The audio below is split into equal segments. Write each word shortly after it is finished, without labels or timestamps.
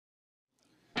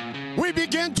We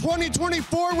begin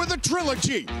 2024 with a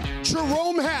trilogy.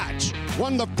 Jarome Hatch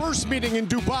won the first meeting in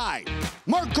Dubai.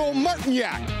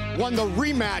 Martinjak won the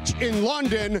rematch in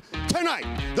London. Tonight,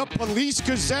 the Police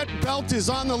Gazette belt is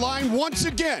on the line once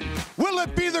again. Will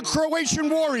it be the Croatian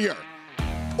warrior?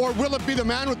 Or will it be the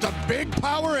man with the big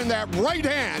power in that right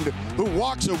hand who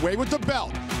walks away with the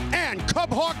belt? And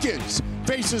Cub Hawkins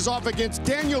faces off against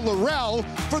Lerwell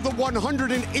for the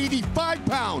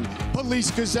 185-pound Police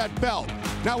Gazette belt.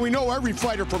 Now, we know every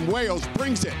fighter from Wales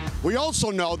brings it. We also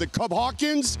know that Cub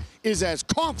Hawkins is as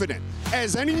confident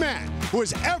as any man who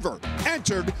has ever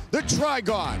entered the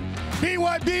Trigon.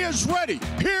 BYB is ready.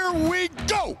 Here we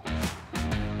go.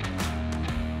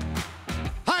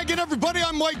 Hi again, everybody.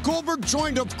 I'm Mike Goldberg,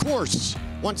 joined, of course,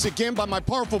 once again by my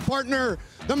powerful partner,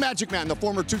 the Magic Man, the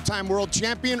former two-time world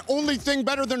champion. Only thing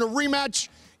better than a rematch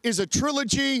is a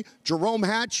trilogy. Jarome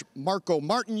Hatch,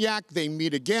 Martinjak, they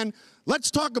meet again.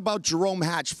 Let's talk about Jarome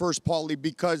Hatch first, Paulie,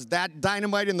 because that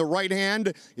dynamite in the right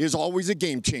hand is always a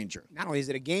game changer. Not only is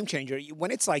it a game changer, when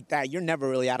it's like that, you're never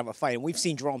really out of a fight. And we've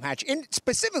seen Jarome Hatch,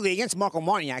 specifically against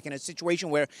Martinjak, in a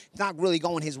situation where it's not really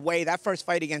going his way. That first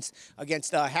fight between Hatch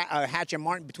and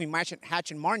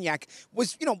Martinjak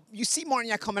was, you see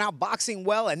Martinjak coming out boxing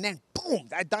well, and then boom,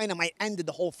 that dynamite ended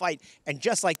the whole fight. And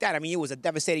just like that, I mean, it was a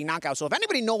devastating knockout. So if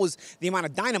anybody knows the amount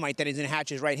of dynamite that is in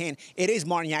Hatch's right hand, it is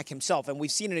Martinjak himself. And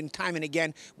we've seen it in time and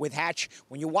again with Hatch.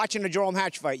 When you're watching a Jarome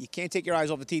Hatch fight, you can't take your eyes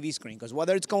off the TV screen, because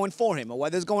whether it's going for him or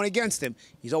whether it's going against him,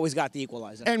 he's always got the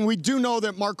equalizer. And we do know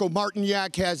that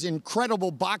Martinjak has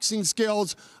incredible boxing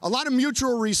skills, a lot of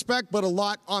mutual respect, but a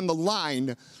lot on the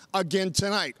line again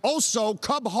tonight. Also,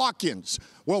 Cub Hawkins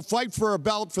will fight for a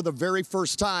belt for the very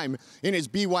first time in his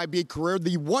BYB career,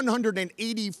 the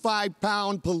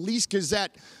 185-pound Police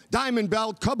Gazette diamond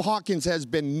belt. Cub Hawkins has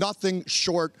been nothing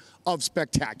short of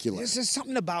spectacular. There's just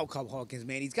something about Cub Hawkins,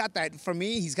 man. He's got that, for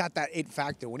me, he's got that it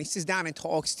factor. When he sits down and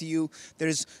talks to you,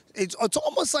 it's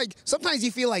almost like sometimes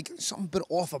you feel like something a bit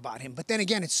off about him, but then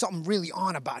again, it's something really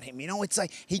on about him. It's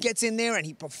like he gets in there and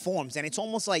he performs, and it's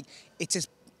almost like it's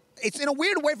in a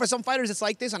weird way for some fighters it's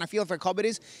like this, and I feel for Cub it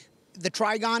is. The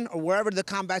Trigon, or wherever the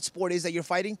combat sport is that you're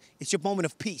fighting, it's your moment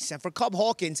of peace. And for Cub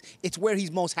Hawkins, it's where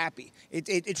he's most happy.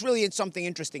 It's really something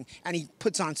interesting, and he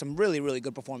puts on some really, really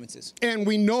good performances. And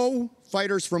we know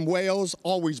fighters from Wales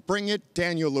always bring it.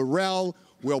 Lerwell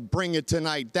will bring it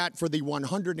tonight. That for the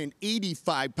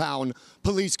 185-pound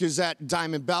Police Gazette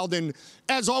diamond belt. And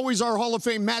as always, our Hall of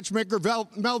Fame matchmaker,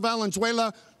 Mel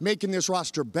Valenzuela, making this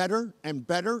roster better and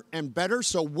better and better.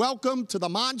 So welcome to the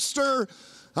monster.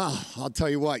 I'll tell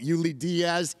you what,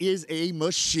 Diaz is a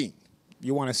machine.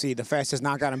 You want to see the fastest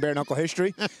knockout in bare knuckle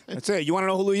history? That's it. You want to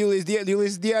know who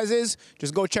Diaz is?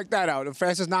 Just go check that out. The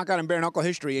fastest knockout in bare knuckle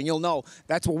history, and you'll know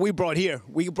that's what we brought here.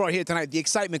 We brought here tonight. The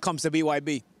excitement comes to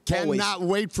BYB. Cannot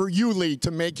wait for Yuli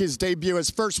to make his debut,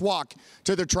 his first walk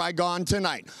to the Trigon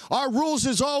tonight. Our rules,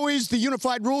 as always, the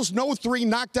unified rules, no 3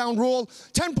 knockdown rule.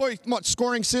 10-point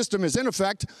scoring system is in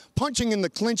effect. Punching in the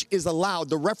clinch is allowed.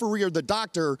 The referee or the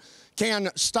doctor can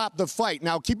stop the fight.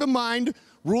 Now, keep in mind,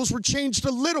 rules were changed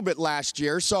a little bit last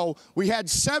year, so we had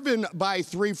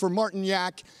 7-by-3 for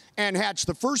Martinjak and Hatch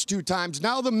the first 2 times.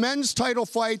 Now the men's title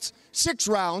fights 6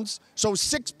 rounds, so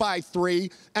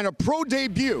 6-by-3, and a pro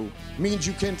debut means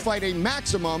you can fight a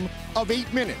maximum of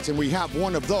 8 minutes, and we have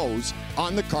one of those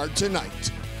on the card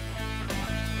tonight.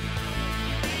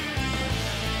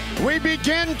 We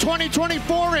begin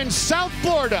 2024 in South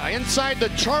Florida, inside the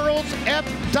Charles F.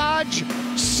 Dodge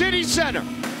City Center,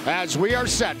 as we are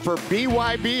set for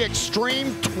BYB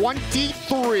Extreme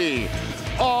 23.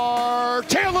 Our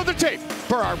tail of the tape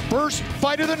for our first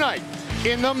fight of the night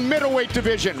in the middleweight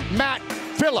division. Matt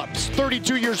Phillips,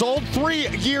 32 years old, 3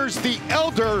 years the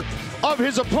elder of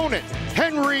his opponent,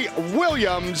 Henry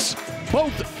Williams.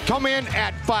 Both come in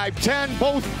at 5'10",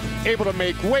 both able to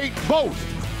make weight, both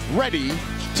ready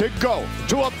to go.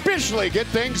 To officially get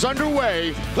things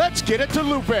underway, let's get it to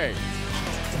Lupe.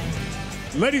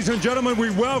 Ladies and gentlemen, we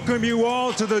welcome you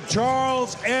all to the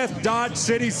Charles F. Dodge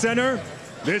City Center.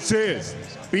 This is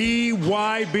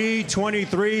BYB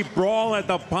 23 Brawl at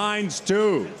the Pines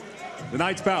 2.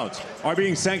 Tonight's bouts are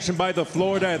being sanctioned by the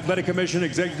Florida Athletic Commission.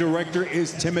 Executive Director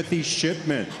is Timothy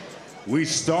Shipman. We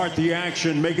start the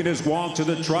action making his walk to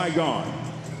the Trigon.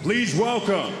 Please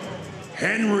welcome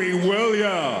Henry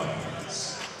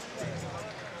Williams.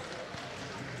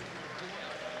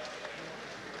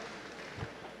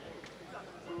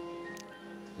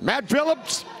 Matt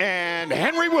Phillips and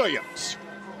Henry Williams.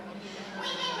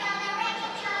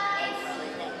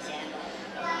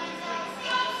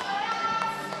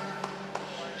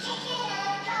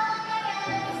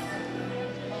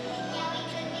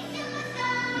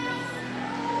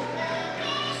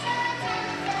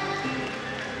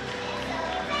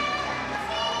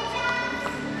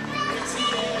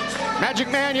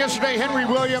 Magic Man, yesterday, Henry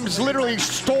Williams literally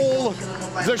stole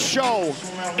the show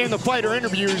in the fighter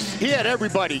interviews. He had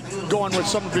everybody going with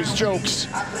some of his jokes.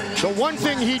 The one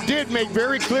thing he did make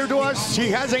very clear to us, he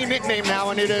has a nickname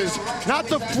now, and it is not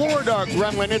the Florida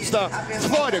Gremlin, it's the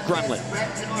Flawda Gremlin.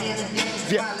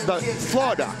 Yeah, the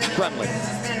Flawda Gremlin.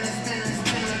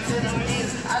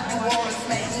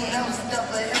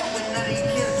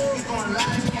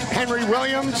 Henry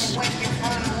Williams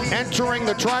entering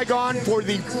the Trigon for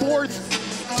the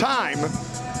 4th time.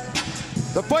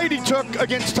 The fight he took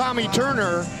against Tommy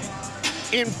Turner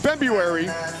in February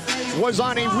was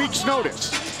on a week's notice.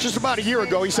 Just about a year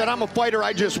ago, he said, I'm a fighter,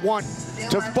 I just want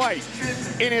to fight.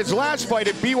 In his last fight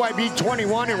at BYB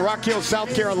 21 in Rock Hill,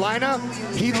 South Carolina,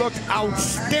 he looked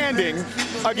outstanding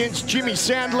against Jimmy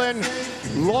Sandlin.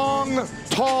 Long,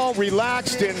 tall,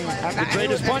 relaxed, and the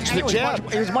greatest punch, the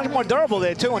jab. He was much more durable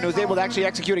there, too, and he was able to actually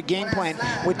execute a game plan.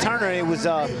 With Turner, it was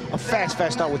a fast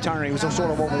start with Turner. He was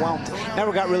sort of overwhelmed.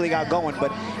 Never really got going,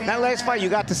 but in that last fight, you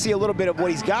got to see a little bit of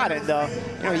what he's got, and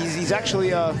you know, he's actually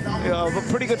a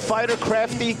pretty good fighter,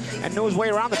 crafty, and knew his way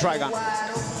around the Trigon.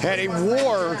 Had a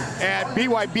war at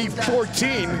BYB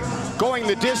 14, going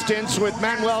the distance with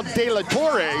Manuel De La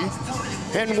Torre,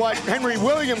 and what Henry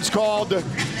Williams called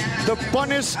the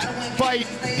funnest fight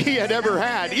he had ever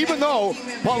had. Even though,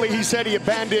 Paulie, he said he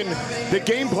abandoned the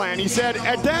game plan. He said,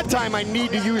 at that time, I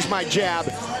need to use my jab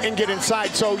and get inside.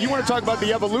 So you want to talk about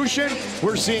the evolution?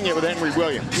 We're seeing it with Henry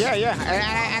Williams. Yeah,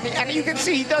 and you can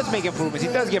see he does make improvements.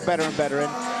 He does get better and better.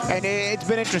 And it's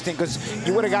been interesting because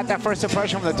you would have got that first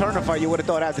impression from the Turner fight. You would have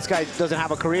thought, this guy doesn't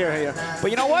have a career here. But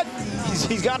you know what?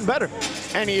 He's gotten better.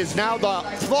 And he is now the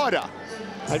Flawda.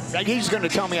 He's going to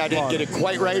tell me I didn't get it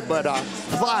quite right, but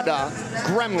Flawda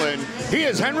Gremlin. He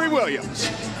is Henry Williams.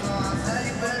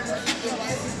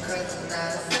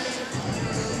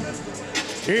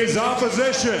 His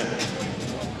opposition,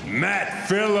 Matt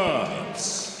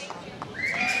Phillips.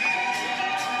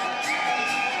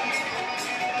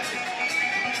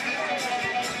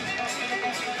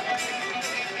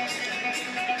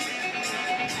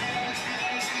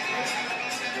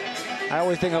 I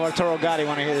always think of Arturo Gatti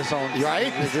when I hear this song.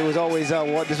 Right? It was always,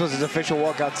 this was his official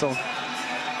walkout song.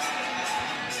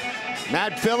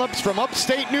 Matt Phillips from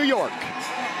upstate New York.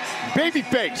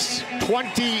 Babyface,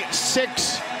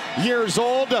 26 years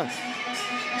old.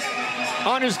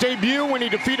 On his debut when he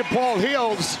defeated Paul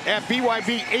Hills at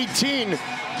BYB 18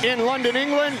 in London,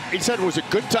 England, he said it was a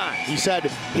good time. He said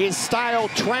his style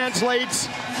translates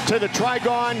to the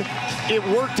Trigon. It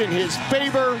worked in his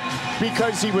favor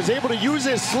because he was able to use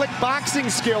his slick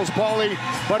boxing skills, Paulie,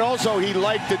 but also he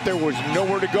liked that there was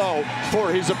nowhere to go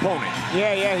for his opponent.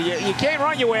 Yeah, you can't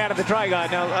run your way out of the Trigon.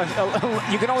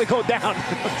 You can only go down.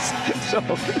 So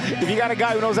if you got a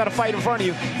guy who knows how to fight in front of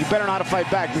you, you better know how to fight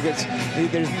back because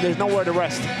there's nowhere to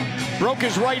rest. Broke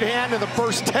his right hand in the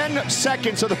first 10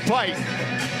 seconds of the fight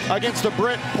against the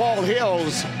Brit Paul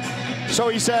Hills. So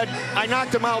he said, I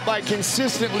knocked him out by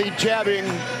consistently jabbing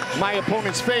my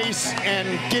opponent's face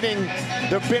and getting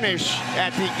the finish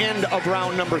at the end of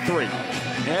round number 3.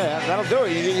 Yeah, that'll do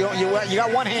it. You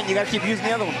got one hand, you got to keep using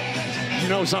the other one. You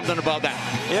know something about that.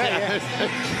 Yeah.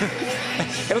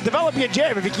 It'll develop your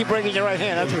jab if you keep breaking your right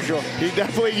hand, that's for sure. He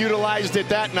definitely utilized it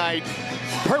that night.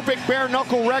 Perfect bare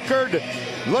knuckle record,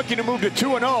 looking to move to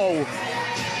 2-0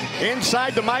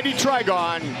 inside the mighty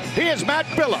Trigon. He is Matt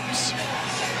Phillips.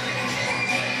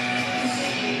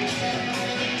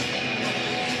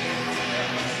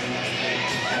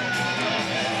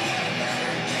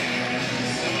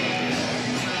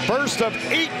 First of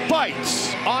 8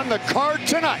 fights on the card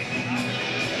tonight.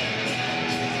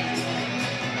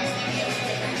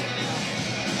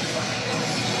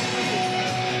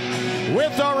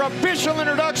 With our official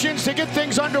introductions to get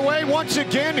things underway, once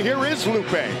again, here is Lupe.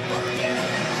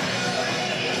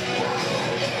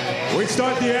 We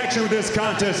start the action with this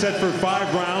contest set for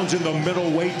 5 rounds in the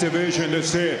middleweight division.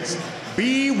 This is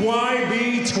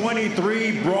BYB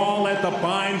 23 Brawl at the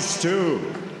Pines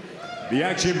 2. The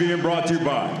action being brought to you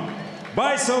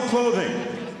by So Clothing,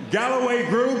 Galloway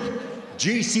Group,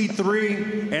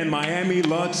 GC3, and Miami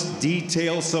Lux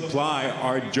Detail Supply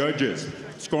are judges.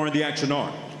 Scoring the action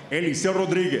are Eliseo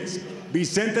Rodriguez,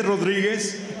 Vicente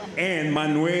Rodriguez, and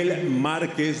Manuel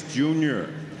Marquez Jr.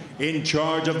 In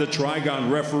charge of the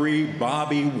Trigon referee,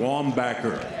 Bobby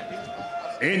Wambacher.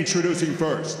 Introducing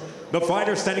first, the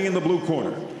fighter standing in the blue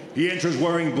corner. He enters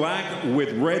wearing black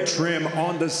with red trim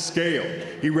on the scale.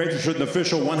 He registered an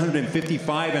official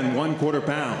 155 1/4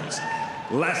 pounds.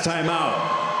 Last time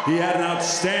out, he had an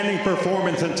outstanding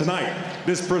performance, and tonight,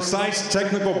 this precise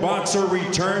technical boxer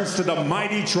returns to the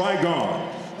mighty Trigon.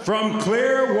 From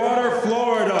Clearwater,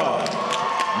 Florida,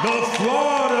 the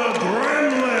Flawda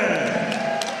Gremlin,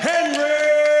 Henry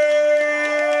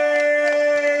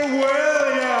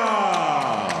Williams.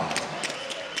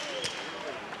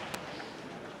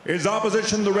 His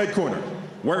opposition, the red corner,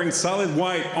 wearing solid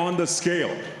white on the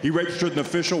scale. He registered an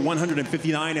official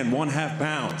 159.5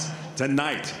 pounds.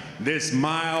 Tonight, this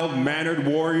mild-mannered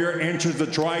warrior enters the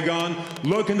Trigon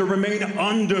looking to remain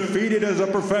undefeated as a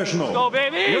professional. Go,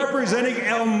 baby! Representing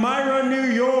Elmira,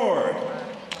 New York,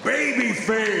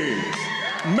 babyface,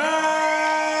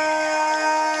 Matt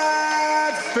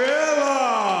Phillips.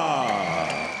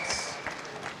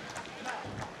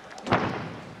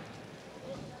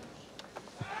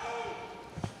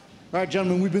 All right,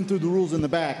 gentlemen, we've been through the rules in the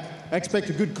back. I expect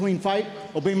a good, clean fight.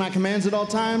 Obey my commands at all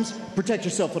times. Protect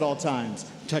yourself at all times.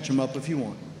 Touch him up if you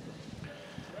want.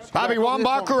 Bobby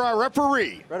Wambacher, our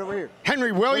referee. Right over here.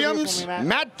 Henry Williams,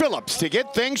 Matt Phillips to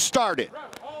get things started.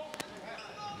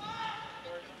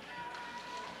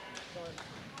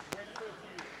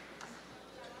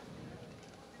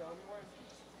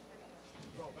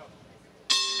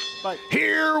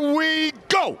 Here we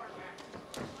go.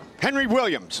 Henry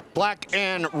Williams, black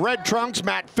and red trunks.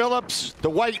 Matt Phillips, the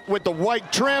white with the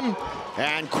white trim.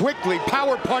 And quickly,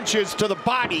 power punches to the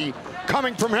body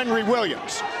coming from Henry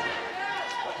Williams.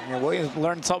 Yeah, Williams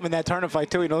learned something in that Turner fight,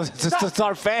 too. He knows to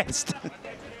start fast.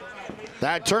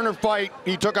 That Turner fight,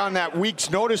 he took on that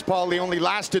week's notice, Paul. He only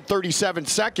lasted 37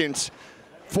 seconds.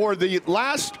 For the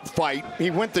last fight, he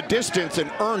went the distance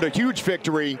and earned a huge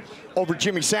victory over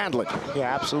Jimmy Sandlin.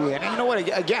 Yeah, absolutely. And you know what?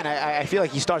 Again, I feel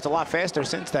like he starts a lot faster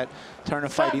since that Turner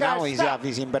fight. Not only is he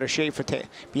obviously in better shape for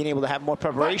being able to have more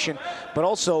preparation, but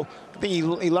also I think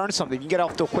he learned something. You get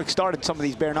off to a quick start in some of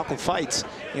these bare-knuckle fights.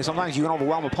 You know, sometimes you can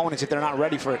overwhelm opponents if they're not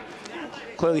ready for it.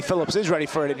 Clearly, Phillips is ready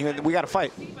for it, and we got to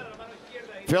fight.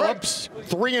 Phillips,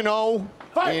 3-0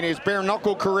 in his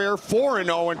bare-knuckle career,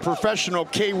 4-0 in professional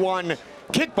K1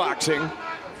 kickboxing,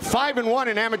 5-1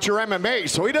 in amateur MMA,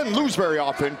 so he doesn't lose very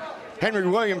often. Henry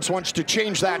Williams wants to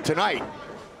change that tonight.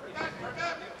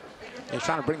 He's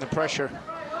trying to bring the pressure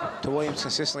to Williams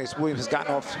consistently. Williams has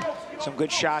gotten off some good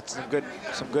shots and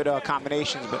some good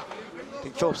combinations, but I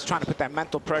think Phillips is trying to put that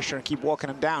mental pressure and keep walking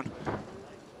him down.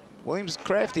 Williams is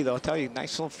crafty, though, I'll tell you.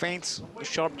 Nice little feints, a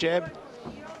sharp jab.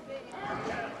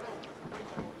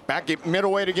 Back at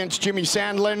middleweight against Jimmy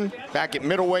Sandlin, back at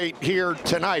middleweight here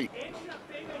tonight.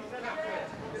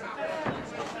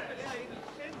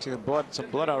 See some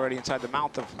blood already inside the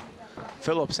mouth of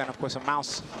Phillips, and of course a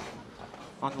mouse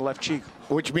on the left cheek.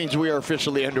 Which means we are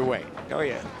officially underway. Oh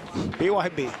yeah,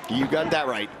 BYB. You got that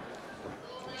right.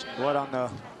 Some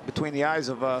blood between the eyes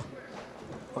of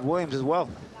Williams as well.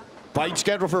 Fight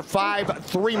scheduled for 5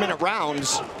 3-minute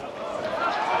rounds.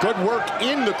 Good work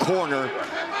in the corner.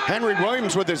 Henry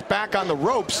Williams with his back on the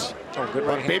ropes. Oh, good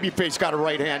right hand. Babyface got a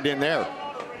right hand in there.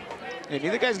 Yeah,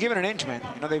 neither guy's giving an inch, man.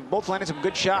 You know, they've both landed some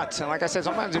good shots. And like I said,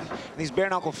 sometimes in these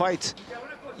bare-knuckle fights,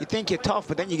 you think you're tough,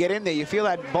 but then you get in there, you feel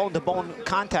that bone-to-bone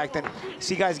contact, and you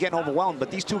see guys getting overwhelmed. But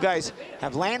these two guys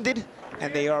have landed,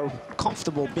 and they are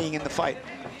comfortable being in the fight.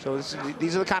 So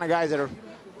these are the kind of guys that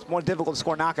it's more difficult to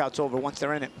score knockouts over once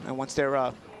they're in it and once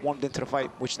they're warmed into the fight,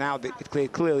 which now they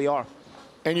clearly are.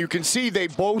 And you can see they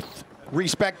both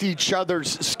respect each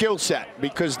other's skill set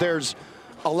because there's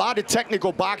a lot of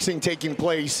technical boxing taking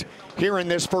place here in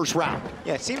this first round.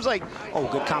 Yeah, it seems like, oh,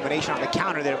 good combination on the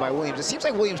counter there by Williams. It seems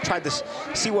like Williams tried to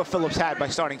see what Phillips had by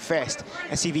starting fast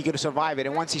and see if he could survive it.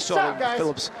 And once he saw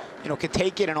Phillips, you know, could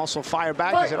take it and also fire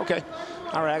back, he said, okay,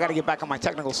 all right, I got to get back on my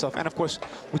technical stuff. And of course,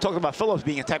 we talked about Phillips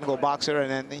being a technical boxer, and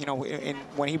then, you know,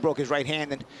 when he broke his right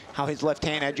hand and how his left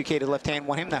hand, educated left hand,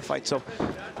 won him that fight. So,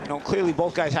 you know, clearly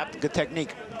both guys have good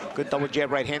technique. Good double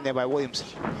jab right hand there by Williams.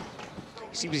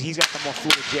 Seems he's got the more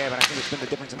fluid jab, and I think it's been the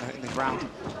difference in the round.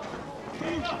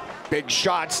 Big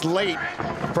shots late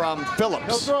from Phillips.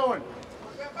 No throwing.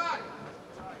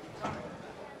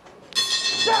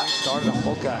 Started on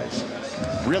both guys.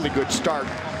 Really good start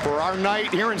for our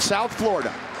night here in South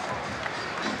Florida.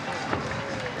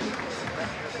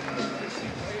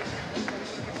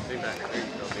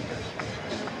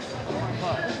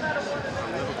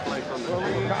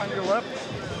 On your lip.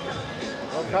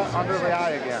 Cut under the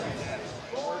eye again.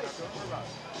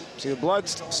 See, the blood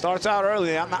starts out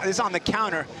early. This is on the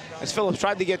counter as Phillips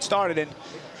tried to get started, and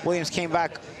Williams came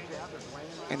back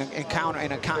in a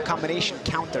combination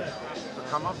counter.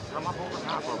 Come up over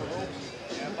top of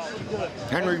it.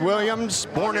 Henry Williams,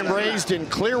 born and raised in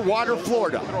Clearwater,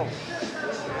 Florida.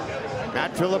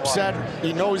 Matt Phillips said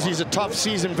he knows he's a tough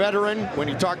seasoned veteran when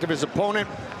he talked of his opponent,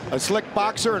 a slick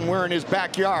boxer, and we're in his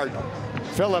backyard.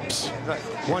 Phillips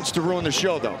wants to ruin the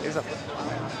show, though. There's a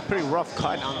pretty rough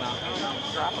cut on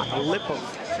the lip of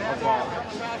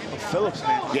of Phillips,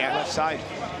 man, on the left side.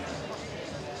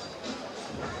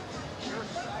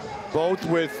 Both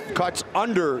with cuts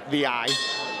under the eye.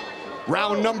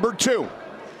 Round number 2.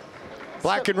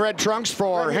 Black and red trunks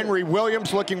for Henry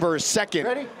Williams, looking for his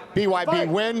second BYB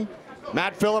win.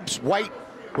 Matt Phillips, white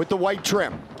with the white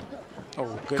trim.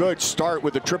 Oh, good start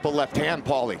with the triple left hand,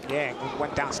 Paulie. Yeah,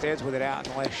 went downstairs with it out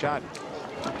in the last shot.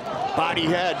 Body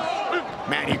head.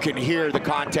 Man, you can hear the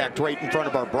contact right in front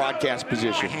of our broadcast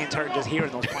position. My hands hurt just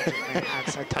hearing those punches, man.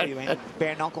 I tell you, man,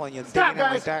 bare knuckle and you're digging in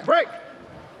like that. Break.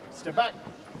 Step back.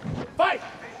 Fight.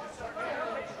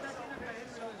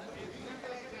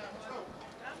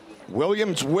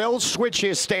 Williams will switch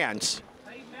his stance.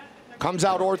 Comes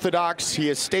out orthodox. He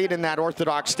has stayed in that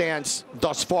orthodox stance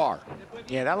thus far.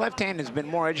 Yeah, that left hand has been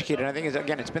more educated. I think,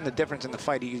 again, it's been the difference in the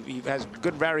fight. He has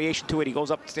good variation to it. He goes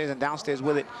upstairs and downstairs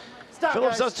with it.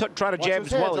 Phillips does try to jab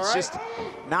as well. It's just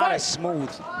not as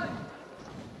smooth.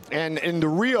 And the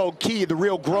real key, the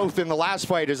real growth in the last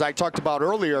fight, as I talked about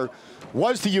earlier,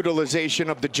 was the utilization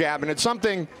of the jab. And it's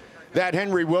something that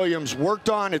Henry Williams worked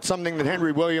on. It's something that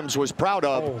Henry Williams was proud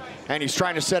of, and he's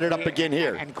trying to set it up again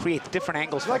here. And create different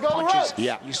angles for punches.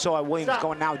 Yeah. You saw Williams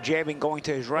going now, jabbing, going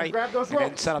to his right, and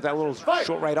then set up that little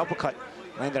short right uppercut.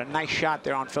 Landed a nice shot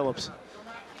there on Phillips.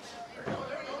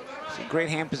 See, great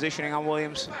hand positioning on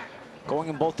Williams, going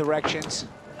in both directions,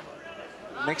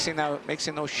 mixing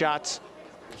those shots.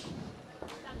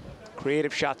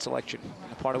 Creative shot selection on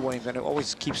the part of Williams, and it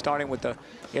always keeps starting with the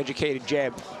educated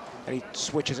jab. And he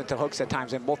switches into hooks at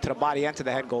times, and both to the body and to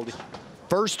the head, Goldie.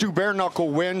 First 2 bare knuckle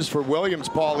wins for Williams,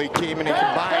 Paulie, came in a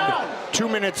combined 2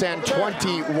 minutes and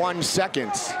 21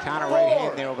 seconds. Counter right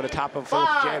hand there over the top of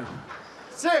Phillips' jab.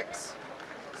 6,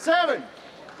 7,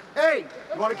 8.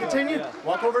 You want to continue?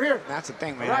 Walk over here. That's the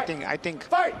thing, man. I think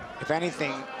if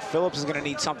anything, Phillips is going to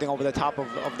need something over the top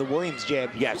of the Williams jab.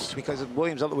 Yes. Because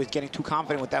Williams otherwise getting too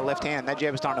confident with that left hand. That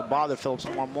jab is starting to bother Phillips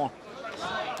more and more.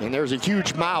 And there's a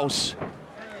huge mouse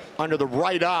under the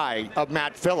right eye of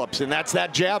Matt Phillips, and that's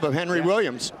that jab of Henry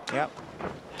Williams. Yep.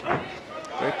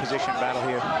 Great position battle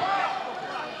here.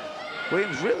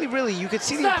 Williams really, you could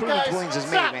see the improvements Williams has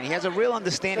made, man. He has a real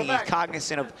understanding. He's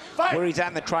cognizant of where he's at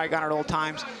in the Trigon at all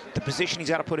times, the position he's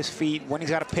got to put his feet, when he's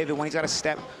got to pivot, when he's got to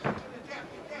step.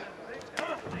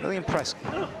 Really impressive.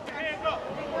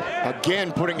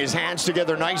 Again, putting his hands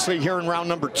together nicely here in round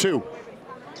number 2.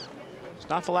 It's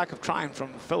not for lack of trying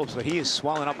from Phillips, but he is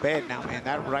swelling up bad now, man.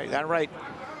 That right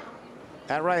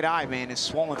eye, man, is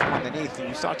swollen from underneath, and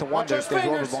you start to wonder if there's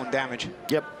overbone damage.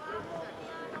 Yep.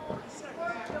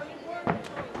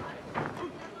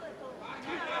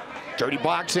 Dirty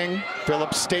boxing.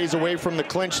 Phillips stays away from the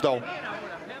clinch, though.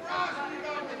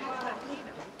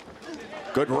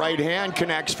 Good right hand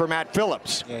connects for Matt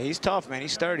Phillips. Yeah, he's tough, man.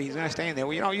 He's sturdy. He's going to stay in there.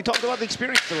 Well, you know, you talked about the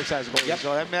experience Phillips has. Yep.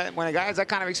 So when a guy has that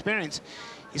kind of experience,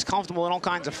 he's comfortable in all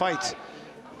kinds of fights.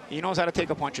 He knows how to take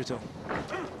a punch or two.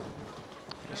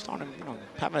 He's starting, you know,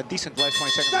 having a decent last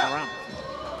 20 seconds of the round.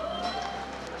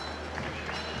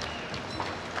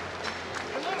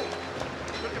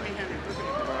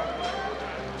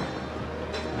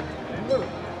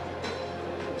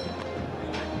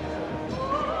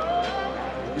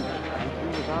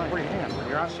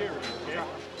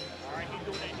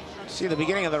 See the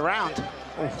beginning of the round.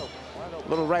 Oh,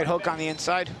 little right hook on the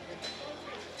inside.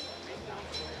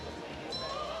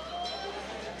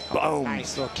 Boom.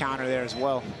 Nice little counter there as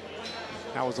well.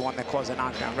 That was the one that caused the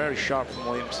knockdown. Very sharp from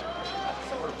Williams.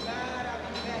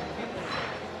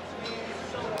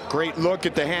 Great look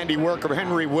at the handiwork of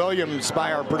Henry Williams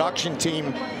by our production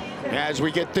team as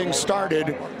we get things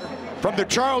started from the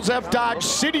Charles F. Dodge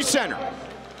City Center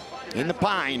in the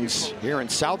Pines here in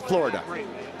South Florida.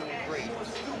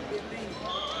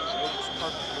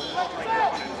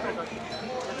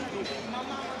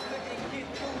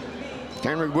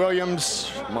 Henry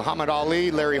Williams, Muhammad Ali,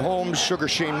 Larry Holmes, Sugar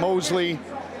Shane Mosley,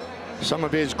 some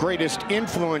of his greatest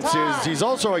influences. He's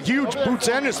also a huge Boots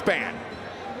Ennis fan.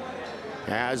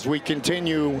 As we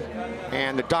continue,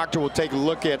 and the doctor will take a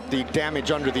look at the damage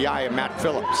under the eye of Matt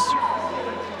Phillips.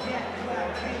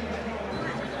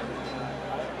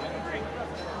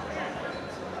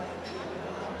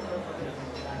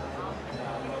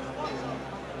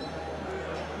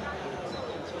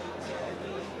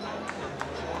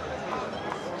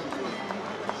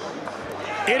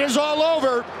 It is all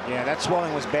over. Yeah, that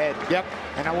swelling was bad. Yep.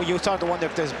 And you start to wonder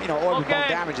if there's, you know, orbital bone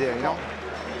damage there, you know?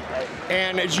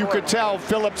 And as you could tell,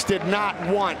 Phillips did not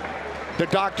want the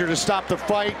doctor to stop the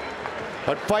fight,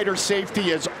 but fighter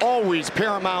safety is always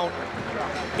paramount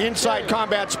inside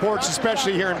combat sports,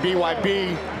 especially here in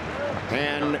BYB.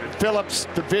 And Phillips,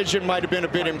 the vision might have been a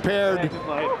bit impaired.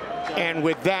 And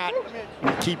with that,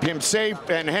 we keep him safe.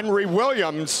 And Henry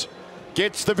Williams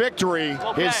gets the victory,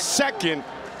 his second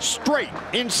straight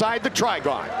inside the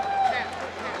Trigon.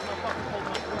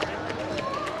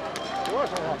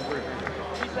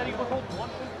 He said he would hold one.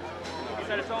 He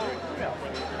said it's over.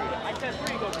 I said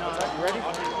 3. He goes, no, that's ready.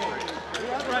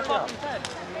 That's what I fucking said.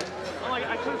 I'm like,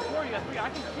 I could have sworn you got 3. I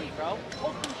can see, bro.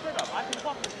 Hold 3 straight up. I can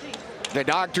fucking see. The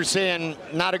doctor saying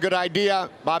not a good idea.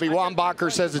 Bobby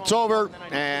Wambacher says it's over,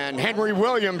 and Henry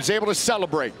Williams able to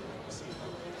celebrate.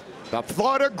 The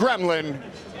Flawda Gremlin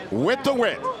with the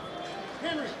win.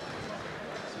 Henry.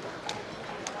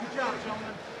 Good job,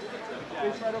 gentlemen.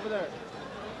 Face right over there.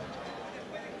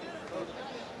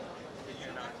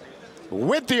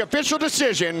 With the official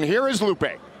decision, here is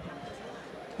Lupe.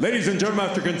 Ladies and gentlemen,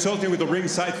 after consulting with the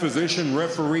ringside physician,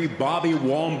 referee Bobby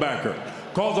Wambacher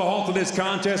calls a halt to this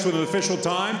contest with an official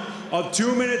time of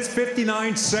 2 minutes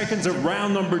 59 seconds of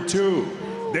round number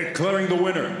 2, declaring the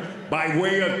winner by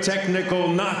way of technical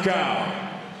knockout,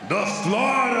 the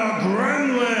Flawda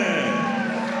Gremlin,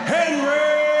 Henry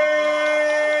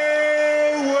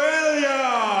Williams.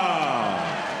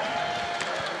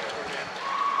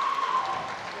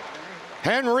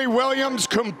 Henry Williams,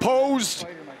 composed,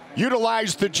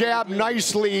 utilized the jab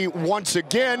nicely once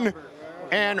again,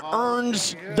 and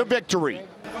earns the victory.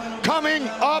 Coming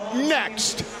up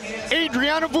next,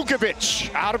 Adriana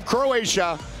Vukovic out of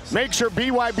Croatia makes her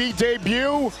BYB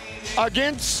debut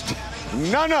against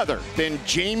none other than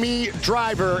Jamie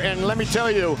Driver. And let me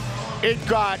tell you, it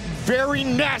got very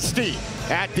nasty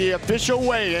at the official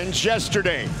weigh-ins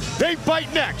yesterday. They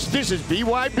fight next. This is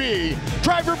BYB.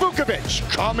 Driver Vukovic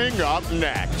coming up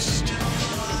next.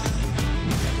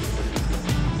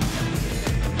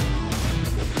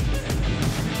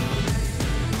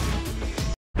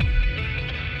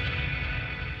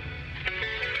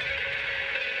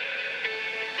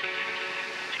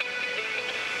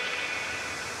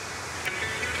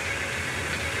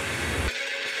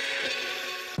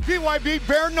 BYB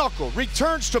Bare Knuckle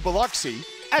returns to Biloxi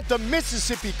at the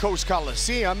Mississippi Coast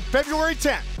Coliseum February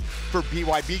 10th for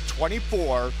BYB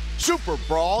 24 Super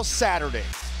Brawl Saturday.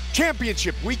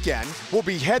 Championship weekend will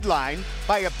be headlined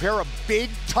by a pair of big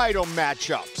title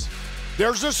matchups.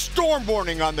 There's a storm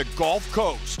warning on the Gulf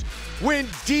Coast when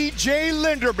DJ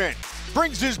Linderman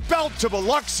brings his belt to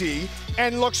Biloxi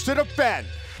and looks to defend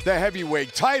the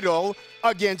heavyweight title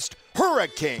against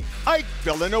Hurricane Ike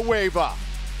Villanueva.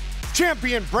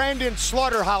 Champion Brandon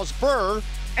Slaughterhouse Burr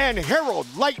and Harold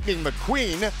Lightning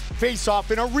McQueen face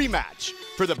off in a rematch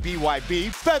for the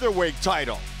BYB featherweight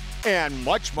title, and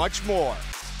much, much more.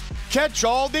 Catch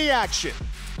all the action.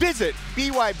 Visit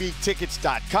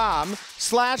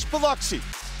bybtickets.com/Biloxi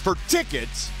for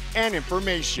tickets and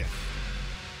information.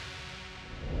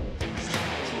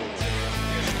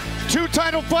 2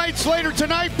 title fights later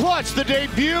tonight, plus the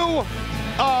debut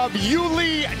of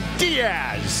Yuli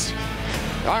Diaz.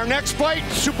 Our next fight,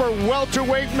 super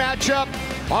welterweight matchup,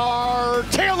 our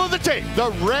tail of the tape, the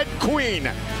Red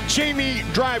Queen, Jamie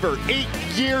Driver, 8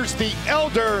 years the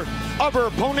elder of her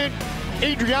opponent,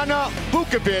 Adriana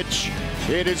Vukovic.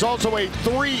 It is also a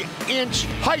 3-inch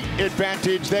height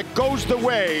advantage that goes the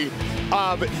way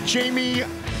of Jamie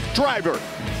Driver.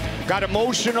 Got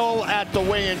emotional at the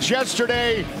weigh-ins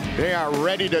yesterday. They are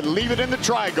ready to leave it in the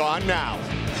Trigon now.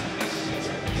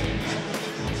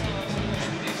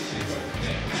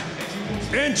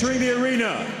 Entering the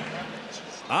arena,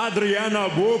 Adriana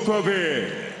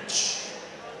Vukovic.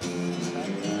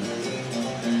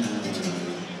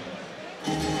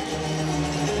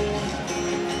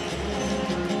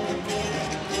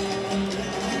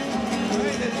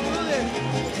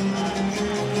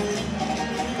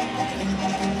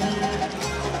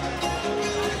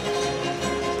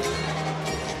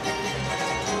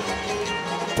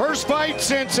 First fight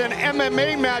since an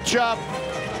MMA matchup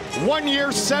 1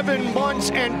 year, 7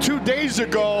 months, and 2 days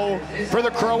ago for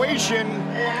the Croatian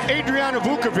Adriana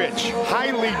Vukovic,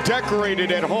 highly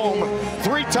decorated at home,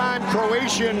 3-time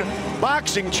Croatian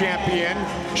boxing champion.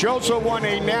 She also won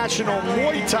a national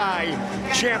Muay Thai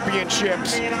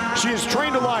championships. She has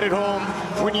trained a lot at home.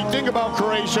 When you think about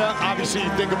Croatia, obviously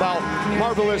you think about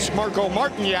marvelous Marko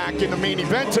Martinjak in the main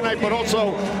event tonight, but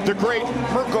also the great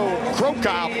Marko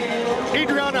Krokop.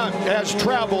 Adriana has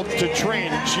traveled to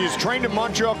train. She has trained in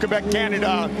Montreal, Quebec,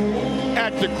 Canada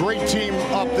at the great team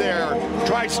up there.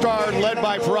 TriStar led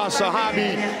by Faraz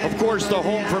Sahabi, of course the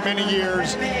home for many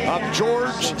years of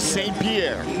George St.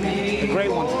 Pierre. A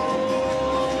great one.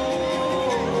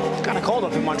 It's kind of cold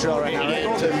up in Montreal right now, right?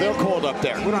 It's a little cold up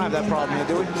there. We don't have that problem here,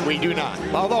 do we? We do not.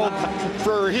 Although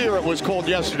for here it was cold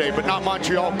yesterday, but not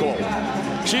Montreal cold.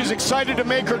 She's excited to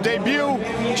make her debut.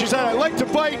 She said, I like to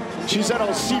fight. She said,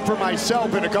 I'll see for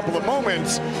myself in a couple of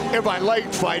moments if I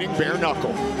like fighting bare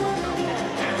knuckle.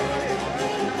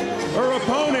 Her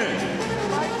opponent,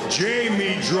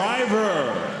 Jamie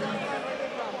Driver.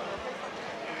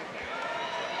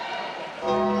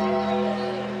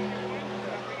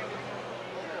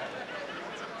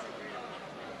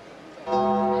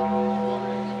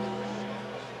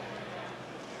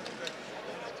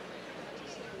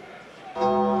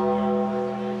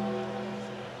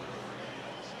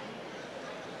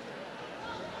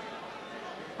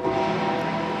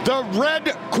 The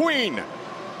Red Queen,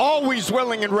 always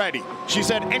willing and ready. She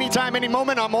said, anytime, any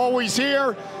moment, I'm always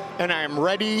here, and I am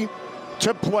ready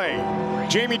to play.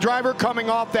 Jamie Driver coming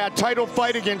off that title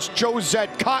fight against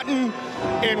Josette Cotton,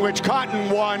 in which Cotton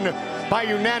won by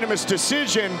unanimous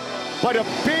decision. But a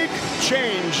big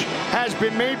change has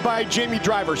been made by Jamie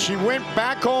Driver. She went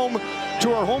back home to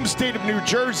her home state of New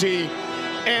Jersey,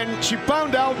 and she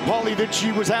found out, Paulie, that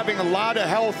she was having a lot of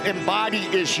health and body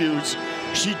issues.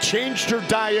 She changed her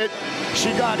diet.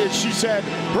 She got, as she said,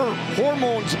 her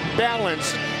hormones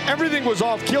balanced. Everything was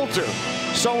off kilter.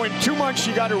 So in 2 months,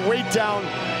 she got her weight down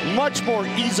much more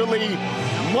easily,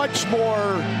 much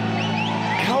more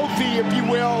healthy, if you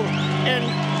will, and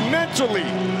mentally,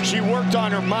 she worked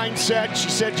on her mindset. She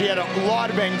said she had a lot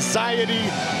of anxiety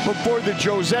before the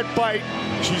Josette fight.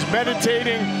 She's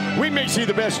meditating. We may see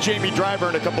the best Jamie Driver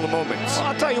in a couple of moments. Well,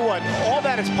 I'll tell you what, all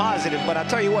that is positive, but I'll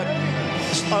tell you what,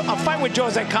 a fight with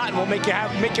Josette Cotton will make you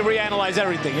reanalyze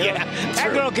everything. You know?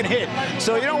 That girl can hit.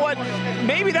 So you know what?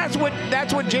 Maybe that's what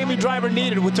Jamie Driver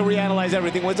needed to reanalyze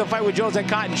everything, was a fight with Josette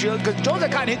Cotton. Because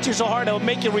Josette Cotton hits you so hard, it'll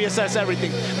make you reassess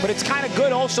everything. But it's kind of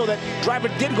good also that Driver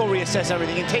did go reassess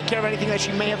everything and take care of anything that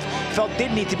she may have felt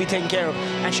did need to be taken care of.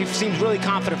 And she seems really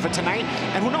confident for tonight.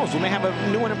 And who knows? We may have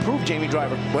a new and improved Jamie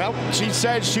Driver. Well, she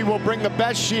says she will bring the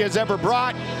best she has ever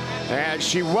brought, as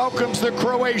she welcomes the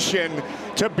Croatian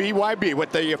to BYB.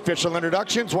 With the official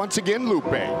introductions, once again,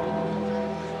 Lupe.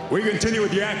 We continue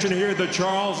with the action here at the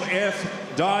Charles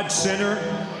F. Dodge Center.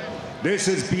 This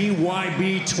is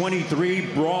BYB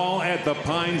 23 Brawl at the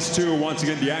Pines 2. Once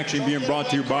again, the action being brought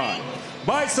to you by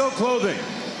Buy Sell Clothing,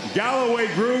 Galloway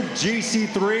Group,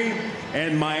 GC3,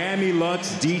 and Miami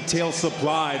Lux Detail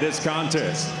Supply. This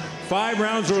contest, 5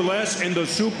 rounds or less in the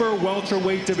super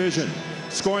welterweight division.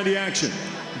 Scoring the action,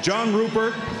 John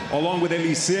Rupert, along with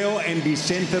Eliseo and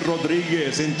Vicente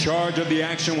Rodriguez, in charge of the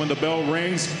action when the bell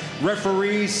rings.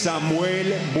 Referee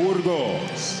Samuel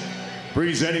Burgos.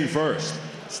 Presenting first,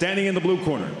 standing in the blue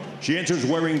corner, she enters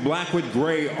wearing black with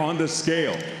gray on the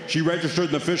scale. She registered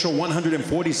an official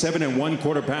 147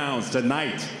 1/4 pounds.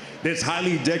 Tonight, this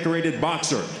highly decorated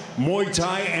boxer, Muay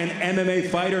Thai and MMA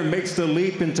fighter makes the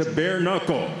leap into bare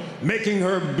knuckle, making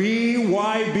her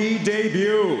BYB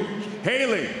debut.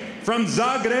 Hailing from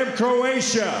Zagreb,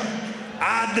 Croatia,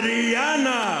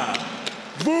 Adriana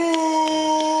Vukovic.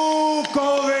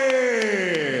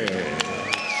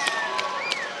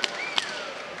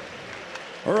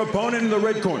 Her opponent in the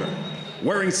red corner,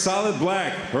 wearing solid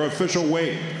black, her official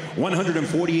weight,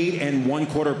 148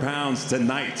 1/4 pounds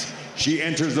tonight. She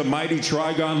enters the mighty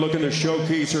Trigon looking to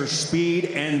showcase her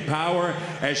speed and power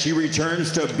as she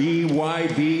returns to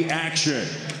BYB action.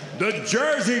 The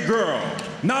Jersey girl,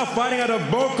 now fighting out of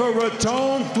Boca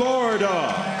Raton,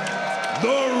 Florida,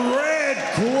 the Red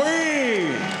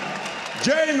Queen,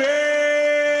 Jamie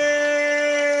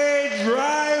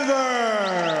Driver.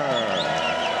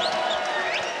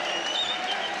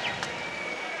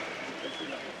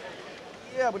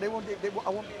 Yeah, but I won't be able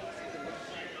to see them.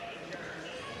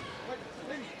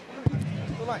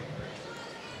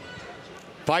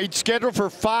 Fight scheduled for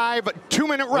 5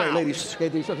 2-minute rounds. All right, ladies,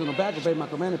 skate yourself in the back, obey my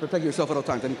command, and protect yourself at all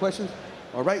times. Any questions?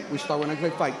 All right, we start with a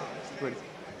great fight. Ready?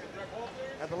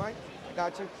 Have the line? I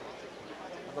got you.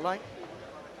 Have the line?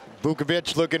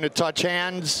 Vukovic looking to touch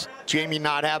hands. Jamie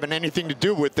not having anything to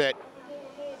do with it.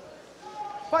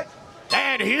 Fight!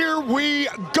 And here we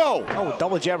go. Oh,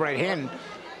 double jab right hand.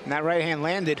 And that right hand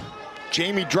landed.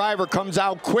 Jamie Driver comes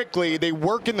out quickly. They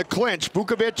work in the clinch.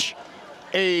 Vukovic,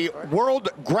 a world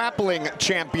grappling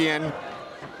champion.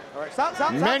 All right,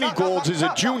 stop, Many golds as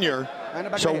a junior.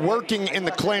 Stop. So working in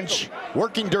the clinch,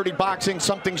 working dirty boxing,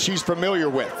 something she's familiar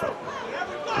with.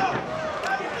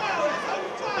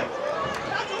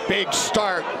 Big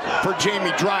start for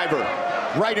Jamie Driver,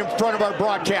 right in front of our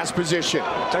broadcast position.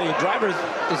 I tell you, Driver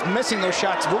is missing those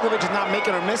shots. Vukovic is not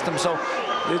making her miss them, so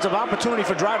there's an opportunity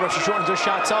for Driver if she shortens those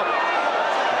shots up.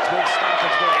 Big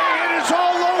stoppage there. And it is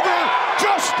all over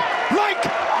just like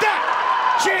that.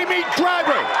 Jamie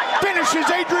Driver finishes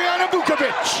Adriana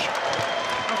Vukovic.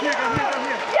 Come here.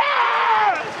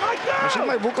 She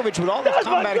might Vukovic with all the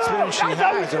combat experience she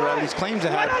has, or at least claims to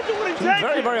have. She's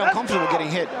very, very uncomfortable getting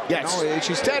hit. Yes. You know,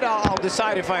 she said, I'll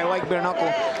decide if I like bare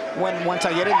knuckle once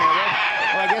I get in there.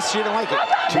 Well, I guess she didn't like it.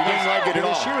 She didn't like it at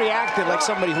all. She reacted like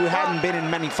somebody who hadn't been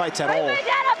in many fights at all.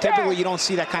 Typically, you don't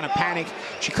see that kind of panic.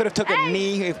 She could have took a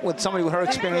knee. With somebody with her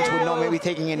experience would know maybe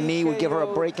taking a knee would give her a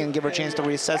break and give her a chance to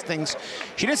reassess things.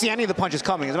 She didn't see any of the punches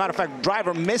coming. As a matter of fact,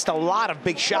 Driver missed a lot of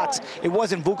big shots. It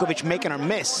wasn't Vukovic making her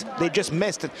miss. They just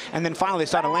missed it, and then finally they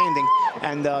started landing,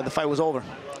 and the fight was over.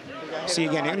 See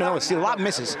again, you know, see a lot of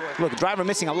misses. Look, Driver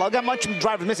missing a lot. That much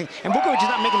Driver missing, and Vukovic is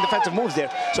not making defensive moves there,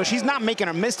 so she's not making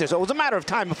her miss there. So it was a matter of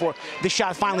time before the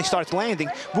shot finally starts landing.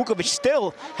 Vukovic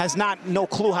still has no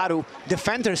clue how to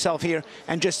defend herself here,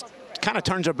 and just kind of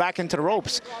turns her back into the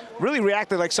ropes. Really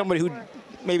reacted like somebody who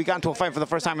maybe got into a fight for the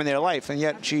first time in their life, and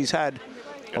yet she's had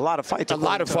a lot of fights.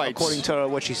 According to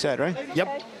what she said, right?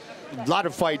 Yep, a lot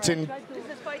of fights. And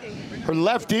her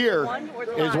left ear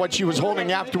is what she was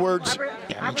holding afterwards.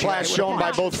 Class shown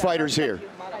by both fighters here.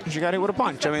 She got hit with a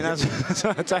punch. I mean,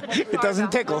 it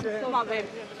doesn't tickle.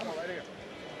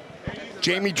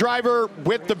 Jamie Driver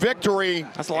with the victory.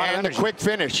 That's a lot of and energy. The quick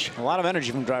finish. A lot of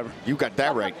energy from Driver. You got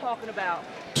that right.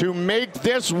 To make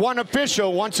this one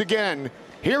official once again,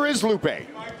 here is Lupe.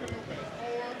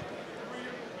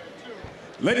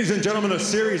 Ladies and gentlemen, a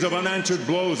series of unanswered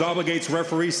blows obligates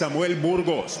referee Samuel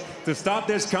Burgos to stop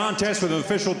this contest with an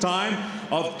official time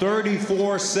of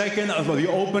 34 seconds of the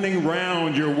opening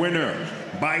round. Your winner,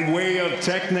 by way of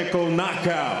technical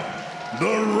knockout,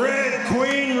 the Red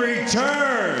Queen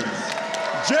returns,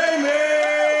 Jamie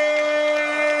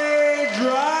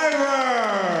Driver.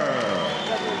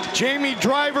 Jamie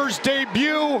Driver's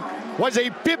debut was a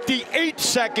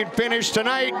 58-second finish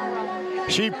tonight.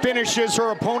 She finishes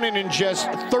her opponent in just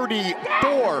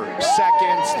 34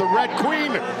 seconds. The Red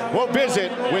Queen will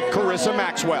visit with Carissa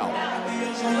Maxwell.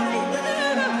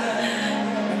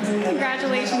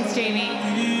 Congratulations, Jamie.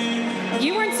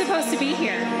 You weren't supposed to be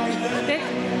here,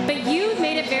 but you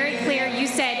made it very clear. You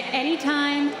said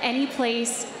anytime, any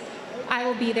place, I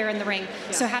will be there in the ring.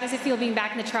 Yeah. So how does it feel being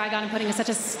back in the Trigon and putting in such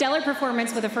a stellar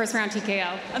performance with a first-round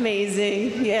TKO?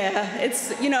 Amazing, yeah.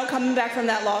 It's, you know, coming back from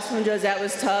that loss from Josette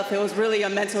was tough. It was really a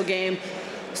mental game.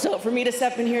 So for me to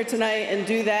step in here tonight and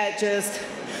do that just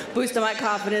boosted my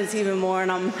confidence even more, and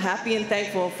I'm happy and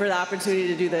thankful for the opportunity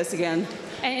to do this again.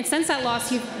 And since that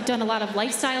loss, you've done a lot of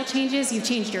lifestyle changes. You've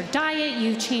changed your diet.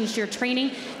 You've changed your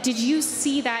training. Did you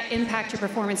see that impact your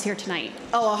performance here tonight?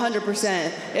 Oh,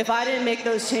 100%. If I didn't make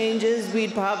those changes,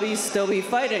 we'd probably still be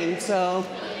fighting, so,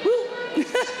 woo.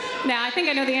 Now, I think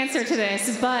I know the answer to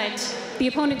this, but the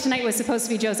opponent tonight was supposed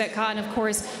to be Josette Cotton. Of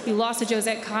course, you lost to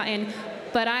Josette Cotton,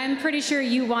 but I'm pretty sure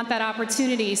you want that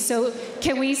opportunity. So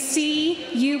can we see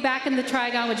you back in the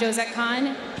Trigon with Josette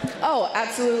Cotton? Oh,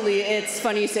 absolutely. It's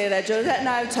funny you say that. Josette and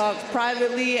I have talked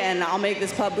privately, and I'll make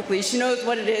this publicly. She knows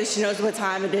what it is. She knows what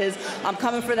time it is. I'm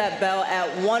coming for that belt at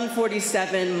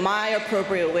 147, my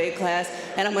appropriate weight class,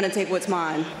 and I'm going to take what's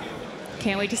mine.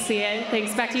 Can't wait to see it.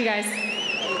 Thanks. Back to you guys.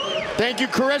 Thank you,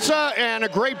 Carissa, and a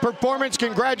great performance.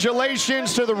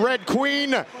 Congratulations to the Red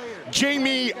Queen,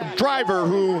 Jamie Driver,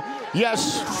 who,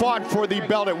 yes, fought for the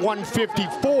belt at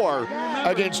 154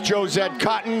 against Josette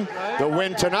Cotton. The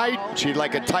win tonight, she'd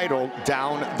like a title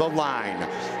down the line.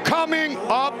 Coming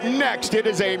up next, it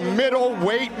is a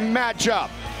middleweight matchup.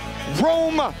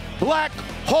 Rome Black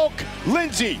Hulk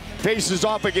Lindsay faces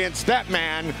off against that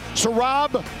man,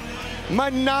 Sarab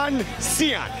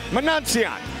Manansian.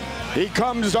 He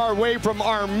comes our way from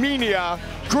Armenia,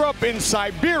 grew up in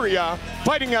Siberia,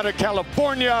 fighting out of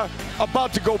California,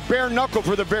 about to go bare knuckle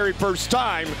for the very first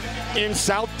time in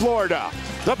South Florida.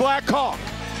 The Black Hawk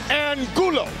and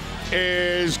Gulo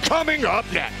is coming up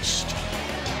next.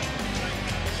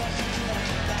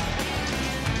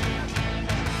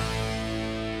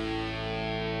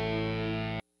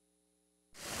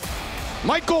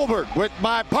 Mike Goldberg with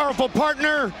my powerful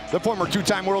partner, the former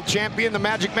two-time world champion, the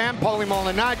Magic Man, Paulie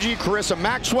Malignaggi, Carissa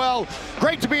Maxwell.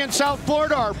 Great to be in South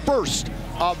Florida, our first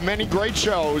of many great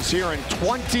shows here in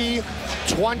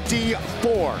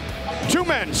 2024. Two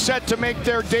men set to make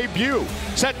their debut,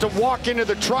 set to walk into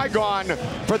the Trigon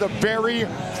for the very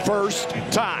first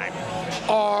time.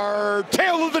 Our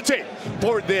tale of the tape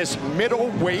for this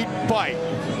middleweight fight.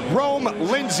 Rome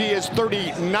Lindsay is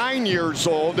 39 years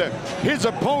old. His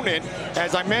opponent,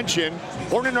 as I mentioned,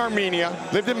 born in Armenia,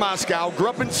 lived in Moscow, grew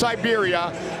up in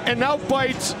Siberia, and now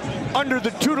fights under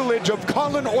the tutelage of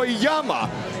Colin Oyama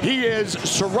He is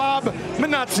Sarab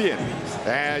Manassian.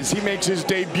 As he makes his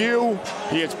debut,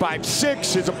 he is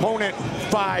 5'6", his opponent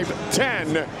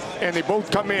 5'10", and they both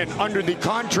come in under the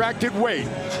contracted weight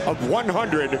of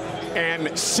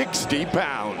 160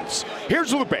 pounds.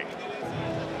 Here's Lupe.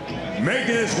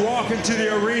 Making his walk into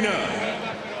the arena,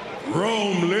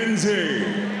 Rome Lindsay.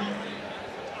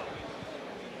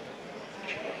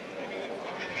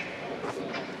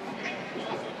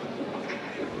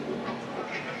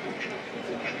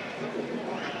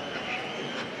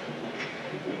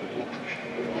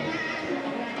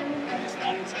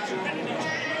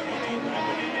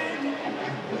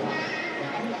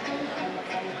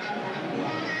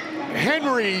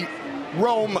 Henry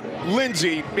Rome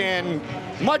Lindsay, and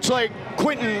much like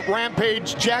Quentin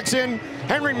Rampage Jackson,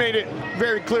 Henry made it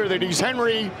very clear that he's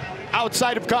Henry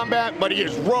outside of combat, but he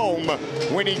is Rome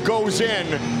when he goes in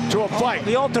to a fight.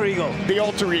 The alter ego. The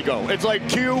alter ego. It's like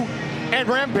Q and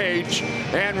Rampage,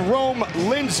 and Rome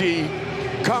Lindsay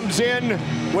comes in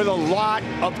with a lot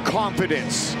of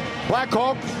confidence. Black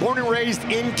Hawk, born and raised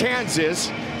in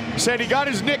Kansas, said he got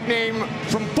his nickname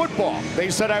from football. They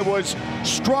said I was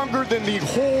stronger than the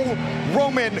whole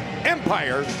Roman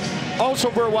Empire.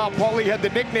 Also for a while, Paulie had the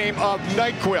nickname of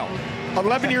NyQuil.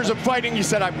 11 years of fighting, he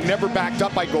said, I've never backed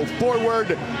up, I go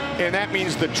forward, and that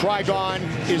means the Trigon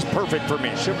is perfect for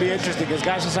me. Should be interesting, because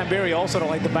guys from Siberia also don't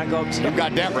like the back ups. You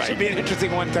got that right. Should be an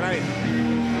interesting one tonight.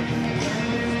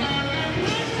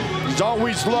 He's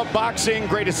always loved boxing,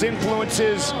 greatest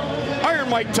influences, Iron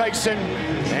Mike Tyson,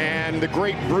 and the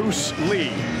great Bruce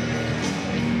Lee.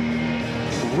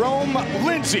 Rome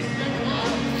Lindsay,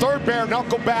 third bare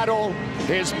knuckle battle,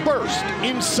 his first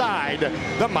inside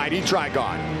the mighty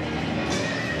Trigon.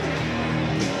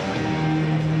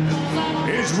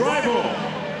 His rival,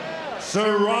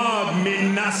 Sarab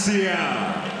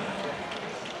Manassian.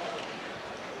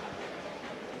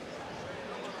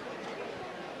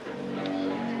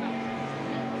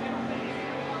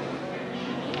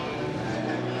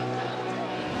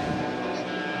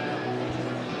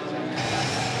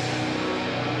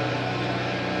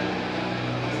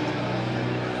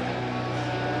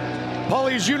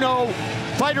 Paulie, as you know,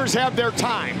 fighters have their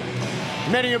time.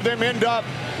 Many of them end up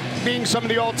being some of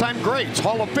the all-time greats,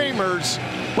 Hall of Famers,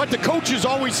 but the coaches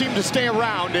always seem to stay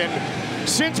around. And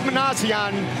since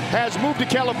Manassian has moved to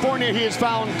California, he has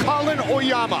found Colin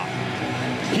Oyama.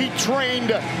 He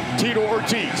trained Tito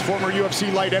Ortiz, former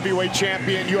UFC light heavyweight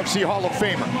champion, UFC Hall of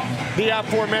Famer. The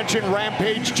aforementioned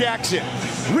Rampage Jackson.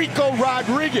 Rico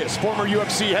Rodriguez, former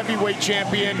UFC heavyweight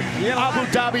champion, Abu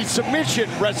Dhabi submission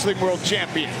wrestling world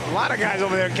champion. A lot of guys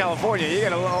over there in California. You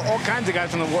got all kinds of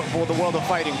guys from the world of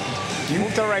fighting. You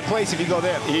moved to the right place if you go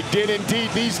there. He did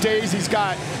indeed. These days, he's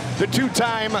got the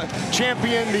two-time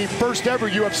champion, the first ever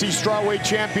UFC strawweight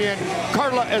champion,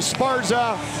 Carla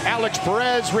Esparza, Alex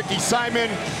Perez, Ricky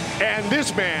Simon, and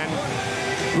this man,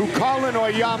 who Colin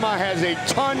Oyama has a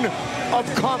ton of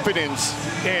confidence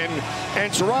in.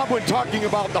 And Sarab, when talking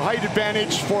about the height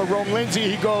advantage for Rome Lindsay,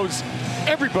 he goes,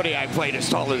 everybody I played is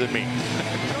taller than me.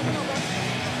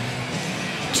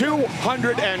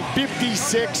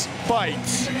 256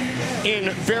 fights in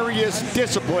various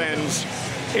disciplines.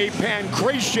 A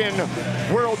Pancratian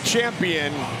world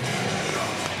champion,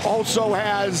 also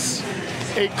has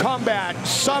a combat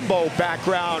sambo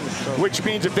background, which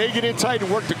means if they get in tight and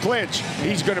work the clinch,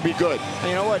 he's going to be good. And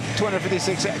you know what?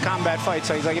 256 combat fights.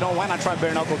 So he's like, you know, why not try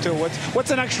bare knuckle too?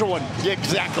 What's an extra one? Yeah,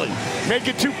 exactly. Make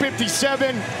it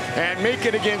 257 and make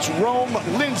it against Rome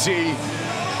Lindsay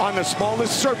on the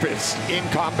smallest surface in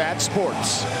combat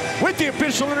sports. With the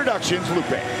official introductions,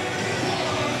 Lupe.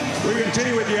 We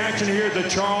continue with the action here at the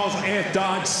Charles F.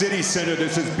 Dodge City Center.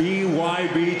 This is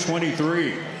BYB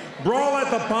 23. Brawl at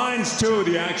the Pines 2.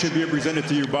 The action being presented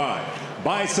to you by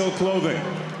Biso Clothing,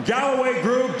 Galloway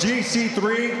Group,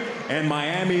 GC3, and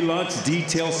Miami Lux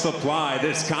Detail Supply.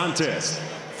 This contest,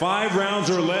 5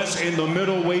 rounds or less in the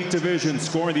middleweight division.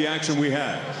 Scoring the action we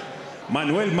have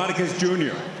Manuel Marquez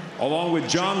Jr., along with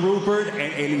John Rupert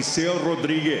and Eliseo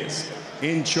Rodriguez.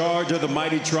 In charge of the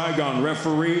mighty Trigon,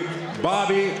 referee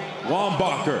Bobby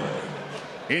Wambacher.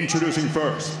 Introducing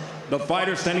first, the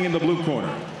fighter standing in the blue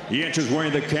corner. He enters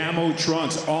wearing the camo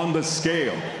trunks on the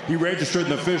scale. He registered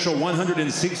an official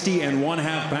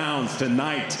 160.5 pounds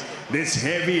tonight. This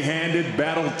heavy-handed,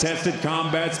 battle-tested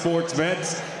combat sports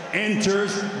vets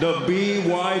enters the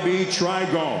BYB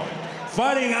Trigon.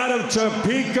 Fighting out of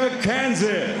Topeka,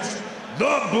 Kansas,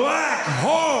 the Black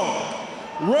Hawk,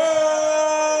 Rome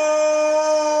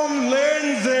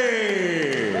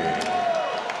Lindsay.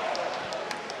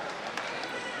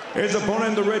 His opponent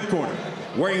in the red corner,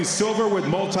 Wearing silver with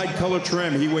multicolored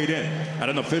trim, he weighed in at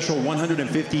an official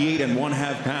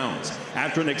 158.5 pounds.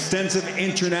 After an extensive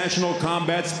international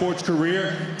combat sports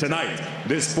career, tonight,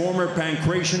 this former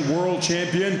Pancration world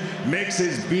champion makes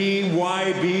his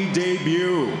BYB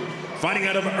debut. Fighting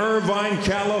out of Irvine,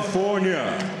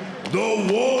 California, the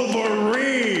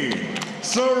Wolverine,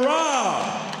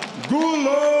 Sarah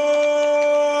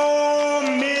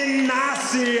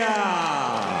Gulominasia.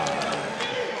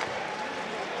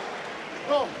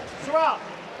 Go, Sarah.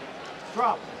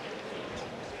 Drop.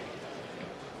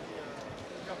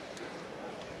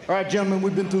 All right, gentlemen,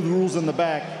 we've been through the rules in the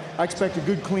back. I expect a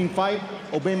good, clean fight.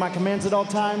 Obey my commands at all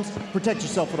times. Protect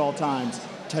yourself at all times.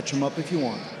 Touch him up if you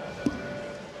want.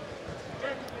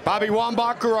 Bobby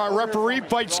Wambacher, our referee,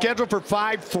 fight scheduled for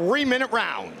 5 3-minute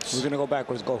rounds. Who's going to go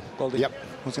backwards? Go, Goldie. Yep.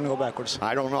 Who's going to go backwards?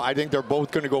 I don't know. I think they're both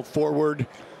going to go forward,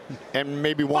 and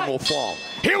maybe one will fall.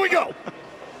 Here we go.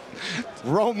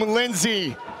 Rome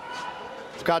Lindsay.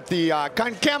 Got the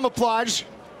kind of camouflage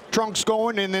trunks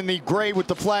going, and then the gray with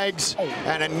the flags,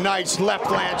 and a nice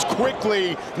left lands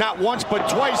quickly, not once but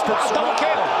twice for double KO.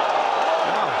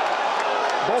 Wow.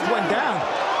 Both went down.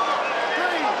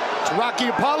 It's Rocky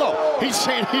Apollo. He's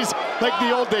saying, he's like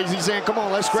the old days. He's saying, come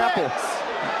on, let's grapple.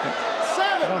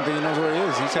 I don't think he knows where he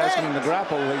is. He's asking him to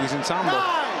grapple like he's in Sambo.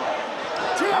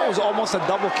 That was almost a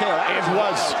double KO. It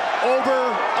was over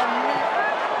a minute.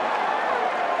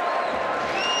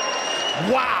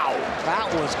 Wow.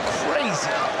 That was crazy.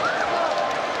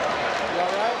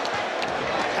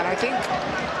 And I think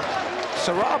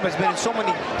Sarab has been in so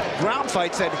many ground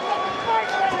fights that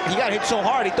he got hit so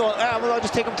hard, he thought, well, I'll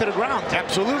just take him to the ground.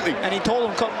 Absolutely. And he told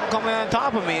him, come on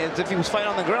top of me, as if he was fighting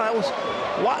on the ground. That was,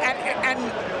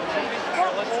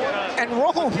 and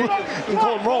Rome, we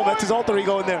call him Rome, that's his alter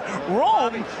ego in there.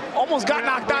 Rome almost got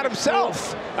knocked out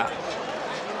himself.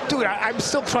 Dude, I'm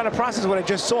still trying to process what I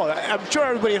just saw. I'm sure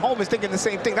everybody at home is thinking the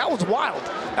same thing. That was wild.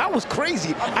 That was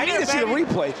crazy. I need to see the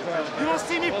replay. You want to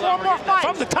see me 4 more fights?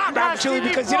 From the top, actually,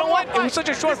 because you know what? It was such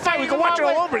a short fight. We can watch it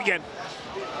all over again.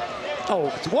 Oh,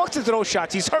 he walks into those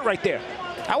shots. He's hurt right there.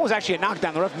 That was actually a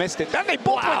knockdown. The ref missed it. Then they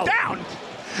both went down.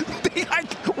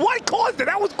 What caused it?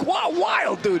 That was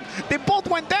wild, dude. They both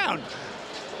went down.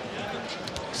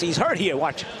 See, he's hurt here.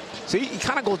 Watch. See, he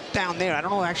kind of goes down there. I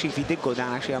don't know actually if he did go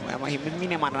down. Actually, he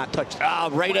might have not touched.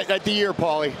 Right at the ear,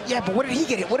 Paulie. Yeah, but what did he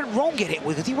get hit? What did Rome get hit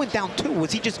with? Because he went down too.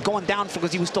 Was he just going down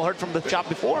because he was still hurt from the shot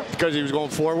before? Because he was going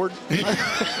forward. And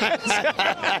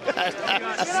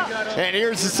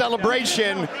here's the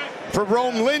celebration for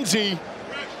Rome Lindsay.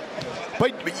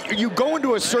 But you go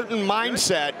into a certain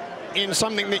mindset in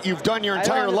something that you've done your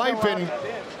entire life, and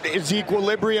his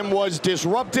equilibrium was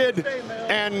disrupted,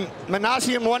 and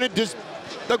Manasian wanted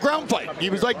the ground fight. He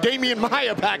was like Damian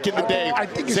Maia back in the day, I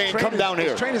think saying, come down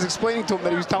here. His trainer's explaining to him that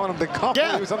he was telling him to come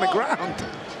when he was on the ground.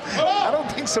 I don't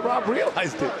think Sarab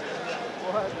realized it.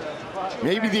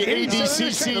 Maybe the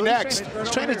ADCC next.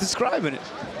 His trainer's describing it.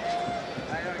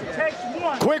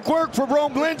 Quick work for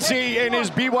Rome Lindsay in his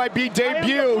BYB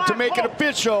debut to make it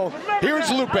official.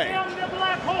 Here's Lupe.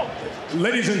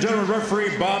 Ladies and gentlemen,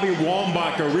 referee Bobby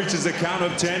Wambacher reaches the count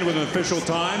of 10 with an official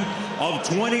time of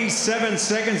 27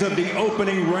 seconds of the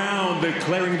opening round,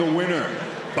 declaring the winner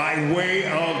by way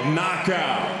of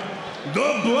knockout,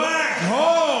 the Black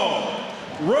Hole,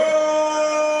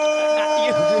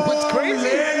 What's crazy?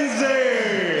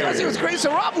 Lindsay. It was crazy.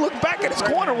 So Rob looked back at his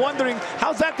corner wondering,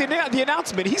 how's that the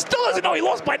announcement? He still doesn't know he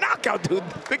lost by knockout, dude.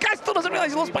 The guy still doesn't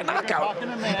realize he lost by knockout.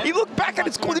 He looked back at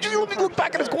his corner. Did you look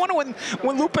back at his corner when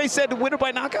Lupe said the winner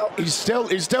by knockout? He's still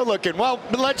looking. Well,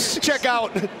 let's check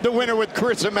out the winner with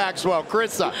Carissa Maxwell.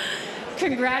 Carissa.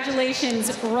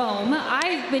 Congratulations, Rome.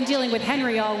 I've been dealing with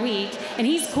Henry all week, and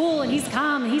he's cool, and he's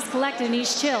calm, and he's collected, and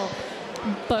he's chill.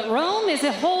 But Rome is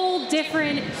a whole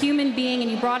different human being,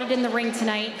 and you brought it in the ring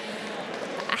tonight.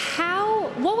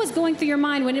 What was going through your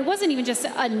mind when it wasn't even just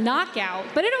a knockout,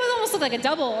 but it almost looked like a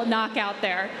double knockout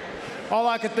there? All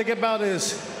I could think about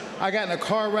is I got in a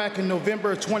car wreck in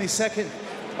November 22nd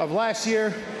of last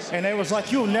year, and it was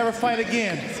like, you'll never fight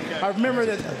again. I remember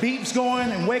the beeps going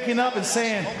and waking up and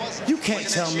saying, you can't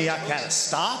tell me I gotta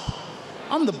stop.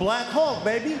 I'm the Black Hawk,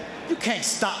 baby. You can't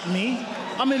stop me.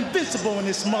 I'm invincible in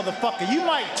this motherfucker. You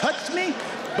might touch me,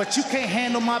 but you can't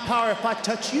handle my power if I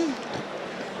touch you.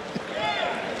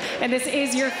 And this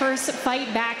is your first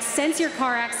fight back since your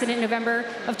car accident in November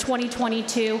of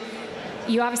 2022.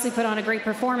 You obviously put on a great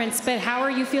performance, but how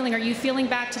are you feeling? Are you feeling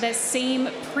back to that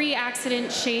same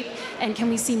pre-accident shape? And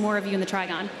can we see more of you in the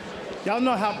Trigon? Y'all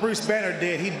know how Bruce Banner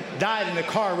did. He died in a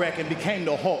car wreck and became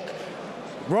the Hulk.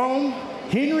 Rome,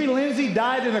 Henry Lindsay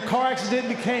died in a car accident,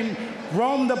 became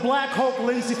Rome the Black Hulk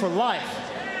Lindsay for life.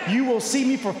 You will see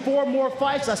me for 4 more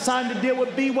fights. I signed a deal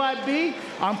with BYB.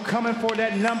 I'm coming for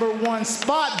that #1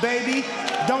 spot, baby.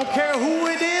 Don't care who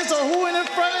it is or who is in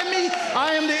front of me.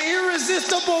 I am the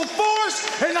irresistible force,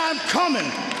 and I'm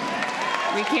coming.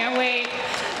 We can't wait.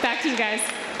 Back to you guys.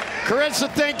 Carissa,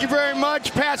 thank you very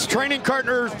much. Past training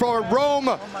partners for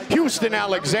Rome, Houston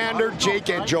Alexander, Jake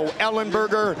and Joe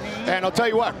Ellenberger. And I'll tell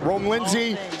you what, Rome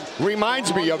Lindsay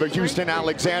reminds me of a Houston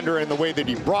Alexander in the way that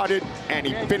he brought it and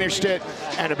he finished it,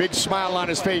 and a big smile on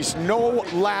his face. No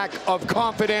lack of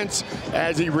confidence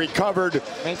as he recovered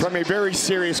from a very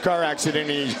serious car accident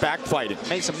and he's back fighting.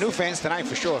 Made some new fans tonight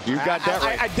for sure. You got that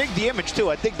right. I dig the image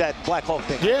too. I dig that Black Hulk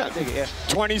thing. Yeah, I dig it, yeah.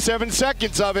 27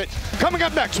 seconds of it. Coming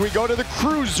up next, we go to the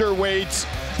cruiserweights.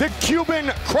 The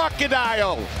Cuban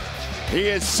Crocodile. He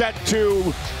is set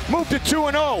to move to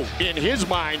 2-0 in his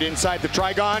mind inside the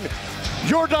Trigon.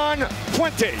 Jordan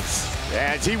Fuentes,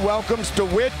 as he welcomes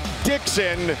DeWitt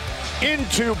Dixon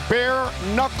into bare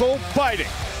knuckle fighting.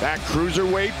 That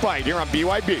cruiserweight fight here on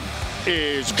BYB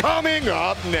is coming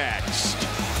up next.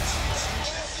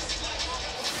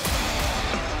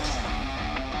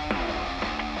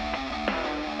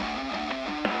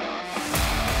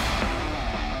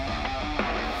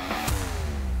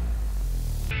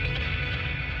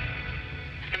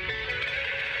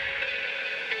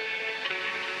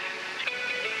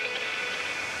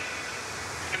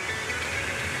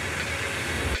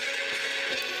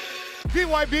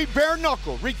 BYB Bare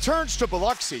Knuckle returns to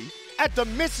Biloxi at the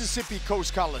Mississippi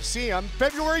Coast Coliseum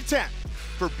February 10th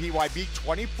for BYB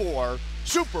 24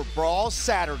 Super Brawl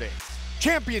Saturday.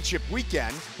 Championship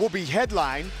weekend will be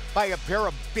headlined by a pair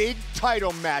of big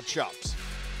title matchups.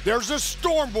 There's a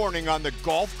storm warning on the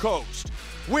Gulf Coast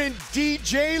when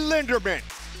DJ Linderman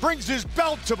brings his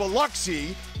belt to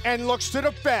Biloxi and looks to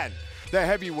defend the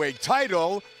heavyweight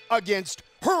title against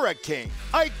Hurricane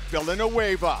Ike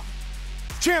Villanueva.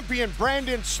 Champion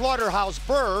Brandon Slaughterhouse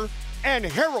Burr and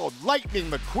Harold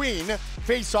Lightning McQueen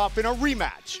face off in a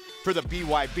rematch for the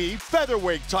BYB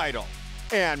featherweight title,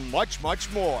 and much,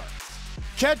 much more.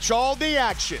 Catch all the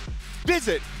action.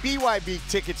 Visit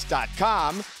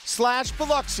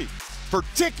bybtickets.com/Biloxi for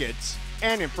tickets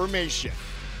and information.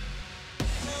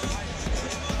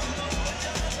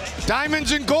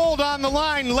 Diamonds and gold on the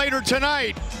line later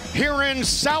tonight here in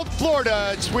South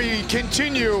Florida as we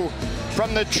continue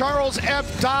from the Charles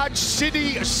F. Dodge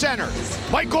City Center.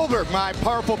 Mike Goldberg, my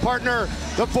powerful partner,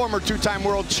 the former 2-time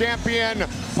world champion,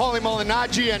 Paulie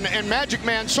Malignaggi, and Magic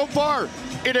Man. So far,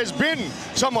 it has been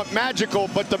somewhat magical,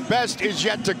 but the best is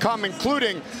yet to come,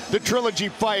 including the trilogy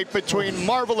fight between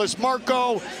Marvelous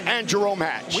Marko and Jarome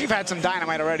Hatch. We've had some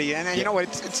dynamite already, and you know what?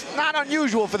 It's not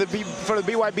unusual for the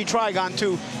BYB Trigon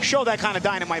to show that kind of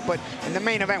dynamite, but in the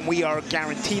main event, we are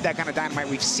guaranteed that kind of dynamite.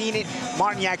 We've seen it.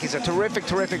 Martinjak is a terrific,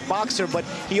 terrific boxer, but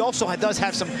he also does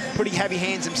have some pretty heavy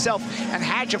hands himself, and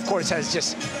Hatch, of course, has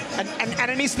just an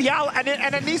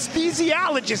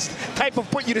anesthesiologist type of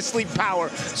put-you-to-sleep power.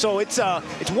 So it's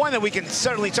one that we can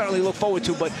certainly look forward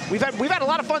to. But we've had a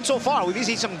lot of fun so far. We've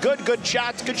seen some good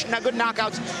shots, good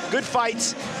knockouts, good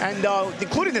fights, and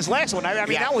including this last one. I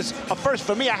mean, that was a first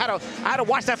for me. I had to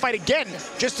watch that fight again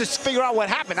just to figure out what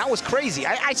happened. That was crazy.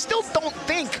 I still don't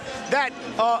think that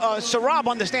Sarab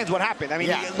understands what happened. I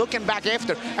mean, looking back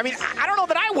after, I mean, I don't know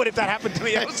that I would if that happened to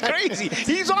me. That was crazy.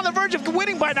 He's on the verge of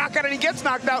winning by knockout, and he gets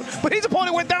knocked out, but his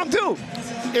opponent went down too.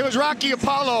 It was Rocky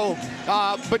Apollo,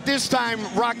 but this time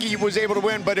Rocky was able to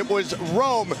win, but it was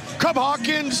Rome. Cub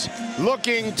Hawkins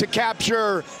looking to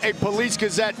capture a Police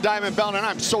Gazette Diamond Belt, and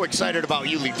I'm so excited about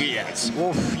Yuli Diaz.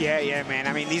 Oof, yeah, man.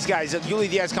 I mean, these guys, Yuli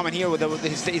Diaz coming here with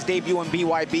his debut in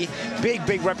BYB.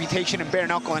 Big reputation in bare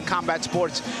knuckle and combat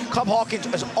sports. Cub Hawkins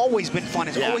has always been fun,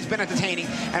 has always been entertaining,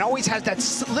 and always has that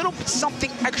little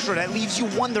something extra that leaves you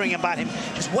wondering about him.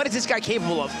 Just what is this guy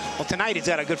capable of? Well, tonight he's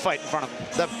got a good fight in front of him.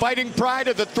 The fighting pride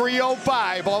of the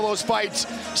 305. All those fights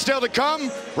still to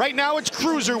come. Right now it's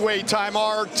cruiserweight time.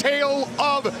 Our tale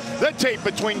of the tape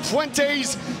between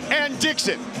Fuentes and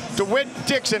Dixon. DeWitt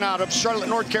Dixon out of Charlotte,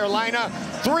 North Carolina.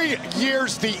 3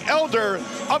 years the elder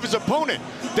of his opponent.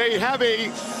 They have a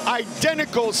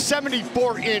identical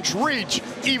 74-inch reach,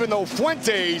 even though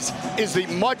Fuentes is the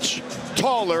much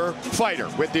taller fighter.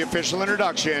 With the official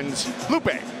introductions,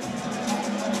 Lupe.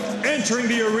 Entering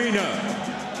the arena,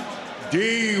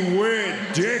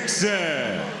 DeWitt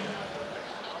Dixon.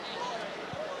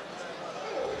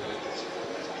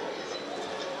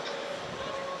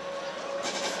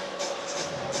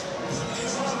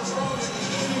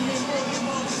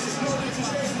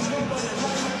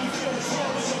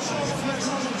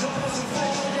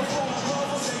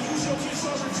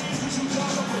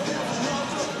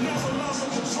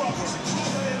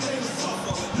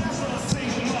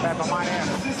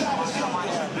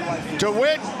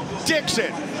 DeWitt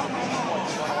Dixon,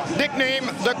 nicknamed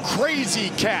the Crazy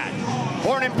Cat.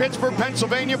 Born in Pittsburgh,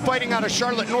 Pennsylvania, fighting out of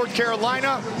Charlotte, North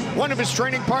Carolina. One of his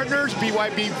training partners,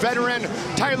 BYB veteran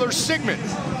Tyler Sigmund.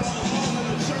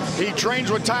 He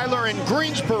trains with Tyler in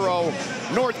Greensboro,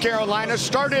 North Carolina.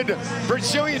 Started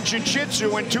Brazilian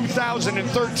Jiu-Jitsu in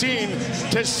 2013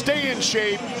 to stay in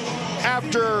shape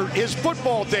after his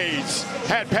football days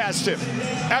had passed him.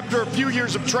 After a few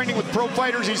years of training with pro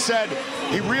fighters, he said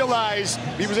he realized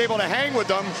he was able to hang with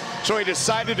them, so he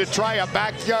decided to try a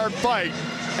backyard fight.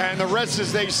 And the rest,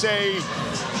 as they say,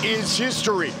 is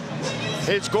history.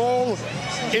 His goal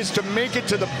is to make it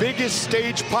to the biggest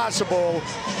stage possible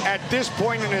at this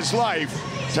point in his life.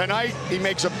 Tonight, he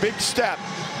makes a big step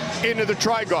into the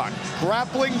Trigon.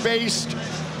 Grappling-based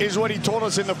is what he told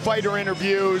us in the fighter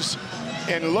interviews.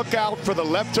 And look out for the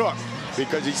left hook,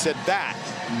 because he said that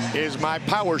is my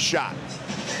power shot.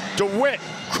 DeWitt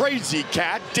Crazy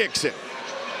Cat Dixon.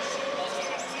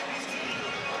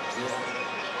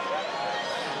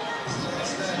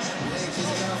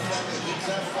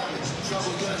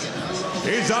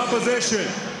 His opposition,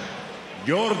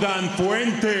 Jordan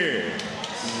Fuente.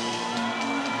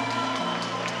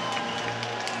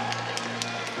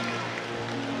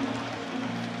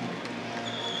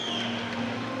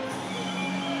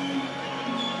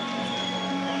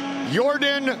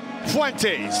 Jordan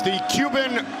Fuentes, the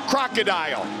Cuban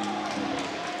crocodile.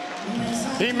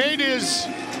 He made his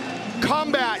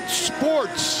combat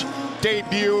sports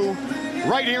debut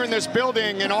right here in this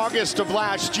building in August of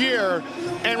last year.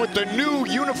 And with the new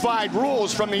unified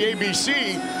rules from the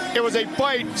ABC, it was a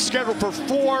fight scheduled for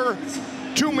 4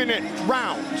 2-minute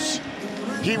rounds.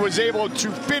 He was able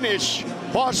to finish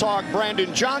Boss Hog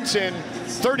Brandon Johnson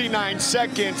 39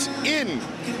 seconds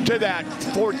into that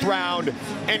 4th round,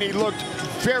 and he looked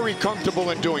very comfortable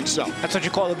in doing so. That's what you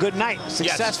call a good night.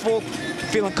 Successful,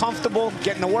 feeling comfortable,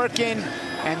 getting the work in,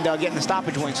 and getting the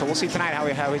stoppage win. So we'll see tonight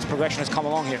how his progression has come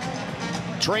along here.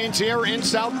 Trains here in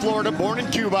South Florida, born in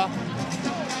Cuba.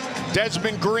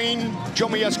 Desmond Green,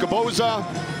 Jomi Escoboza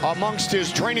amongst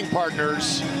his training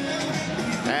partners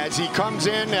as he comes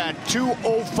in at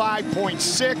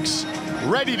 205.6,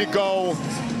 ready to go.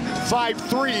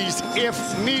 5-3s if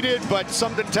needed, but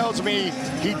something tells me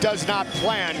he does not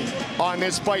plan on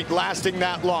this fight lasting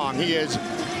that long. He is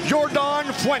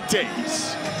Jordan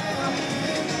Fuentes.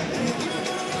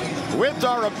 With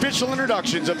our official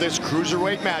introductions of this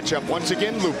cruiserweight matchup, once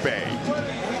again, Lupe.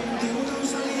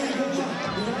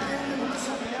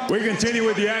 We continue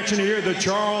with the action here at the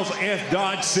Charles F.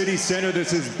 Dodge City Center.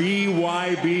 This is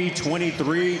BYB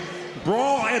 23.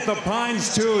 Brawl at the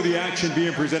Pines 2. The action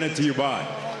being presented to you by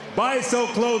Buy Sell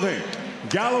Clothing,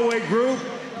 Galloway Group,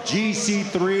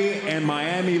 GC3, and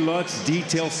Miami Lux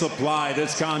Detail Supply.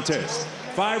 This contest,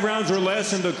 5 rounds or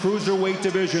less in the cruiserweight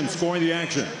division. Scoring the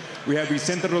action, we have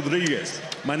Vicente Rodriguez,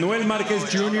 Manuel Marquez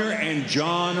Jr., and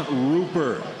John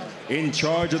Rupert. In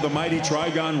charge of the mighty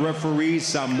Trigon referee,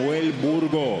 Samuel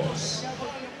Burgos.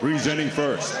 Presenting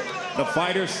first, the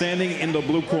fighter standing in the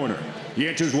blue corner. He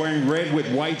enters wearing red with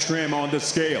white trim on the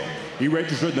scale. He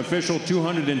registered an official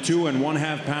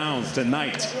 202.5 pounds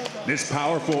tonight. This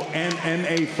powerful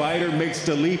MMA fighter makes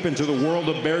the leap into the world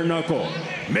of bare knuckle,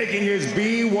 making his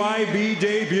BYB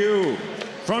debut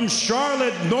from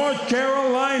Charlotte, North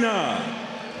Carolina,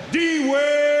 DeWitt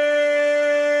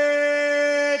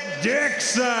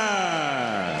Dixon.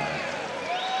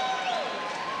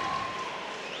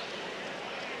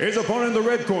 His opponent in the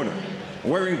red corner,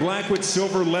 wearing black with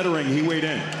silver lettering, he weighed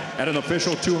in at an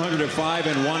official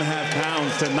 205.5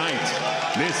 pounds tonight.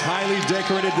 This highly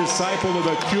decorated disciple of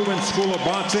the Cuban School of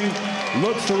Boxing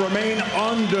looks to remain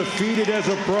undefeated as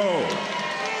a pro.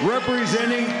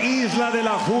 Representing Isla de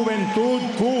la Juventud,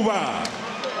 Cuba,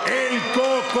 el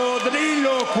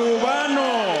cocodrilo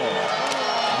cubano,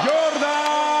 Jordan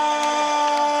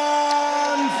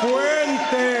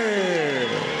Fuentes.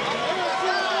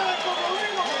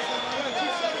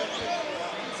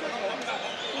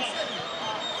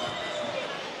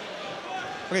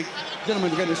 Okay, gentlemen,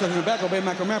 to get yourself in the back, obey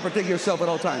my command, protect yourself at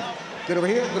all times. Get over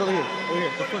here, get over here, over here,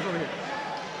 the first over here.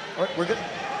 All right, we're good.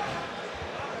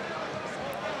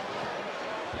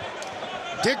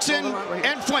 Dixon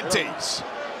and Fuentes.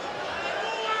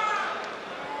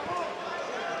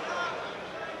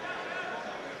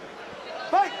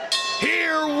 Fight!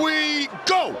 Here we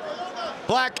go.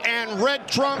 Black and red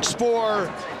trunks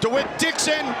for DeWitt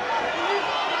Dixon.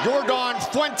 Jordan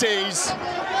Fuentes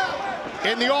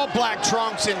in the all-black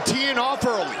trunks and teeing off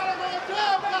early.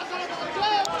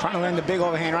 Trying to land the big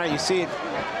overhand right. You see it.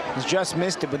 He's just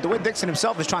missed it. But DeWitt Dixon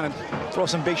himself is trying to throw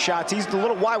some big shots. He's a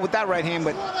little wide with that right hand,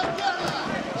 but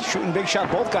Shooting big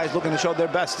shot. Both guys looking to show their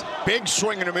best. Big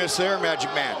swing and a miss there,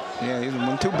 Magic Man. Yeah,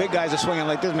 when two big guys are swinging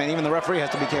like this, man, even the referee has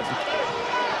to be careful.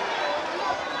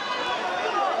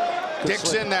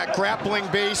 Dixon, that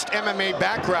grappling-based MMA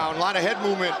background, a lot of head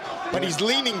movement, but he's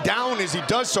leaning down as he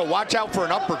does so. Watch out for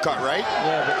an uppercut, right?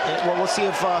 Yeah, but, well, we'll see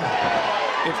if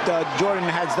Jordan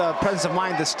has the presence of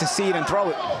mind to see it and throw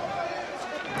it.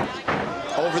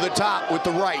 Over the top with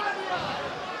the right.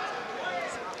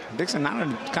 Dixon,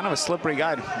 kind of a slippery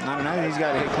guy. He's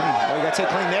got to hit clean. Oh, you got to hit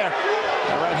clean there.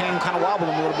 That right hand kind of wobbled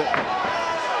him a little bit.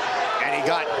 And he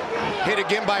got hit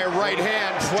again by a right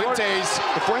hand.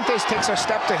 If Fuentes takes a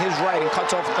step to his right and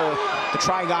cuts off the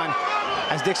Trigon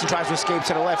as Dixon tries to escape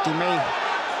to the left, he may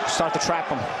start to trap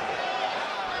him.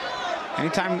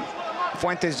 Anytime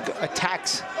Fuentes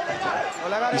attacks,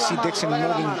 you see Dixon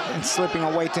moving and slipping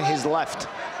away to his left.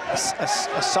 A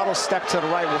subtle step to the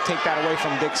right will take that away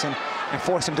from Dixon and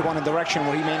force him to go in a direction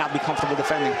where he may not be comfortable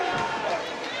defending.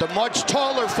 The much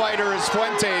taller fighter is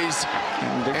Fuentes,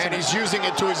 and he's using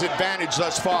it to his advantage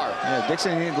thus far. Yeah,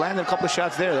 Dixon landed a couple of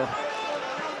shots there, though.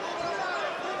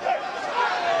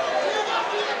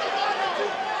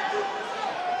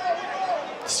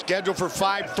 Scheduled for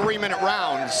 5 3-minute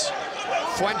rounds.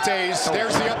 Fuentes,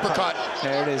 there's the uppercut.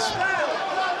 There it is.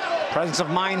 Presence of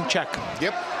mind, check.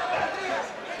 Yep.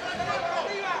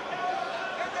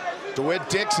 DeWitt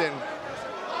Dixon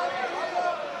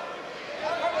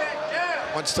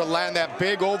wants to land that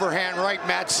big overhand right,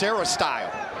 Matt Serra style.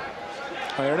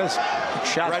 Oh, there it is.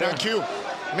 Shot right there. on cue.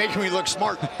 Making me look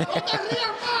smart.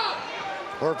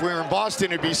 Or if we were in Boston,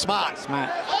 it'd be smart.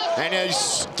 And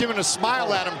he's giving a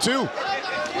smile at him, too.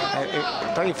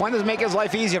 I tell you, Fuentes make his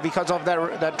life easier because of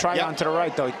that Trigon to the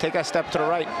right, though. Take a step to the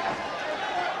right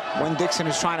when Dixon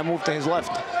is trying to move to his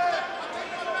left.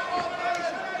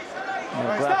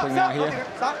 Grappling now here.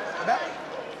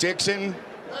 Dixon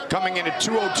coming in at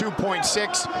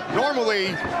 202.6.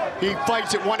 Normally, he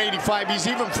fights at 185. He's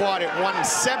even fought at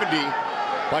 170,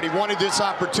 but he wanted this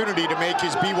opportunity to make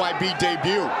his BYB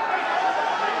debut.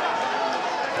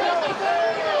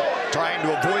 Trying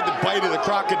to avoid the bite of the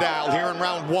crocodile here in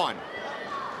round 1.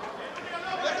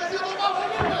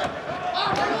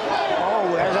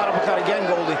 Oh, there's that uppercut again,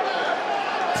 Goldie.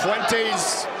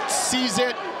 Fuentes sees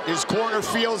it. His corner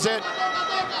feels it.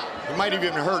 It might have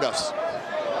even hurt us.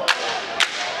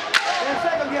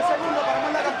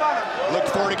 Look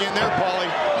for it again there,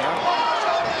 Paulie.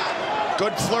 Yeah.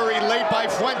 Good flurry late by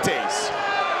Fuentes.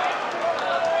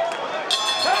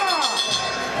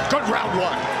 Good round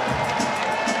 1.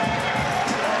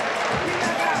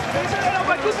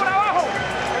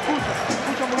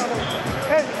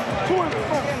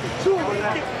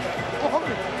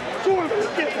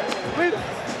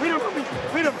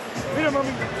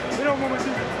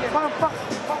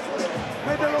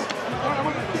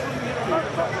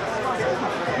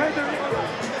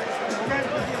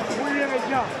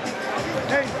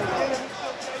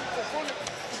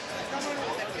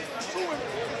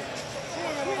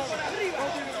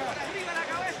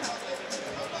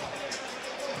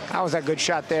 That was a good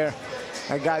shot there.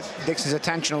 That got Dixon's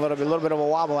attention a little bit of a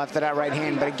wobble after that right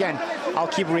hand. But again, I'll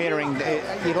keep reiterating,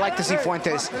 you'd like to see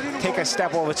Fuentes take a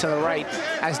step over to the right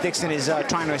as Dixon is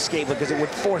trying to escape, because it would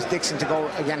force Dixon to go,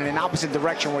 again, in an opposite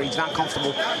direction where he's not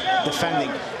comfortable defending.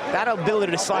 That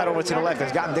ability to slide over to the left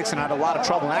has gotten Dixon out of a lot of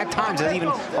trouble, and at times has even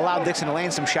allowed Dixon to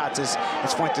land some shots as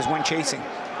Fuentes went chasing.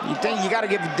 You think you got to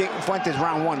give Fuentes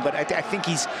round 1, but I think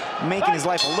he's making his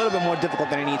life a little bit more difficult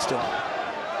than he needs to.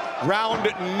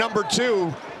 Round number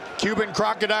 2, Cuban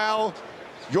Crocodile,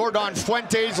 Jordan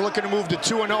Fuentes looking to move to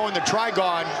 2-0 in the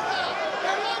Trigon.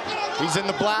 He's in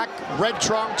the black, red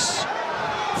trunks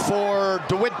for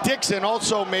DeWitt Dixon,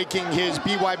 also making his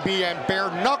BYB and bare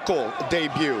knuckle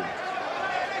debut.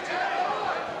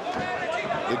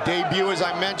 The debut, as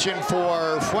I mentioned,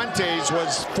 for Fuentes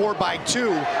was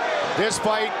 4x2. This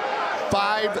fight,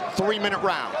 5 3-minute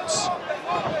rounds.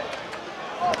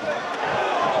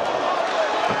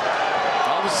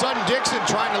 All of a sudden, Dixon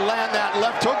trying to land that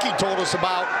left hook he told us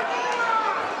about.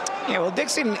 Yeah, well,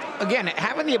 Dixon, again,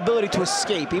 having the ability to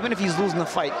escape, even if he's losing the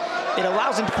fight, it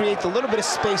allows him to create a little bit of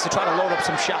space to try to load up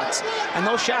some shots. And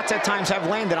those shots at times have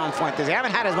landed on Fuentes. They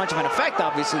haven't had as much of an effect,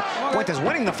 obviously. Fuentes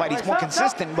winning the fight, he's more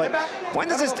consistent, but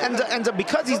Fuentes just ends up,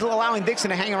 because he's allowing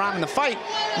Dixon to hang around in the fight,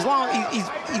 he's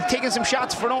taking some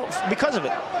shots because of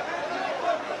it.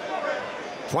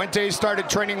 Fuentes started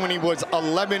training when he was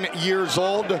 11 years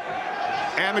old.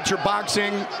 Amateur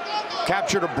boxing,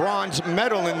 captured a bronze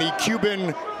medal in the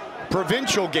Cuban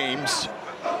Provincial Games.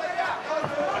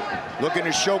 Looking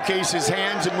to showcase his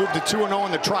hands and move to 2-0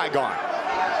 in the Trigon.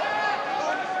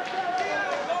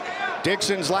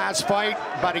 Dixon's last fight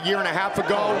about a year and a half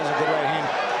ago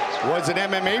was an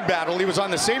MMA battle. He was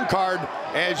on the same card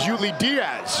as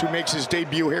Diaz, who makes his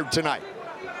debut here tonight.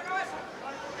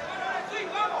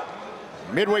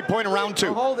 Midway point of round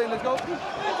 2. Oh,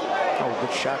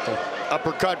 good shot there.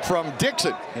 Uppercut from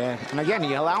Dixon. Yeah, and again,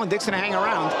 you're allowing Dixon to hang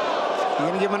around. You're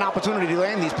going to give him an opportunity to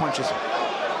land these punches.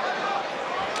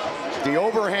 The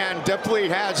overhand definitely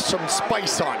has some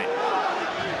spice on it.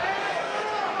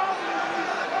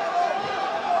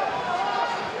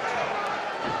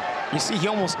 You see, he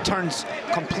almost turns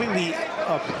completely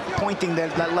pointing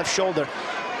that left shoulder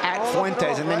at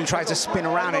Fuentes, and then he tries to spin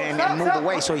around and move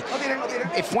away. So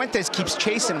if Fuentes keeps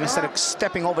chasing him instead of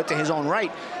stepping over to his own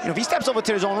right, you know, if he steps over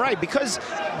to his own right, because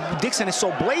Dixon is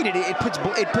so bladed, it puts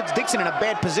Dixon in a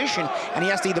bad position, and he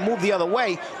has to either move the other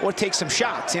way or take some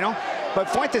shots, you know? But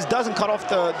Fuentes doesn't cut off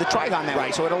the Trigon that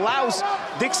way, so it allows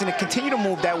Dixon to continue to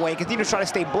move that way, continue to try to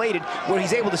stay bladed, where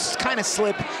he's able to kind of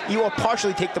slip, or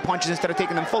partially take the punches instead of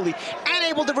taking them fully, and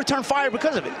able to return fire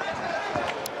because of it.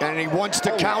 And he wants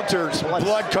to counter,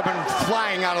 blood coming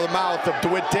flying out of the mouth of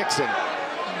DeWitt Dixon.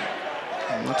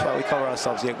 And that's why we cover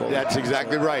ourselves here, Goldie. That's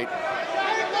exactly right.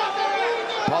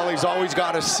 Paulie's always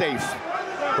got us safe.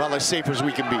 Well, as safe as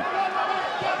we can be.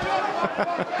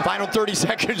 Final 30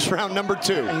 seconds, round number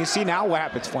 2. And you see now what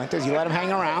happens, Fuentes. You let him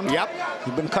hang around. Yep.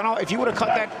 You've been cut off. If you would have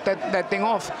cut that thing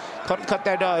off, cut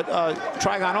that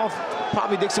Trigon off,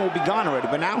 probably Dixon would be gone already.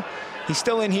 But now he's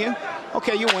still in here.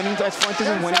 Okay, you're winning. That's Fuentes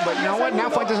is winning. But you know what? Now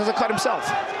Fuentes has to cut himself.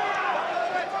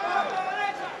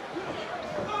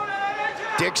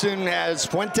 Dixon has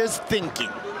Fuentes thinking.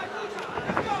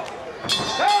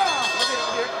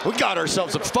 We got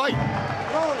ourselves a fight.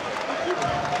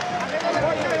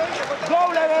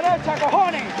 Doble derecha,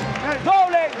 cojones.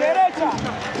 Doble derecha.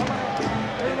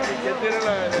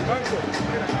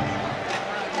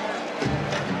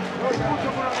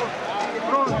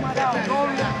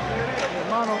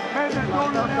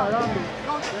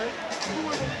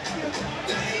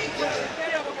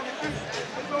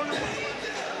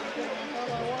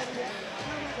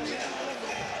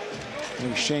 New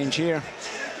exchange here.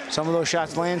 Some of those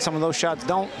shots land, some of those shots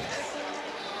don't.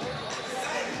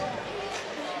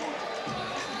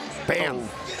 Bam.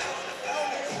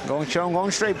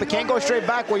 Going straight, but can't go straight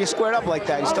back where you're squared up like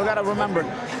that. You still got to remember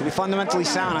to be fundamentally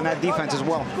sound on that defense as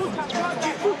well.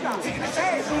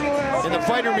 In the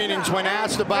fighter meetings, when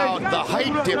asked about the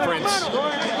height difference,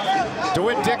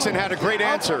 DeWitt Dixon had a great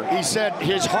answer. He said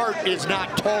his heart is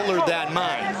not taller than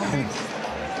mine.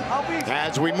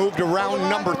 As we move to round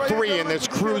number 3 in this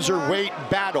cruiserweight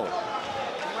battle.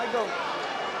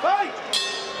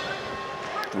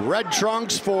 Red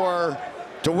trunks for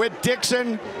DeWitt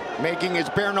Dixon, making his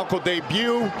bare knuckle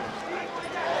debut. Oh,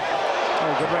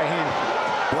 good right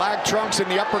hand. Black trunks in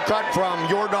the uppercut from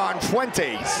Jordan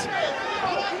Fuentes.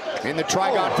 In the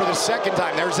Trigon for the second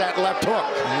time. There's that left hook.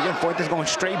 And again, Fuentes going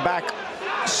straight back,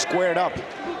 squared up.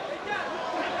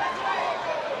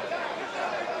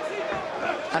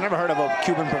 I never heard of a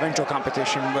Cuban provincial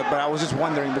competition, but I was just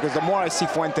wondering, because the more I see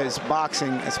Fuentes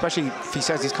boxing, especially if he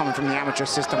says he's coming from the amateur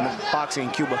system of boxing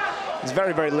in Cuba, it's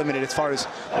very, very limited as far as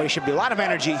what he should be. A lot of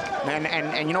energy,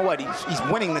 and you know what? He's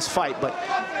winning this fight, but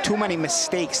too many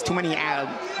mistakes, too many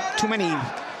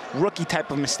rookie type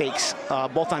of mistakes,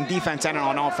 both on defense and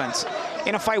on offense.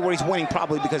 In a fight where he's winning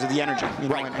probably because of the energy. You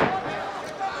know?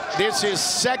 Right. This is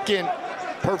second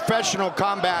professional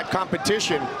combat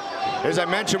competition. As I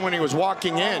mentioned when he was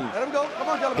walking in,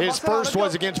 his first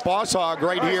was against Boss Hog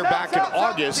right here back in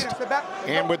August.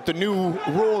 And with the new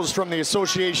rules from the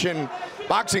Association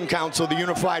Boxing Council, the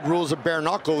unified rules of bare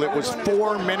knuckle, it was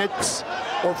 4 minutes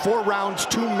or 4 rounds,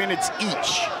 2 minutes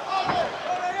each.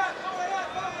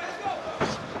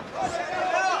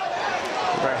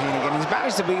 Right hand again. He's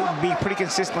managed to be pretty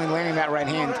consistently landing that right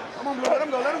hand. Let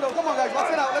him go. Come on, guys.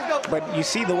 Box it out. Let's go. But you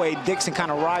see the way Dixon kind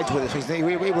of rides with it. He's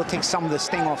able to take some of the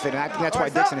sting off it, and I think that's why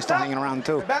Dixon is still hanging around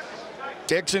too.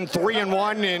 Dixon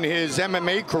 3-1 in his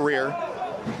MMA career.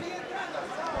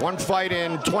 1 fight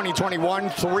in 2021,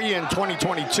 3 in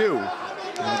 2022.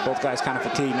 And both guys kind of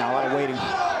fatigued now, a lot of waiting.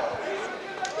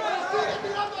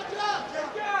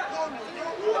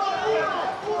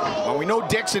 Well, we know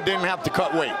Dixon didn't have to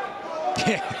cut weight.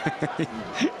 Yeah,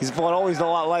 he's fought always a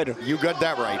lot lighter. You got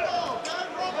that right.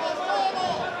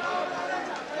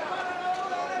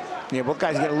 Yeah, both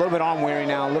guys get a little bit arm weary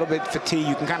now, a little bit fatigued.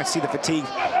 You can kind of see the fatigue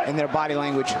in their body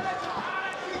language.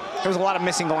 There was a lot of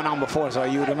missing going on before, so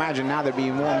you would imagine now there'd be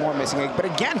more and more missing. But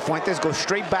again, Fuentes goes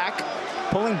straight back,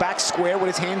 pulling back square with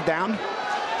his hands down,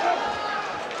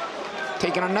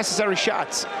 taking unnecessary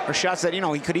shots, or shots that, you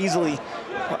know, he could easily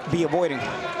be avoiding.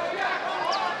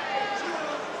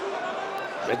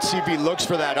 Let's see if he looks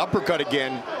for that uppercut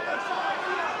again.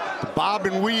 The bob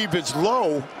and weave is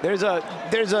low. There's a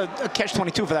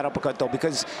catch-22 for that uppercut, though,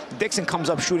 because Dixon comes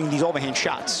up shooting these overhand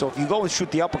shots. So if you go and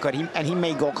shoot the uppercut, and he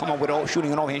may come up with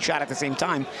shooting an overhand shot at the same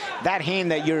time, that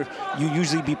hand that you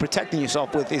usually be protecting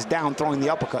yourself with is down throwing the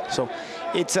uppercut. So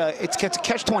it's a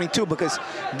catch-22 because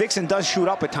Dixon does shoot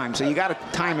up at times. So you got to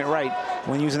time it right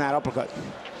when using that uppercut.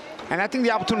 And I think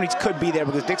the opportunities could be there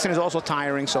because Dixon is also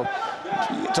tiring. So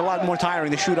it's a lot more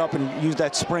tiring to shoot up and use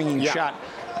that springing shot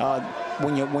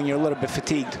when you're a little bit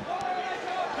fatigued.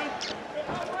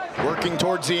 Working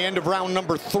towards the end of round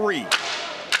number 3.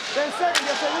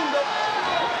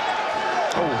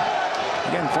 Oh,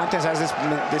 again, Fuentes has this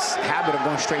habit of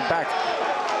going straight back.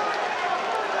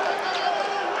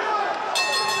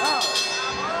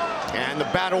 And the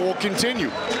battle will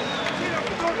continue.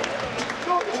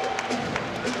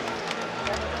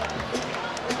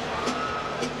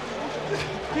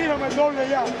 Tírame el doble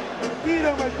ya.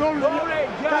 Tírame el doble ya.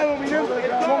 Está dominante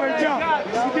con el jab.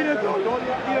 Si tiene el doble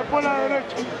y después la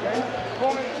derecha.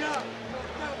 Con el jab.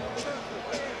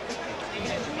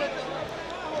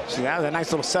 See, that was a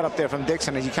nice little setup there from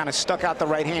Dixon as he kind of stuck out the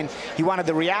right hand. He wanted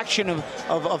the reaction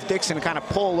of Dixon to kind of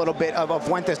pull a little bit, of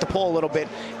Fuentes to pull a little bit,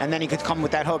 and then he could come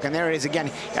with that hook. And there it is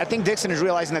again. I think Dixon is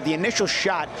realizing that the initial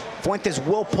shot, Fuentes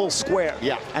will pull square.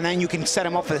 Yeah. And then you can set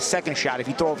him up for the second shot if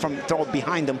you throw it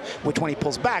behind him, which when he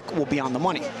pulls back will be on the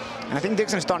money. And I think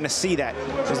Dixon is starting to see that.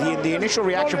 Because the initial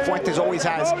reaction Fuentes always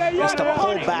has is to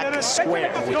pull back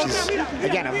square, which is,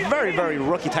 again, a very, very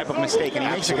rookie type of mistake, and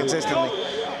he makes it consistently.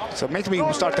 So it makes me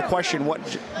start to question what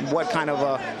kind of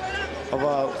a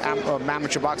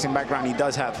amateur boxing background he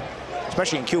does have,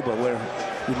 especially in Cuba, where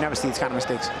you've never seen these kind of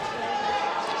mistakes.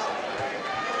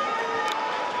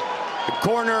 The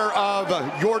corner of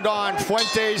Jordan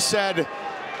Fuentes said,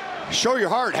 show your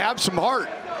heart, have some heart.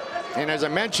 And as I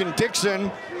mentioned,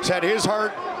 Dixon said his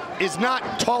heart is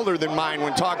not taller than mine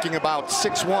when talking about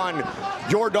 6'1"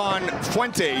 Jordan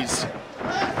Fuentes.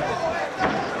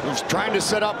 He's trying to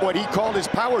set up what he called his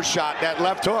power shot, that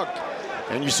left hook.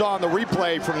 And you saw on the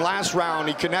replay from last round,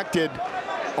 he connected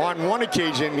on one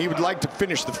occasion. He would like to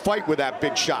finish the fight with that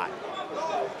big shot.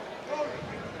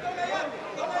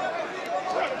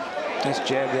 Nice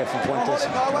jab there from Fuentes.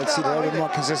 Let's see a little bit more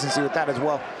consistency with that as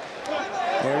well.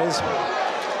 There it is.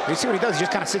 You see what he does? He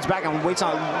just kind of sits back and waits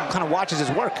on, kind of watches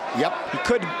his work. Yep. He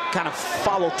could kind of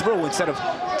follow through instead of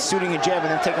shooting a jab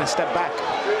and then taking a step back.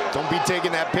 Don't be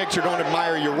taking that picture. Don't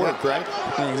admire your work, right?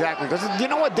 Yeah, exactly. Because you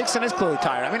know what? Dixon is clearly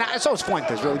tired. I mean, so is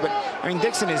Fuentes, really. But I mean,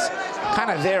 Dixon is kind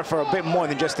of there for a bit more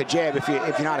than just a jab if you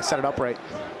know how to set it up right.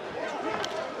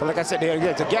 But like I said,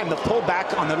 again, the pull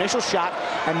back on the initial shot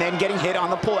and then getting hit on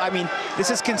the pull. I mean,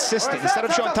 this is consistent. Instead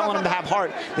of telling him to have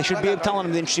heart, they should be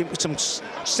telling him some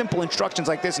simple instructions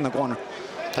like this in the corner.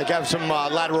 Like have some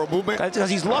lateral movement? Because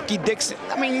he's lucky, Dixon.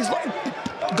 I mean, he's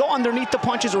go underneath the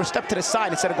punches or step to the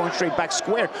side instead of going straight back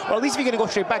square. Or at least if you're going to go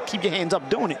straight back, keep your hands up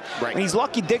doing it. Right. And he's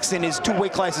lucky Dixon is 2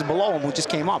 weight classes below him, who just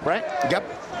came up, right? Yep.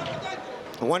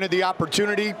 Wanted the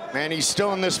opportunity, and he's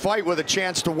still in this fight with a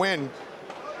chance to win.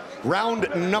 Round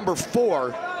number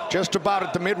 4, just about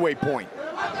at the midway point.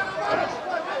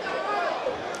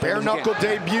 Bare knuckle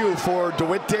debut for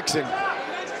DeWitt Dixon.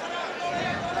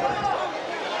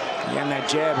 Yeah, and that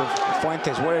jab of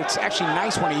Fuentes, where it's actually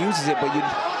nice when he uses it, but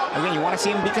again, you want to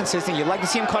see him be consistent. You'd like to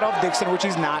see him cut off Dixon, which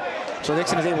he's not. So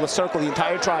Dixon is able to circle the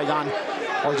entire Trigon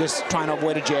or just trying to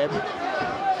avoid a jab.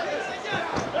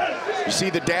 You see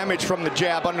the damage from the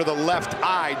jab under the left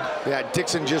eye that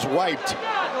Dixon just wiped.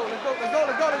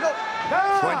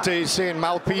 Fuentes saying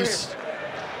mouthpiece.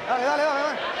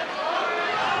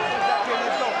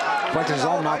 Fuentes'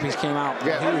 own mouthpiece came out.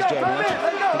 Yeah. He was jabbing.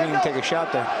 He didn't even take a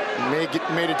shot there.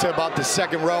 Made it to about the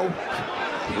second row.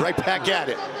 Right back at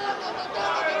it.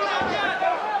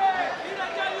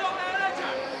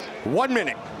 1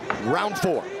 minute, round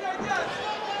 4.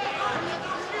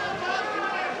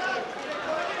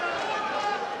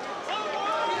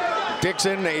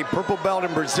 Dixon, a purple belt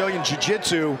in Brazilian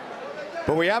Jiu-Jitsu,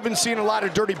 but we haven't seen a lot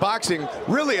of dirty boxing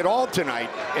really at all tonight,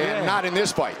 and not in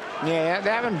this fight. Yeah,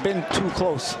 they haven't been too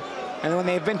close. And when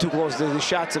they've been too close, the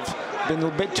shots have been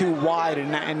a bit too wide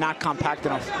and not compact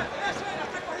enough.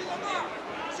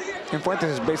 And Fuentes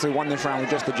has basically won this round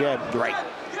with just a jab. Right.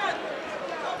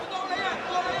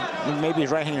 Maybe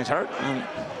his right hand is hurt.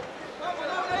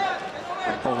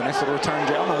 Oh, nice little return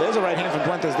jab. Oh, no, there's a right hand from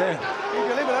Fuentes there.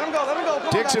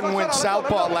 Dixon went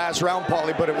southpaw last round,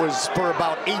 Paulie, but it was for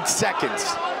about 8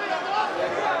 seconds.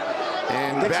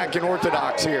 And Dixon, back in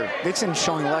orthodox here. Dixon's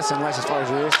showing less and less as far as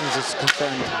resistance is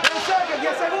concerned.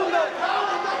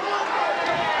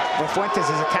 But Fuentes'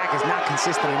 attack is not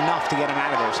consistent enough to get him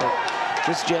out of there. So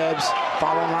Just jabs,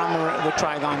 follow him around the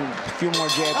Trigon, a few more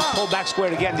jabs, pull back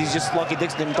squared again. He's just lucky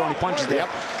Dixon didn't throw any punches there.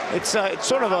 It's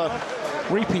sort of a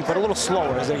repeat, but a little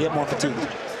slower as they get more fatigued.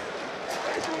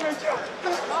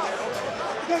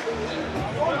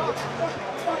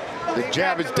 The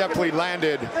jab has definitely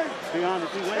landed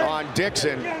on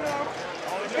Dixon.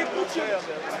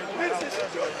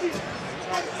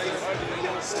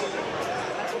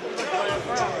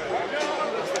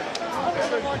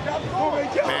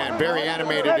 Man, very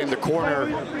animated in the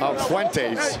corner of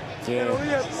Fuentes. Yeah.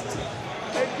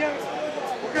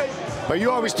 But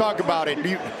you always talk about it.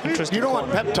 You don't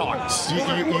want pep talks. You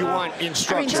want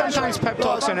instructions. I mean, sometimes pep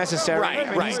talks are necessary. Right,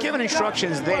 I mean, he's given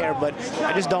instructions there, but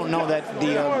I just don't know that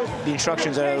the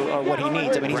instructions are what he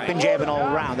needs. I mean, he's been jabbing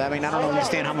all around. I mean, I don't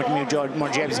understand how much more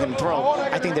jab he's going to throw.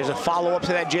 I think there's a follow-up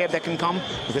to that jab that can come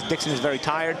because Dixon is very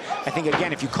tired. I think,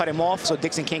 again, if you cut him off so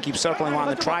Dixon can't keep circling around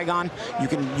the Trigon,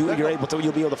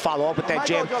 you'll be able to follow up with that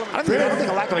jab. I don't think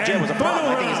a lack of a jab was a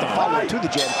problem. I think it's the follow-up to the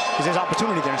jab because there's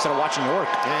opportunity there instead of watching it work.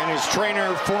 And his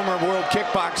trainer, former world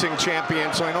kickboxing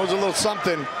champion, so he knows a little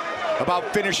something about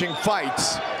finishing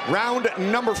fights. Round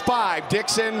number 5,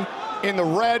 Dixon in the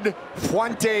red,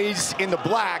 Fuentes in the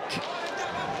black.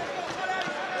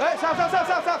 Hey,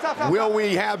 stop. Will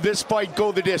we have this fight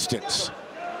go the distance?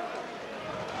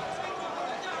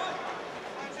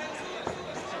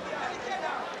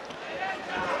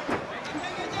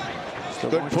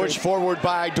 Good push forward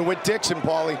by DeWitt Dixon,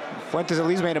 Paulie. Fuentes at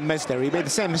least made a miss there. He made the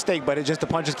same mistake, but the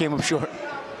punches came up short.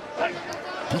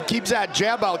 He keeps that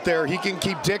jab out there. He can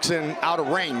keep Dixon out of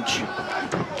range.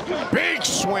 Big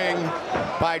swing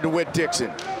by DeWitt Dixon.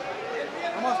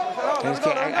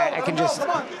 I can just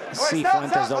see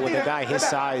Fuentes, though, with a guy his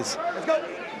size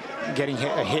getting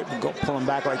a hit, pulling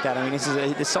back like that. I mean, this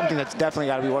is something that's definitely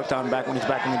got to be worked on back when he's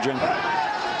back in the gym.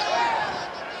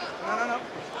 No.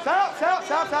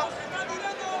 Stop.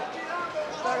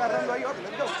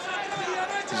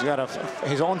 He's got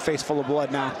his own face full of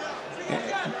blood now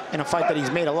in a fight that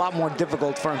he's made a lot more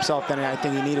difficult for himself than I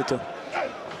think he needed to.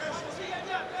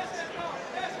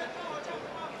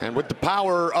 And with the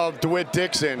power of DeWitt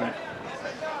Dixon,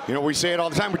 you know, we say it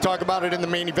all the time. We talk about it in the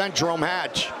main event, Jarome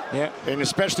Hatch. Yeah. And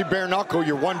especially bare knuckle,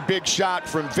 you're one big shot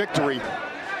from victory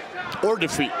or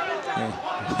defeat. Yeah.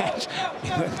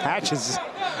 Hatch is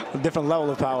a different level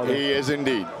of power there. He is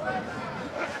indeed.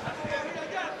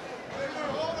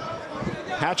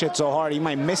 Hatch hit so hard, he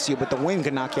might miss you, but the wind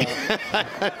can knock you out.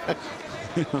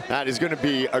 That is going to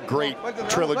be a great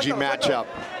trilogy matchup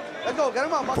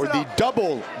for the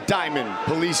double diamond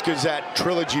Police Gazette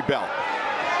trilogy belt.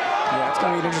 Yeah, it's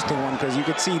going to be an interesting one because you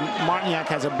could see Martinjak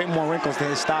has a bit more wrinkles to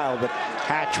his style, but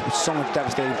Hatch with so much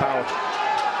devastating power.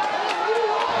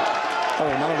 Oh,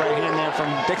 another right hand there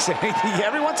from Dixon.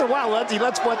 Every once in a while, he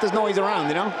lets Fuentes know he's around,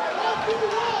 you know?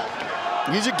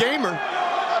 He's a gamer.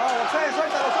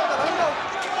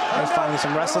 There's finally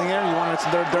some wrestling here. You want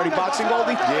some dirty boxing,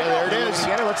 Goldie? Yeah, there it is.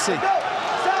 Get it? Let's see. He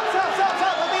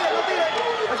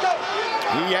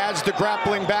has the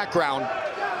grappling background.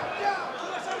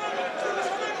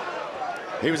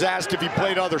 He was asked if he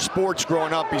played other sports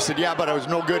growing up. He said, yeah, but I was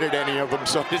no good at any of them,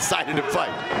 so I decided to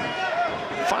fight.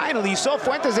 Finally, you saw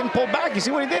Fuentes didn't pull back. You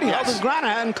see what he did? He held his ground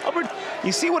and covered.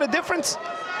 You see what a difference?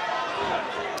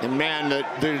 And man,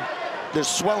 the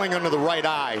swelling under the right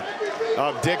eye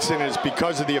of Dixon is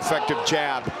because of the effective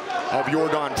jab of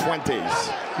Jordan Fuentes.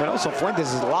 But also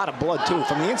Fuentes is a lot of blood too.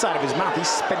 From the inside of his mouth, he's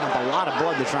spitting up a lot of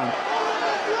blood this round.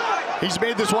 He's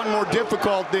made this one more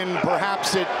difficult than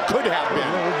perhaps it could have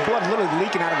been. With blood literally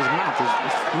leaking out of his mouth. His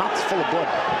mouth is full of blood.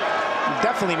 He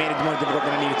definitely made it more difficult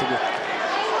than it needed to be.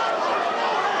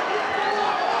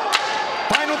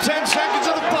 Final 10 seconds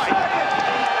of the fight.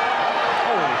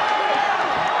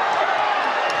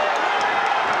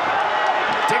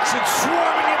 Dixon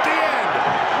swarming at the end.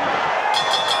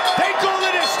 They go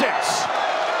the distance.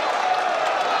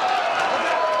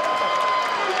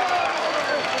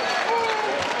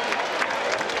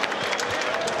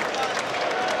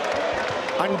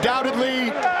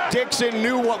 Undoubtedly, Dixon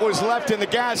knew what was left in the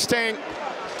gas tank,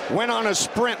 went on a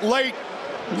sprint late.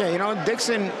 Yeah, you know,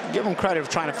 Dixon, give him credit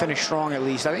for trying to finish strong at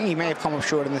least. I think he may have come up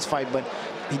short in this fight, but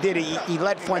he did it. He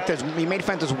let Fuentes, he made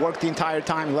Fuentes work the entire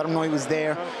time. He let him know he was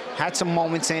there. Had some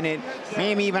moments in it.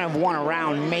 Maybe even have won a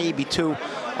round, maybe two.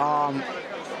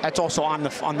 That's also on the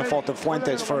fault of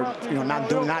Fuentes for not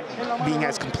being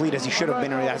as complete as he should have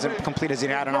been, or as complete as he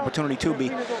had an opportunity to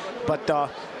be. But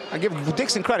I give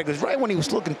Dixon credit because right when he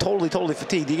was looking totally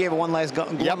fatigued, he gave it one last go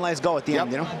at the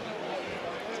end. You know.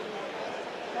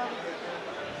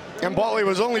 And Paulie, it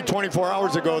was only 24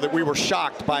 hours ago that we were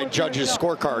shocked by judges'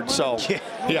 scorecards. So,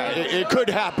 yeah, it could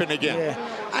happen again.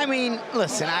 Yeah. I mean,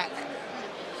 listen,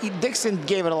 Dixon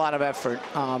gave it a lot of effort.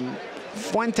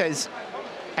 Fuentes,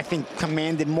 I think,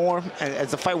 commanded more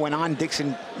as the fight went on.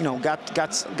 Dixon, you know,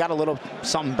 got a little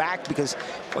something back because,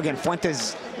 again,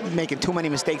 Fuentes making too many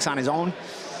mistakes on his own.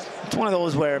 It's one of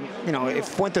those where, you know, if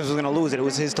Fuentes was going to lose it, it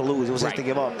was his to lose. It was his to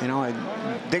give up, you know. And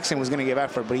Dixon was going to give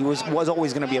effort, but he was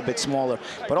always going to be a bit smaller.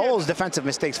 But all those defensive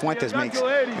mistakes Fuentes makes,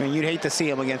 I mean, you'd hate to see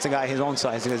him against a guy his own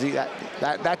size because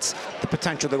that's the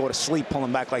potential to go to sleep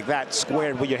pulling back like that,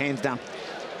 squared with your hands down.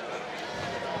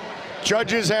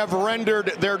 Judges have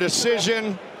rendered their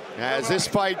decision as this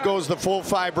fight goes the full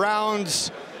 5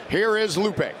 rounds. Here is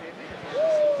Lupe.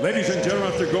 Ladies and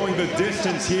gentlemen, after going the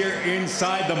distance here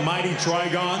inside the mighty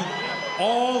Trigon,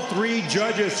 all 3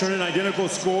 judges turned in identical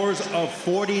scores of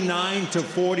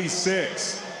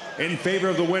 49-46 in favor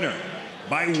of the winner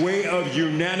by way of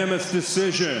unanimous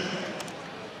decision.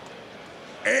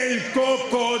 El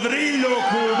Cocodrilo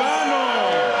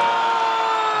Cubano,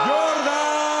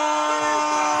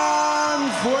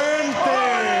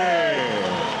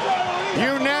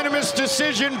 Unanimous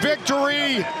decision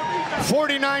victory,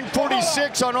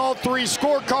 49-46 on all 3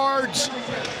 scorecards.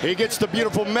 He gets the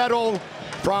beautiful medal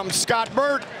from Scott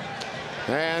Burt,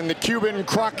 and the Cuban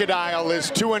Crocodile is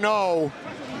 2-0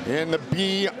 in the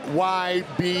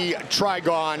BYB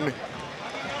Trigon.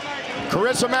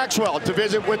 Carissa Maxwell to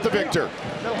visit with the victor.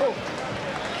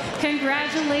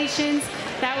 Congratulations.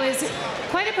 That was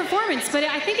quite a performance, but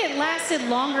I think it lasted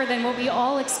longer than what we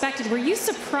all expected. Were you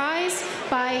surprised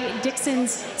by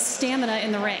Dixon's stamina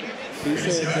in the ring?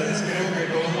 Felicidades, creo que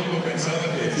todo el mundo pensaba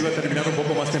que iba a terminar un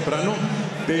poco más temprano.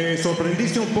 ¿Te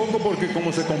sorprendiste un poco porque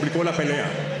cómo se complicó la pelea?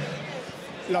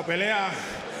 La pelea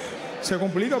se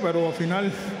complica, pero al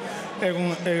final,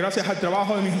 gracias al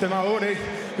trabajo de mis entrenadores,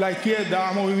 la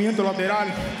izquierda, movimiento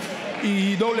lateral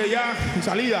y doble ya y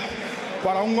salida.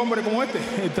 Para un hombre como este,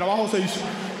 el trabajo se hizo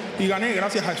y gané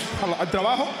gracias a eso, al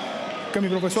trabajo que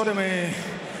mis profesores me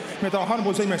trabajaron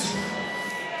por 6 meses.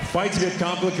 Fights get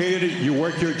complicated. You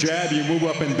work your jab, you move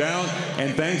up and down,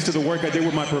 and thanks to the work I did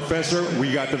with my professor,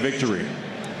 we got the victory.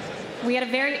 We had a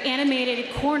very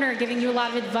animated corner giving you a lot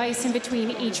of advice in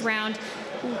between each round.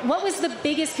 What was the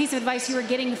biggest piece of advice you were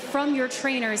getting from your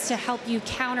trainers to help you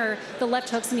counter the left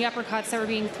hooks and the uppercuts that were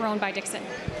being thrown by Dixon?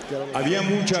 Había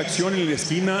mucha acción en la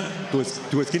esquina. Tu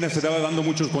esquina se estaba dando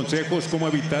muchos consejos, cómo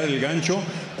evitar el gancho.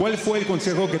 ¿Cuál fue el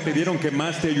consejo que te dieron que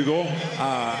más te ayudó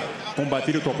a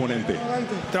combatir a tu oponente?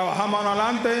 Trabajar mano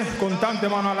adelante, constante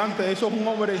mano adelante. Eso es un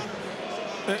hombre,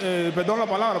 perdón la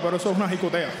palabra, pero eso es una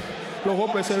jicotea. Los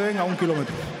golpes se ven a 1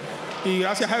 kilómetro. Y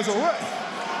gracias a eso,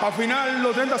 al final,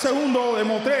 los 30 segundos,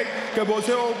 demostré que el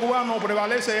boxeo cubano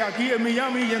prevalece aquí en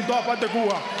Miami y en toda parte de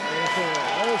Cuba.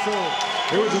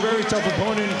 It was a very tough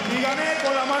opponent. Y gané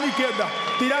con la mano izquierda,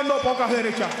 tirando pocas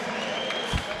derechas.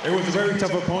 It was a very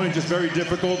tough opponent, just very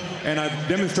difficult. And I've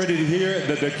demonstrated here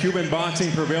that the Cuban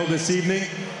boxing prevailed this evening.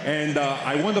 And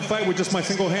I won the fight with just my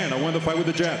single hand. I won the fight with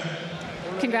the jab.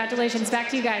 Congratulations. Back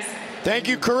to you guys. Thank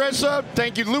you, Carissa.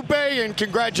 Thank you, Lupe. And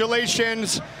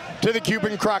congratulations to the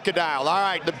Cuban Crocodile. All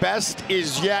right, the best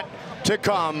is yet to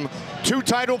come. 2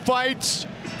 title fights,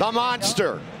 the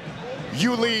monster,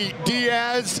 Yuli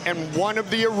Diaz, and one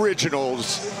of the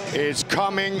originals is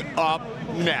coming up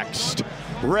next.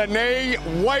 Rene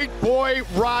Whiteboy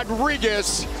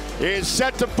Rodriguez is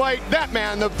set to fight that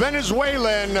man, the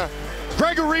Venezuelan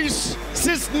Gregoris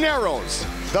Cisneros,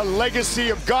 the legacy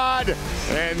of God.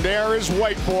 And there is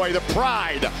Whiteboy, the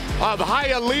pride of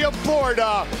Hialeah,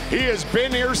 Florida. He has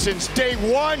been here since day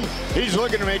 1. He's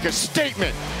looking to make a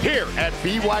statement here at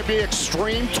BYB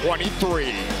Extreme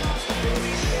 23.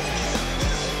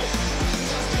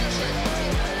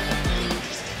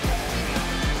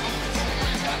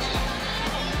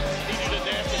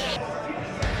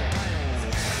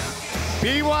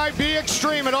 BYB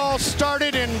Extreme, it all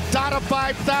started in Dada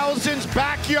 5000's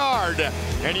backyard.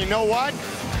 And you know what?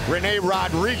 Rene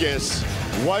Rodriguez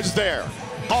was there.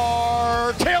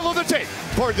 Our tail of the tape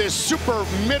for this super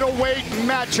middleweight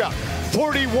matchup.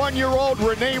 41-year-old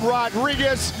Rene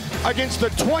Rodriguez against the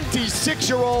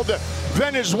 26-year-old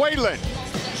Venezuelan.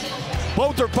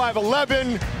 Both are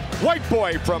 5'11".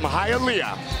 Whiteboy from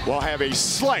Hialeah will have a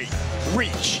slight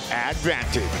reach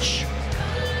advantage.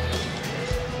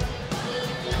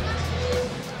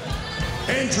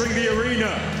 Entering the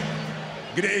arena,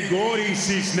 Gregoris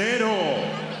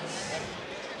Cisneros.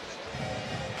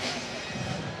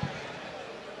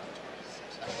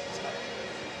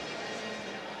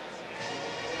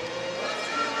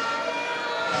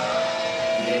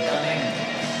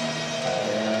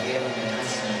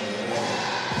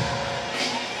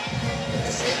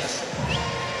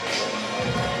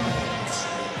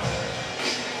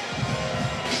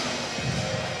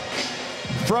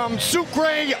 From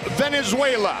Sucre,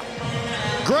 Venezuela,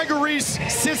 Gregoris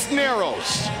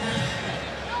Cisneros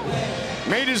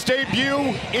made his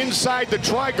debut inside the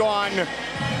Trigon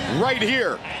right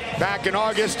here back in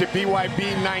August at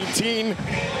BYB 19.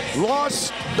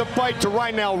 Lost the fight to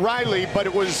Rene Riley, but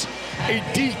it was a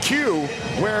DQ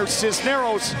where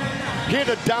Cisneros hit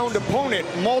a downed opponent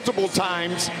multiple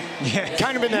times. Yeah.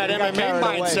 Kind of in that MMA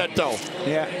mindset, though.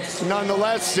 Yeah.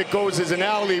 Nonetheless, it goes as an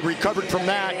alley. Recovered from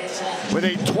that with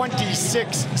a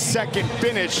 26-second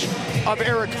finish of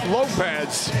Eric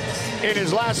Lopez in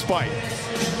his last fight.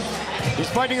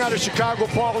 He's fighting out of Chicago,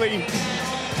 Paulie.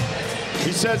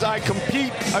 He says, I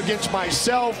compete against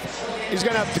myself. He's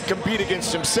going to have to compete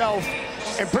against himself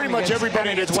and pretty much everybody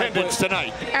in attendance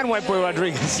tonight. And Whiteboy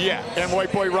Rodriguez. Yeah, and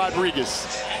Whiteboy Rodriguez.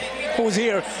 Who's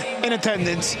here in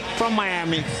attendance from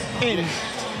Miami, in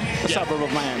the suburb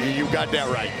of Miami. You got that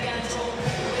right.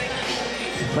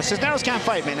 But Cisneros can't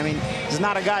fight, man. I mean, he's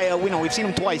not a guy, we know, we've seen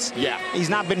him twice. Yeah. He's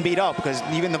not been beat up because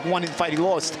even the one fight he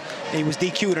lost, he was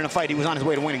DQ'd in a fight. He was on his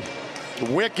way to winning.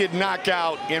 Wicked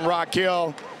knockout in Rock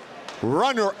Hill.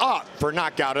 Runner-up for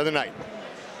knockout of the night.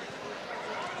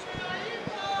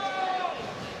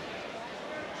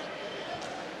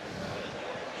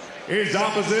 His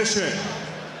opposition,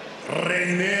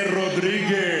 Rene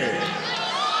Rodriguez.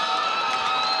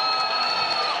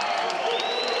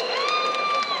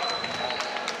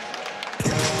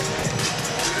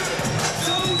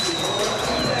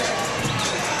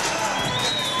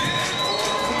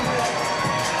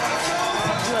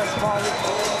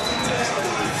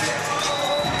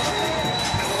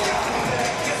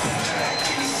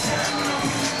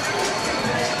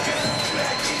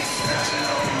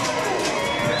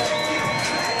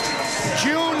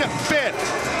 June 5th,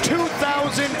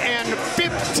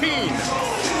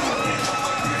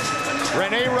 2015.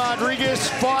 Rene Rodriguez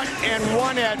fought and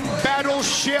won at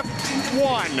Battleship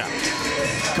 1.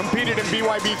 Competed in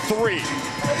BYB 3,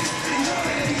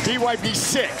 BYB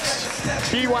 6,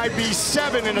 BYB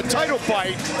 7 in a title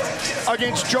fight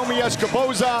against Jomi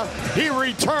Escoboza. He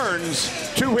returns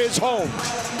to his home,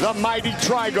 the mighty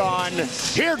Trigon,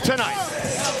 here tonight.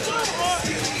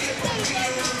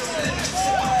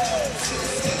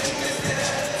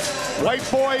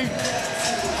 Whiteboy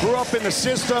grew up in the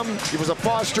system. He was a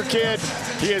foster kid.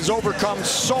 He has overcome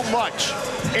so much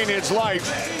in his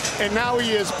life, and now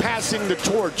he is passing the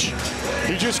torch.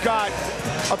 He just got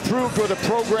approved with a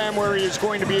program where he is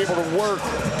going to be able to work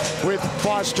with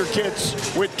foster kids,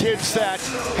 with kids that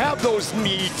have those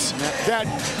needs that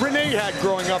Rene had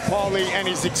growing up, Paulie, and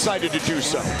he's excited to do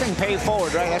so. Thing paid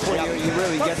forward, right? That's where you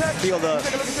really get to feel the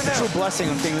true blessing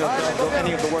of things, of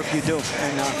any of the work you do.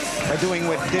 And by doing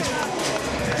with this,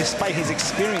 despite his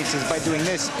experiences, by doing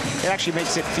this, it actually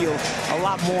makes it feel a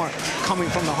lot more coming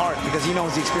from the heart because he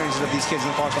knows the experiences of these kids in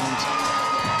the foster homes.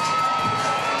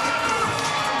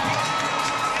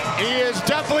 He is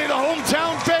definitely the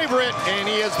hometown favorite, and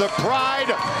he is the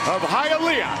pride of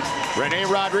Hialeah. Rene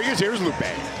Rodriguez, here's Lupe.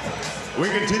 We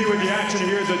continue with the action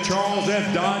here at the Charles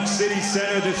F. Dodge City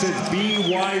Center. This is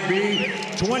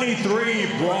BYB 23,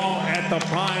 Brawl at the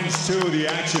Pines 2, the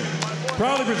action.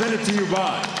 Proudly presented to you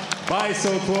by Buy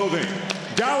So Clothing,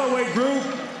 Galloway Group,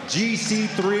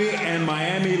 GC3, and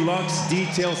Miami Lux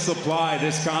Detail Supply.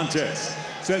 This contest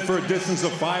set for a distance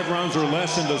of 5 rounds or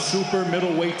less in the super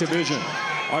middleweight division.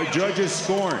 Our judges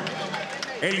scoring: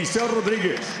 Eliseo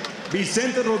Rodriguez,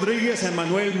 Vicente Rodriguez, and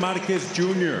Manuel Marquez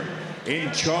Jr.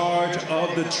 In charge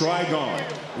of the Trigon,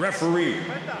 referee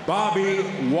Bobby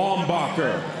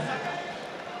Wambacher.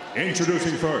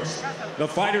 Introducing first, the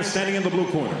fighter standing in the blue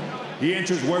corner. He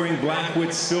enters wearing black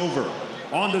with silver.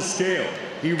 On the scale,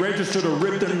 he registered a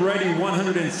ripped and ready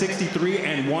 163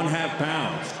 1/2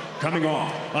 pounds. Coming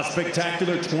off a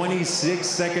spectacular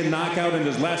 26-second knockout in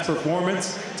his last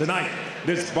performance. Tonight,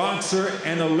 this boxer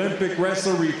and Olympic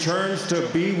wrestler returns to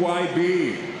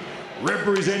BYB.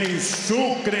 Representing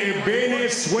Sucre,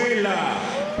 Venezuela,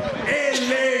 el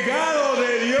Legado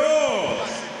de Dios,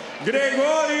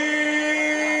 Gregoris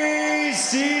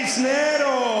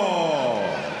Cisneros.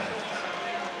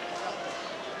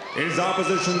 His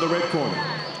opposition, the red corner.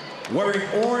 Wearing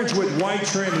orange with white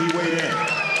trim, he weighed in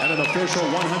at an official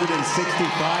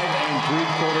 165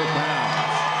 3/4 pounds.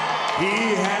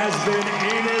 He has been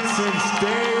in it since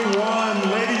day one,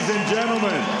 ladies and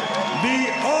gentlemen. The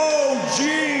OG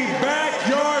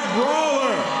backyard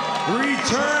brawler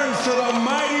returns to the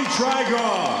mighty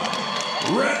Trigon,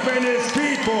 repping his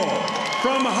people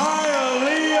from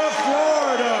Hialeah,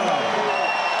 Florida.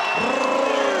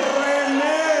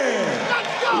 Rene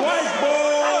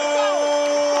Whiteboy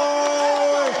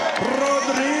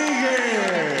Rodriguez.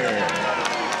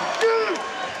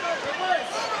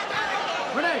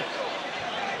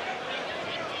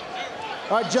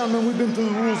 All right, gentlemen, we've been through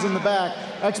the rules in the back.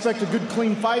 I expect a good,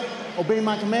 clean fight. Obey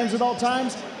my commands at all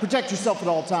times. Protect yourself at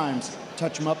all times.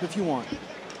 Touch him up if you want.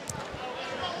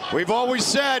 We've always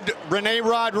said Rene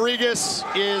Rodriguez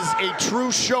is a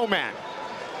true showman.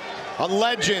 A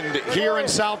legend here in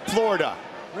South Florida.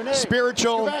 Rene,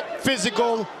 spiritual,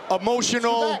 physical,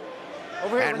 emotional,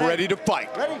 and Rene. ready to fight.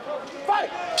 Ready? Fight!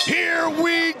 Here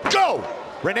we go!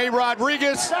 Rene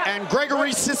Rodriguez and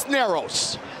Gregoris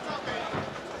Cisneros.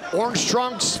 Orange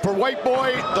trunks for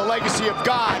Whiteboy, the legacy of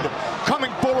God.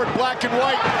 Coming forward, black and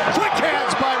white. Quick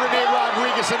hands by Rene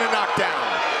Rodriguez and a knockdown.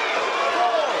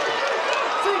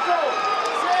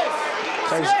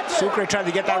 Sucre tried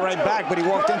to get that right back, but he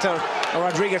walked into a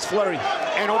Rodriguez flurry.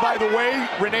 And oh, by the way,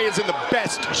 Rene is in the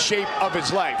best shape of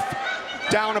his life.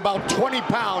 Down about 20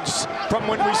 pounds from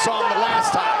when we saw him the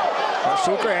last time. Well,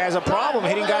 Sucre has a problem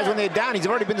hitting guys when they're down. He's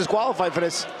already been disqualified for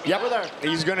this. Yep,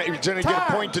 he's gonna get a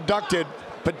point deducted,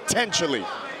 potentially.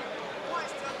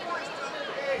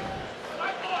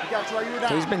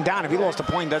 So he's been down. If he lost a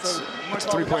point, that's a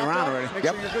 3-point round already. Make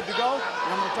sure you're good to go.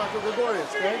 And I'm going to talk to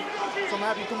Gregoris, okay? So I'm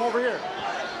happy you come over here.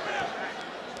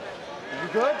 You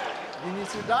good? You need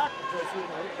to see the doc?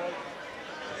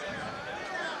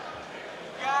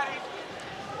 Got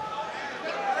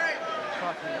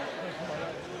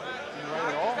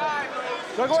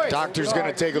it. Doctor's going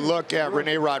to take a look at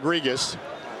Rene Rodriguez.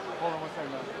 Hold on one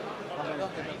second.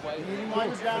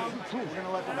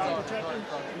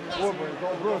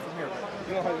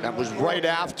 That was right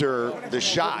after the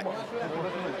shot.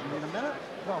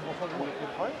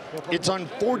 It's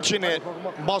unfortunate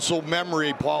muscle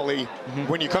memory, Paulie,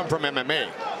 when you come from MMA.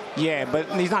 Yeah, but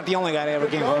he's not the only guy that ever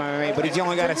came from MMA, but he's the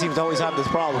only guy that seems to always have this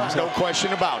problem. So. No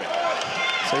question about it.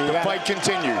 So the fight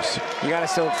continues. You got to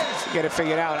still get it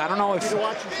figured out. I don't know if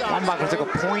Wambach took a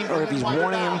point or if he's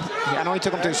warning him. I know he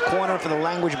took him to his corner for the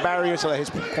language barrier so that his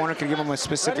corner can give him a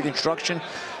specific instruction.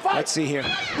 Let's see here.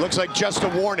 Looks like just a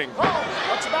warning.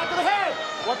 Watch your back of the head.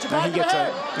 Watch your back of the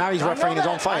head. Now he's refereeing his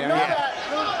own fight.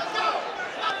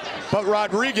 But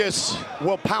Rodriguez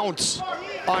will pounce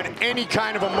on any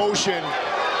kind of emotion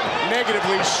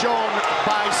negatively shown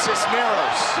by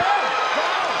Cisneros.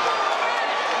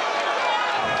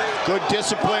 Good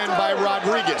discipline by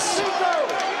Rodriguez.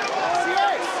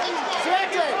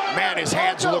 Man, his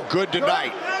hands look good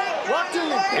tonight.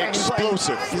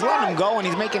 Explosive. He's letting him go, and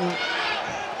he's making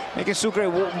Sucre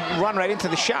run right into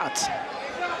the shots.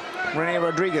 Rene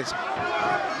Rodriguez.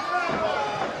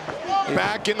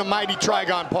 Back in the mighty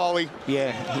Trigon, Paulie.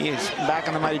 Yeah, he is back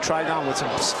in the mighty Trigon with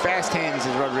some fast hands,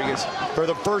 is Rodriguez. For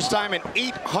the first time in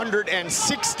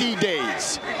 860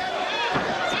 days.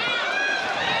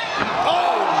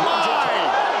 Oh, my!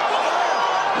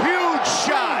 Huge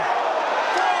shot.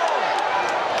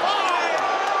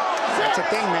 That's the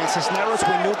thing, man. Cisneros,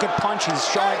 we knew could punch. He's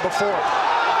shown it before.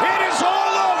 It is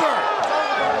all over.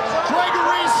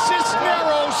 Gregoris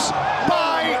Cisneros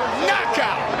by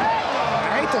knockout.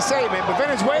 I hate to say it, man, but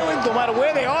Venezuelans, no matter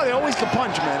where they are, they always can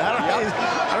punch, man. I don't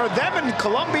know, them and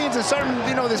Colombians and certain,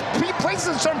 there's places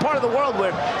in certain part of the world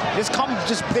where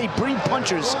they breed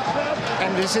punchers.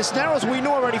 And the Cisneros, we knew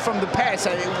already from the past,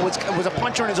 was a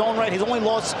puncher in his own right. His only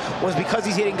loss was because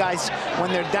he's hitting guys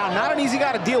when they're down. Not an easy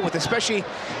guy to deal with, especially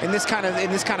in this kind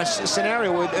of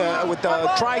scenario with the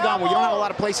Trigon, where you don't have a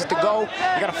lot of places to go.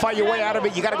 You got to fight your way out of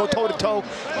it. You got to go toe to toe.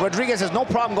 Rodriguez has no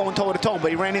problem going toe to toe, but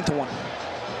he ran into one.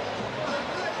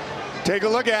 Take a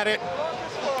look at it.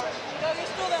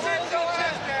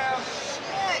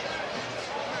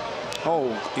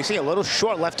 Oh, you see a little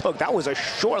short left hook. That was a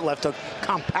short left hook,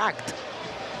 compact.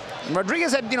 And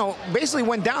Rodriguez had, basically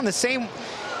went down the same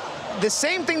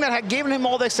thing that had given him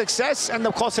all the success and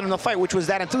the cost him the fight, which was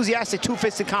that enthusiastic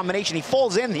two-fisted combination. He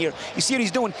falls in here. You see what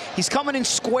he's doing? He's coming in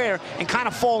square and kind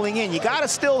of falling in. You got to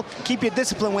still keep your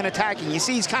discipline when attacking. You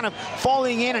see he's kind of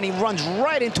falling in, and he runs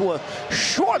right into a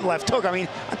short left hook. I mean,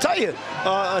 I tell you,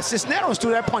 Cisneros threw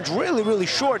that punch really, really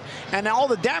short, and all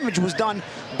the damage was done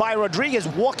by Rodriguez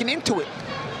walking into it.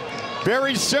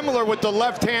 Very similar with the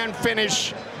left-hand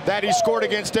finish that he scored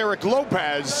against Eric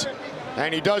Lopez,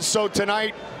 and he does so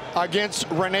tonight against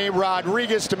Rene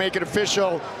Rodriguez to make it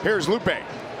official. Here's Lupe.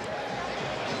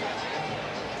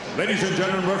 Ladies and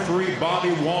gentlemen, referee Bobby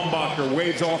Wambacher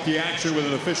waves off the action with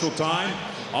an official time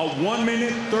of 1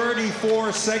 minute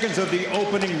 34 seconds of the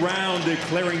opening round,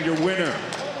 declaring your winner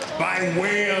by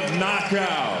way of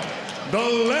knockout, the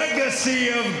legacy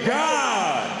of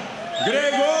God,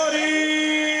 Gregoris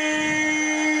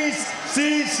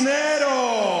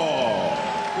Cisneros.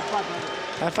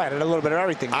 That fight had a little bit of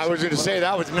everything. I was going to say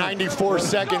that was 94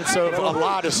 seconds of a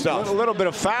lot of stuff. A little bit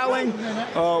of fouling,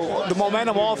 the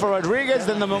momentum all for Rodriguez,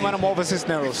 then the momentum all for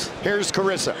Cisneros. Here's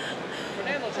Carissa.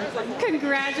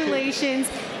 Congratulations.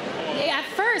 At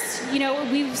first, you know,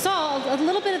 we saw a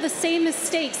little bit of the same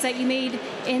mistakes that you made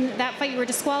in that fight you were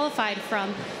disqualified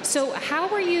from. So how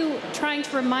were you trying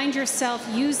to remind yourself,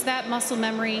 use that muscle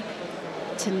memory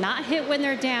to not hit when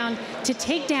they're down, to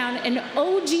take down an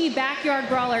OG backyard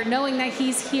brawler, knowing that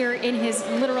he's here in his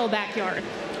literal backyard?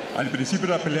 Al principio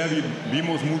de la pelea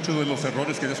vimos muchos de los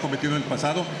errores que habías cometido en el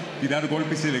pasado, tirar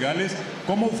golpes ilegales.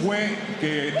 ¿Cómo fue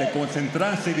que te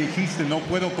concentraste y dijiste no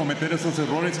puedo cometer esos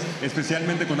errores,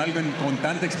 especialmente con alguien con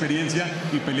tanta experiencia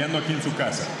y peleando aquí en su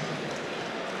casa?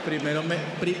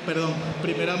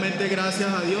 Primeramente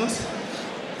gracias a Dios.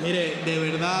 Mire, de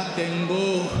verdad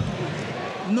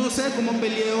no sé cómo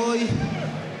peleé hoy.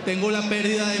 Tengo la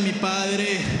pérdida de mi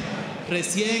padre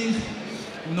recién.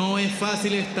 No es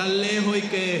fácil estar lejos y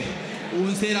que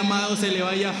un ser amado se le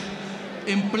vaya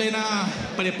en plena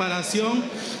preparación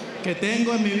que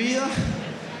tengo en mi vida.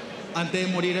 Antes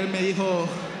de morir él me dijo,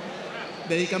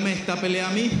 dedícame esta pelea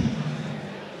a mí.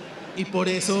 Y por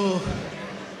eso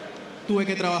tuve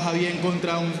que trabajar bien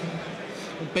contra un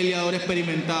peleador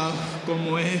experimentado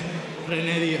como es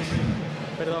Rene Diaz.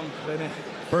 Perdón, Rene.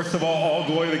 First of all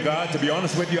glory to God. To be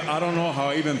honest with you, I don't know how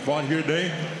I even fought here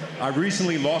today. I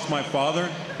recently lost my father.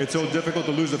 It's so difficult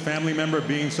to lose a family member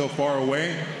being so far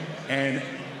away. And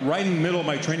right in the middle of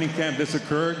my training camp, this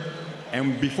occurred.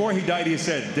 And before he died, he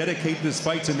said, dedicate this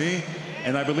fight to me.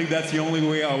 And I believe that's the only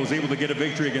way I was able to get a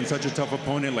victory against such a tough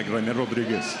opponent like Rene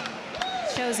Rodriguez.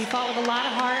 Shows you fought with a lot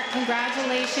of heart.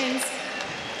 Congratulations.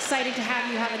 Excited to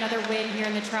have you have another win here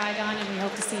in the Trigon, and we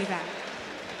hope to see you back.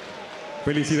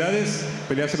 Felicidades,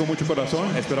 peleaste con mucho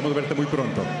corazón, esperamos verte muy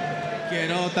pronto.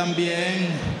 Quiero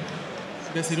también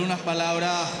decir unas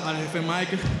palabras al jefe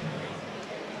Mike.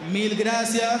 Mil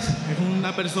gracias, es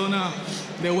una persona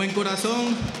de buen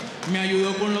corazón, me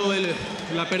ayudó con lo de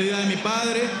la pérdida de mi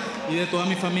padre y de toda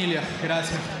mi familia.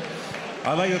 Gracias.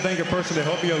 I'd like to thank a person that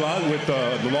helped me a lot with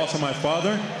the loss of my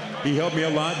father. He helped me a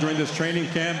lot during this training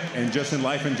camp and just in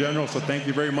life in general, so thank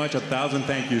you very much. 1,000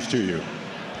 thank yous to you.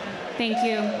 Thank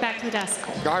you. Back to the desk.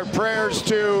 Our prayers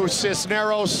to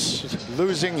Cisneros,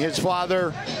 losing his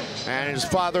father, and his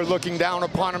father looking down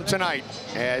upon him tonight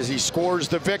as he scores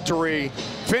the victory,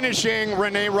 finishing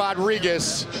Rene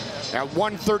Rodriguez at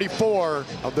 134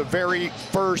 of the very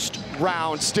first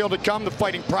round. Still to come, the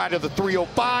fighting pride of the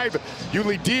 305,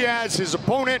 Yuli Diaz, his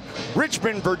opponent,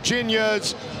 Richmond,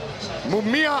 Virginia's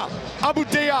Mumia Abu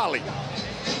Deyali,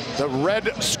 the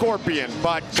Red Scorpion.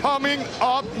 But coming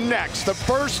up next, the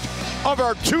first of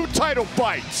our two title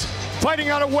fights, fighting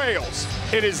out of Wales,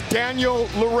 it is Daniel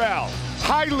Lerwell,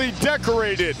 highly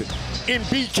decorated in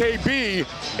BKB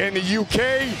in the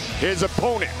UK. His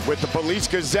opponent with the Police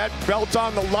Gazette belt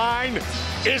on the line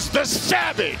is the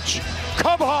Savage,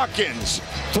 Cub Hawkins,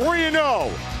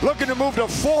 3-0, looking to move to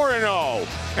 4-0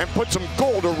 and put some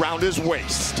gold around his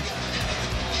waist.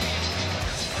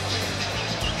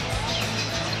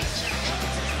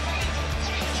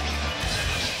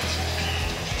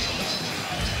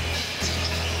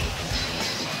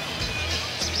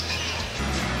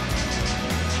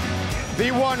 The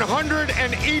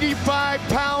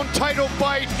 185-pound title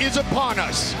fight is upon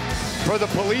us. For the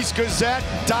Police Gazette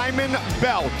Diamond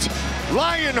Belt,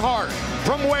 Lionheart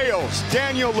from Wales,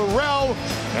 Daniel Lerwell,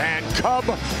 and Cub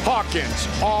Hawkins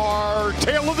are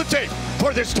tail of the tape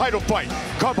for this title fight.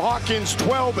 Cub Hawkins,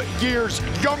 12 years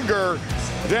younger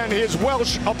than his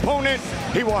Welsh opponent.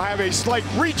 He will have a slight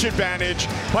reach advantage,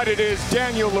 but it is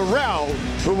Daniel Lerwell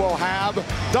who will have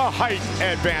the height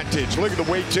advantage. Look at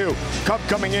the weight too. Cub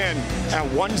coming in at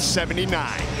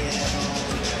 179.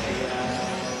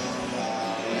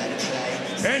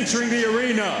 Entering the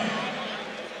arena,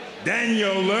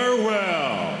 Daniel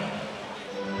Lerwell.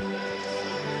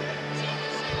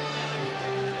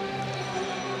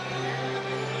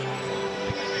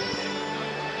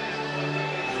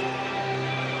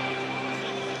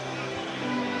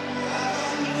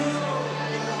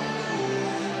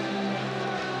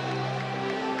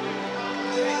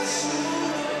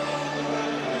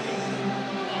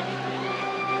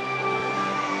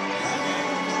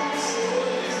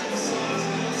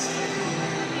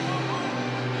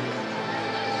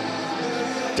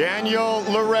 Daniel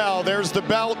Lerwell, there's the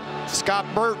belt. Scott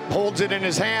Burt holds it in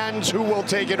his hands. Who will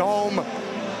take it home?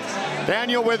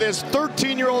 Daniel with his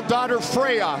 13-year-old daughter,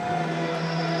 Freya.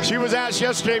 She was asked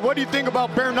yesterday, what do you think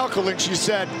about bare knuckle? And she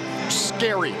said,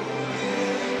 scary.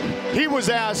 He was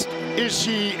asked, is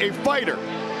she a fighter?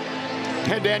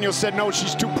 And Daniel said, no,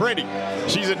 she's too pretty.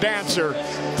 She's a dancer.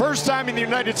 First time in the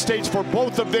United States for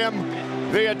both of them.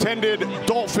 They attended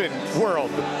Dolphin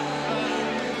World.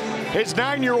 His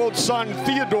 9-year-old son,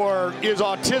 Theodore, is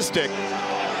autistic,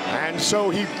 and so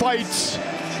he fights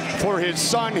for his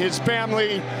son, his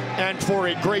family, and for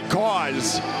a great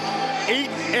cause.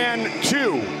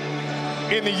 8-2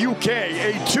 in the UK,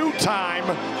 a two-time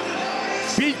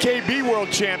BKB World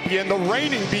Champion, the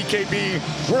reigning BKB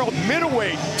World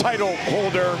Middleweight title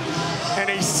holder, and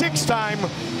a six-time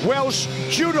Welsh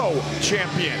Judo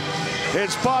Champion.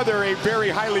 His father, a very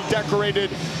highly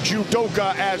decorated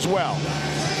judoka as well.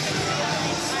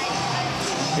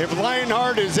 If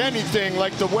Lionheart is anything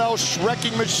like the Welsh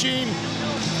wrecking machine,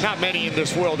 not many in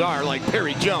this world are like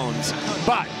Barry Jones,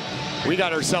 but we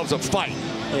got ourselves a fight.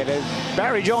 Yeah,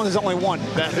 Barry Jones is only one.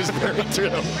 That is very true.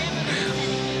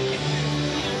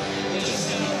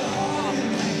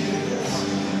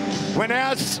 When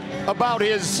asked about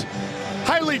his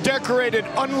highly decorated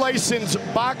unlicensed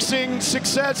boxing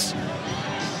success,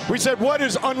 we said, what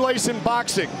is unlicensed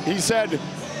boxing? He said,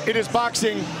 it is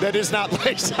boxing that is not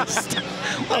licensed.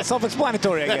 Well,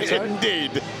 self-explanatory, I guess, right?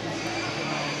 Indeed.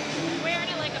 Wearing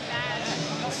it like a badge.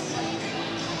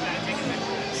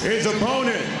 His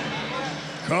opponent,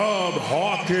 Cub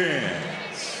Hawkins.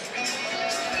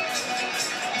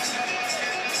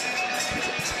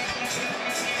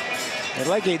 I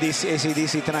like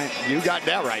AC/DC tonight. You got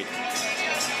that right.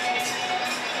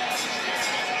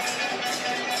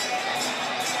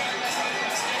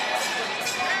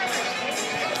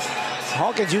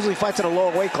 Hawkins usually fights at a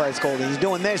lower weight class, Goldie. He's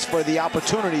doing this for the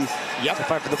opportunity to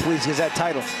fight for the Police Gazette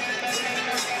title.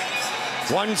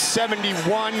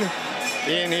 171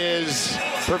 in his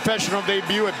professional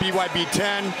debut at BYB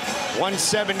 10.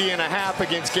 170.5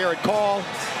 against Garrett Call.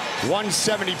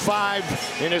 175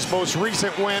 in his most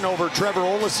recent win over Trevor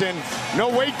Olesen. No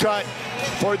weight cut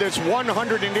for this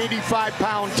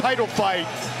 185-pound title fight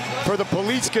for the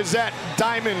Police Gazette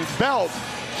Diamond Belt.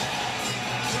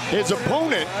 His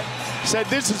opponent said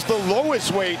this is the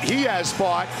lowest weight he has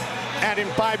fought at in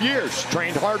 5 years.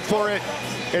 Trained hard for it.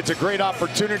 It's a great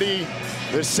opportunity.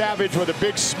 The Savage with a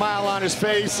big smile on his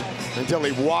face until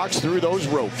he walks through those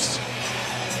ropes.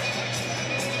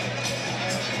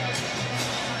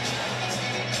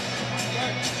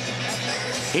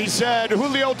 He said,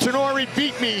 Julio Tenori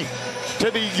beat me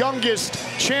to the youngest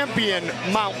champion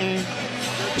mountain,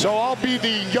 so I'll be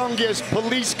the youngest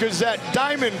Police Gazette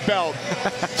Diamond Belt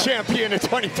champion at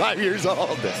 25 years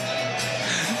old.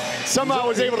 Somehow I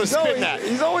was able to spin that.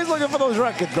 He's always looking for those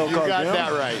records, though, Coach. You got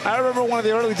that right. I remember one of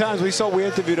the early times we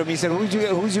interviewed him. He said, who do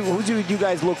you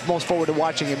guys look most forward to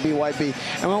watching in BYB?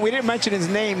 And when we didn't mention his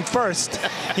name first,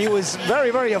 he was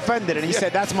very, very offended. And he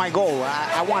said, that's my goal.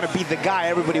 I want to be the guy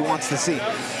everybody wants to see.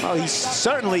 Well, he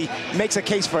certainly makes a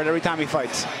case for it every time he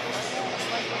fights.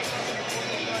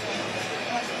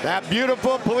 That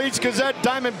beautiful Police Gazette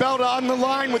Diamond Belt on the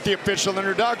line with the official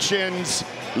introductions.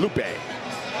 Lupe.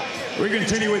 We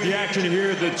continue with the action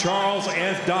here at the Charles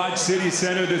F. Dodge City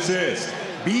Center. This is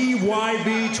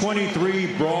BYB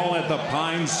 23 Brawl at the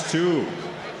Pines 2.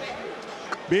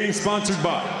 Being sponsored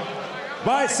by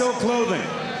Buy Sell Clothing,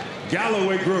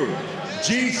 Galloway Group,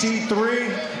 GC3,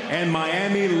 and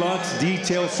Miami Lux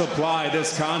Detail Supply.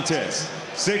 This contest,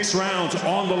 6 rounds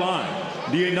on the line.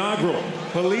 The inaugural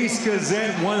Police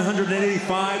Gazette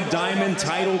 185 Diamond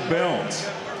Title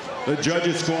Belt. The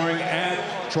judges scoring at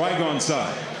Trigon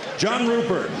side. John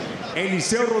Rupert,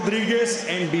 Eliseo Rodriguez,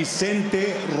 and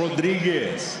Vicente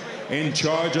Rodriguez. In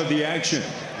charge of the action,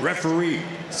 referee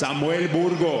Samuel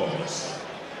Burgos.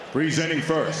 Presenting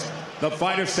first, the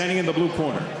fighter standing in the blue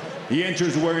corner. He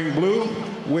enters wearing blue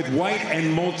with white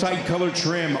and multicolored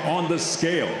trim on the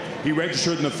scale. He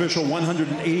registered an official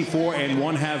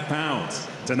 184.5 pounds.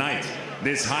 Tonight,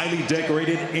 this highly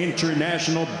decorated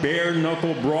international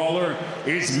bare-knuckle brawler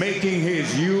is making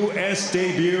his U.S.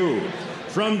 debut.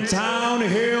 From Town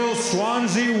Hill,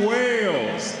 Swansea,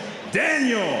 Wales,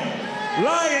 Daniel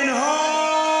Lionheart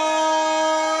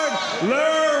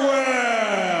Lerwell.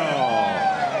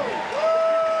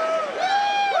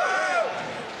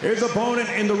 His opponent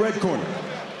in the red corner,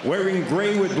 wearing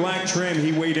gray with black trim,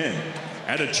 he weighed in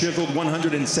at a chiseled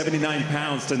 179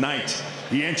 pounds tonight.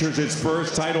 He enters his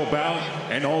first title bout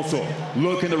and also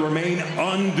looking to remain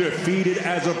undefeated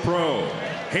as a pro.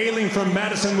 Hailing from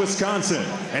Madison, Wisconsin,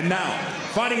 and now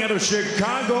fighting out of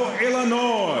Chicago,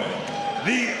 Illinois,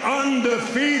 the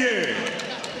undefeated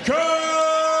Cub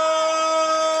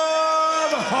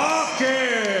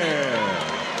Hawkins.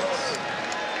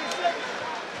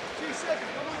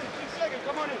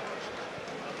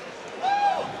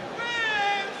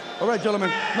 All right,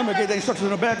 gentlemen, remember, get the instructions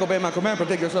in the back, obey my command,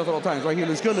 protect yourself at all times. Right here,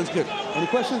 looks good, looks good. Any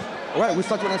questions? All right, we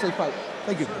start when I say fight.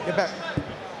 Thank you, get back.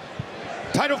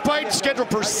 Title fight scheduled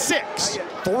for 6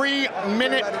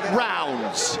 3-minute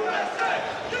rounds.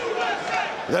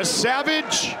 The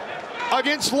Savage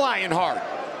against Lionheart.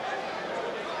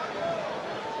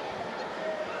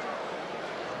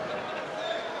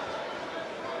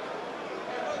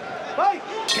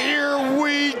 Here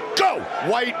we go.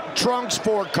 White trunks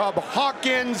for Cub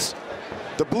Hawkins.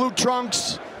 The blue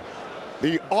trunks,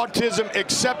 the autism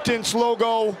acceptance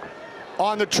logo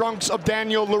on the trunks of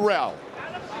Daniel Lerwell.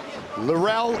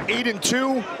 Lerwell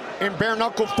 8-2 in bare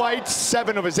knuckle fights,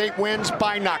 7 of his 8 wins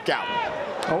by knockout.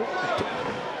 Oh,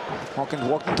 Hawkins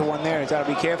walked into one there. He's got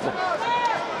to be careful.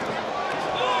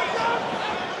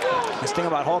 This thing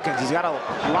about Hawkins, he's got a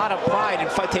lot of pride in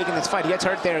taking this fight. He gets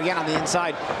hurt there again on the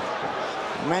inside.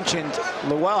 I mentioned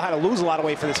Lerwell had to lose a lot of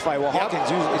weight for this fight. Well, Hawkins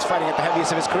is fighting at the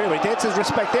heaviest of his career. But he gets his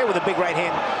respect there with a big right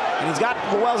hand. And he's got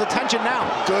Lerwell's attention now.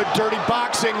 Good dirty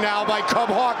boxing now by Cub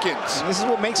Hawkins. And this is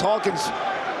what makes Hawkins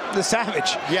the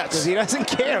savage. Yes. Because he doesn't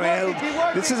care, man.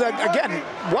 This is, again,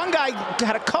 one guy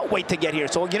had to cut weight to get here.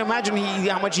 So you can imagine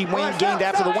how much he gained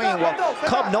after the weigh-in. Well,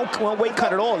 Cub, no weight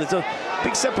cut at all. There's a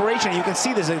big separation. You can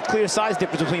see there's a clear size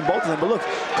difference between both of them. But look,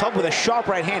 Cub with a sharp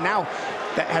right hand now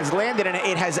that has landed, and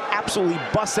it has absolutely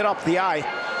busted up the eye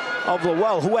of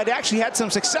Lerwell, who had actually had some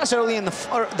success early in the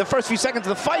first few seconds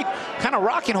of the fight, kind of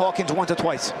rocking Hawkins once or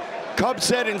twice. Cub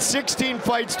said in 16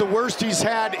 fights, the worst he's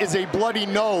had is a bloody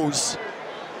nose.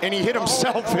 And he hit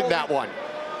himself in that one.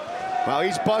 Well,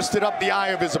 he's busted up the eye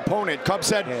of his opponent. Cub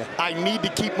said, I need to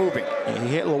keep moving. Yeah, he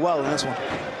hit Lerwell in this one.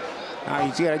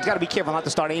 He's got to be careful not to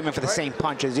start aiming for the same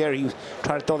punches. There, he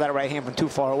tried to throw that right hand from too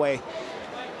far away.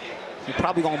 He's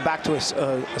probably going back to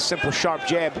a simple, sharp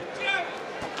jab.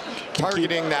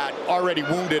 Targeting that already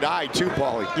wounded eye, too,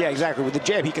 Paulie. Yeah, exactly. With the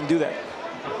jab, he can do that.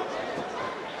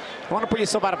 You want to put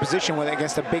yourself out of position with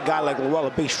against a big guy like Lerwell,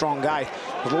 a big, strong guy.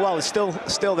 But Lerwell is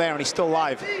still there, and he's still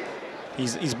alive.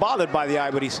 He's bothered by the eye,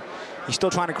 but he's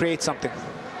still trying to create something.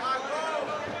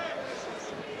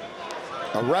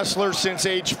 A wrestler since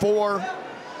age 4.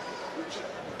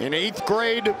 In 8th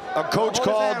grade, a coach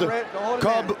called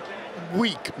Cub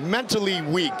weak, mentally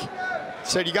weak.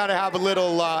 Said you got to have a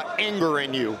little anger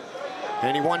in you.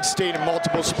 And he once stayed in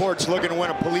multiple sports looking to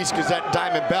win a Police Gazette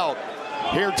Diamond Belt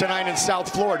here tonight in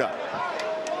South Florida.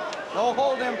 Don't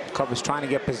hold him. Cub is trying to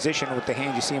get position with the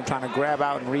hand. You see him trying to grab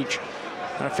out and reach.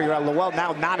 Trying to figure out Lerwell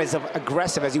now not as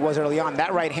aggressive as he was early on.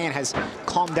 That right hand has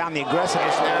calmed down the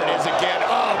aggressiveness. There it is again.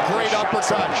 Oh, great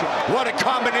uppercut. What a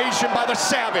combination by the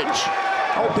Savage.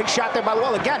 Oh, big shot there by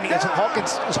Lerwell again.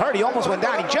 Hawkins was hurt. He almost went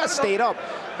down. He just stayed up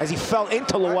as he fell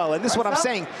into Lerwell. And this is what I'm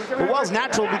saying. Lerwell's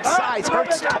natural big size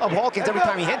hurts Hawkins every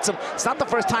time he hits him. It's not the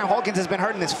first time Hawkins has been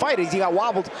hurt in this fight. He got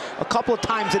wobbled a couple of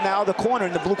times in the other corner,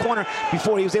 in the blue corner,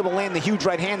 before he was able to land the huge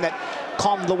right hand that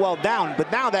calmed Lerwell down.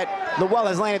 But now that Lerwell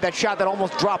has landed that shot that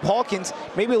almost dropped Hawkins,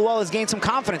 maybe Lerwell has gained some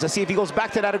confidence. Let's see if he goes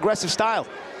back to that aggressive style.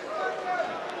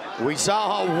 We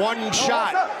saw how one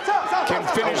shot can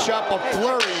finish up a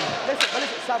flurry. Listen,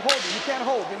 stop holding. You can't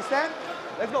hold. You understand?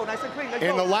 Let's go, nice and clean. Let's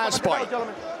in the last fight.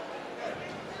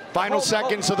 Final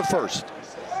seconds of the first.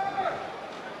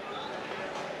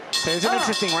 It's an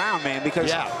interesting round, man,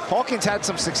 because Hawkins had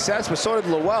some success, but so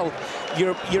did Lerwell.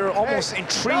 You're almost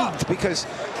intrigued because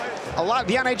a lot of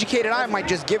the uneducated eye might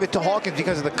just give it to Hawkins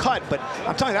because of the cut, but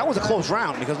I'm telling you, that was a close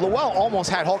round because Lerwell almost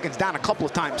had Hawkins down a couple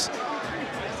of times.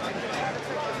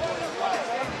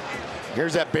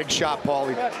 Here's that big shot,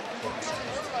 Paulie.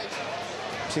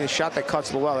 See the shot that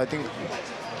cuts Lerwell, I think.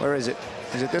 Where is it?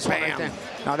 Is it this one right there?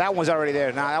 No, that one's already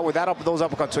there. No, those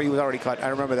uppercuts, so he was already cut. I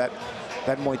remember that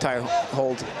Muay Thai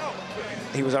hold.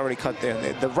 He was already cut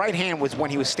there. The right hand was when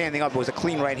he was standing up. It was a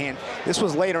clean right hand. This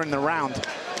was later in the round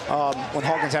when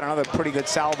Hawkins had another pretty good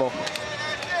salvo.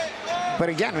 But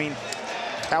again, I mean,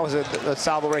 that was a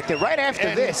salvo right there. Right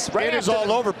after this. It is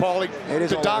all over, Paulie.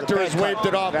 The doctor has waved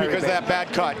it off because of that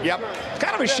bad cut. Yep.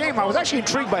 Kind of a shame. I was actually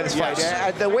intrigued by this fight.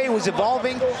 The way it was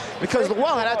evolving, because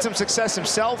Lerwell had some success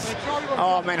himself.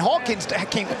 And Hawkins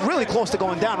came really close to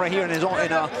going down right here in his own,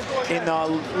 in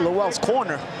Lerwell's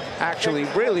corner. Actually,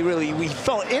 really, we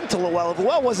fell into Lerwell. If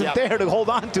Lerwell wasn't there to hold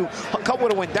on to, a couple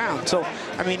would have went down. So,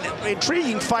 I mean,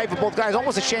 intriguing fight for both guys.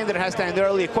 Almost a shame that it has to end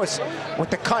early. Of course,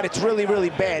 with the cut, it's really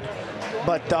bad.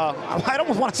 But I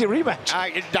almost want to see a rematch.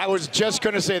 I was just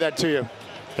going to say that to you.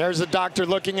 There's the doctor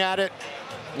looking at it,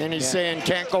 and he's saying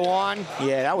can't go on.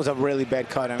 Yeah, that was a really bad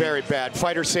cut. I mean. Very bad.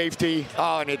 Fighter safety.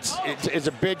 Oh, and it's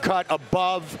a big cut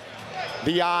above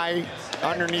the eye,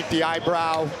 underneath the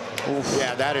eyebrow. Oof.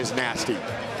 Yeah, that is nasty.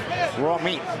 Raw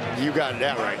meat. You got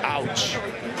that right. Ouch.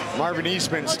 Marvin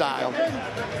Eastman style.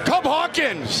 Cub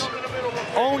Hawkins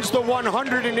owns the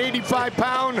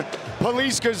 185-pound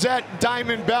Police Gazette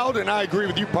Diamond Belt, and I agree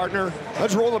with you, partner.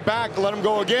 Let's roll it back, let him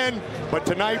go again. But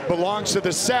tonight belongs to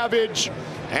the Savage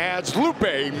as Lupe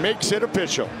makes it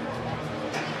official.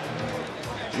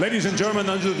 Ladies and gentlemen,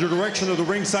 under the direction of the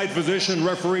ringside physician,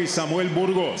 referee Samuel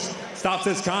Burgos stops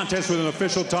this contest with an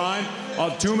official time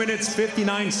of 2 minutes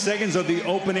 59 seconds of the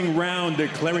opening round,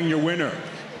 declaring your winner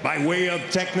by way of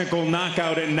technical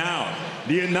knockout. And now,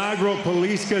 the inaugural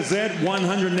Police Gazette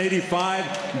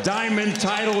 185 Diamond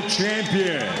Title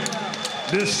Champion,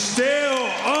 the still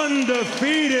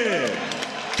undefeated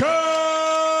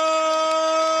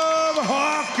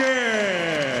Hawkins.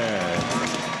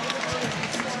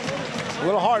 A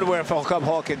little hardware for Cub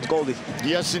Hawkins, Goldie.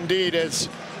 Yes, indeed.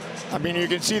 I mean, you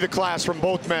can see the class from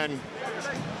both men.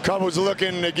 Cub was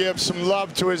looking to give some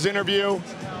love to his interview,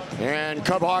 and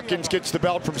Cub Hawkins gets the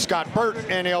belt from Scott Burt,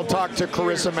 and he'll talk to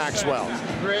Carissa Maxwell.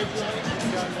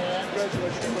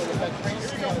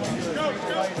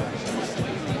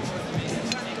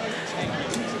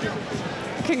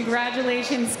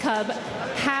 Congratulations, Cub.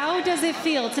 How does it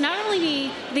feel to not only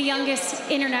be the youngest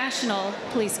international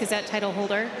Police Gazette title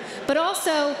holder, but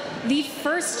also the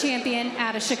first champion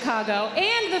out of Chicago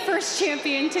and the first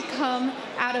champion to come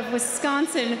out of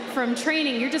Wisconsin from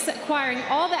training? You're just acquiring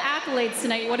all the accolades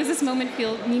tonight. What does this moment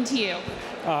mean to you?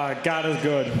 God is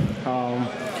good.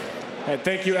 And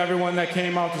thank you everyone that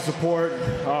came out to support,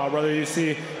 whether you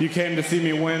came to see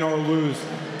me win or lose.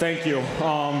 Thank you.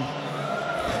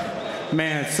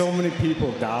 Man, so many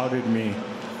people doubted me.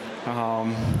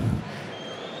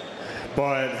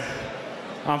 But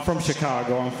I'm from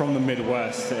Chicago, I'm from the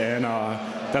Midwest, and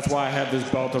that's why I have this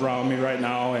belt around me right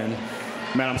now, and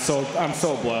man, I'm so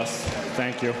blessed.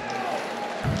 Thank you.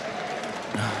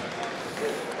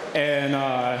 And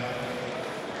I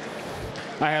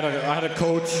had a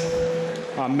coach,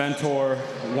 a mentor,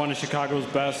 one of Chicago's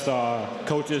best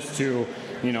coaches to,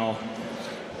 you know,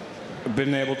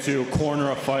 been able to corner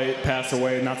a fight, pass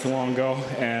away not too long ago,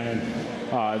 and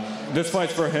this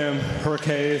fight's for him,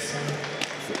 Hurricanes.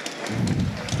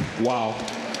 Wow.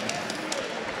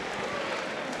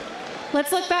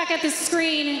 Let's look back at the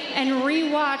screen and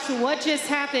rewatch what just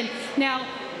happened. Now,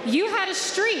 you had a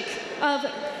streak of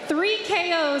 3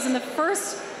 KOs in the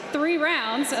first 3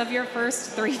 rounds of your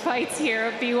first 3 fights here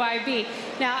at BYB.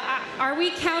 Now, are we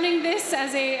counting this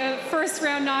as a first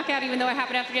round knockout, even though it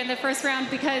happened after getting the first round?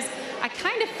 Because I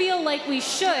kind of feel like we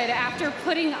should, after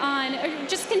putting on,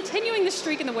 just continuing the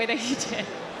streak in the way that you did.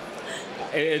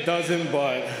 It doesn't,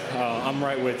 but I'm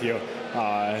right with you.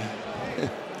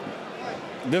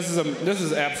 This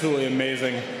is absolutely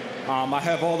amazing. I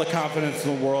have all the confidence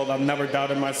in the world. I've never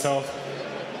doubted myself.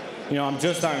 You know, I'm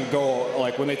just on go.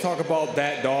 Like, when they talk about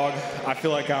that dog, I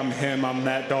feel like I'm him, I'm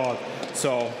that dog.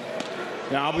 So,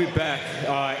 you know, I'll be back.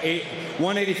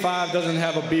 185 doesn't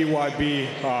have a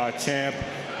BYB champ.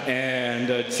 And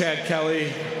Chad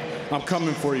Kelly, I'm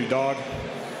coming for you, dog.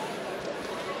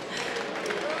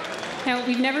 Now,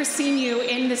 we've never seen you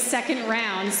in the second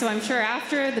round, so I'm sure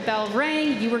after the bell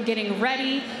rang, you were getting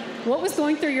ready. What was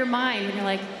going through your mind when you're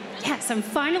like, yes, I'm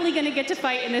finally going to get to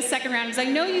fight in this second round? Because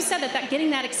I know you said that getting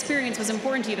that experience was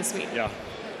important to you this week. Yeah.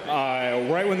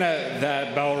 Right when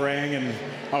that bell rang and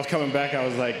I was coming back, I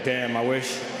was like, damn, I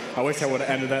wish I would have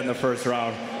ended that in the first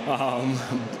round.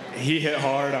 He hit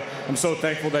hard. I'm so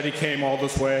thankful that he came all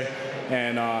this way,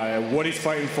 and what he's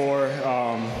fighting for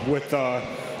with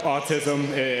autism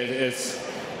is.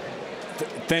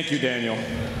 Thank you, Daniel.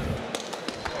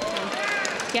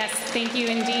 Yes, thank you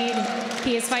indeed.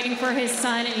 He is fighting for his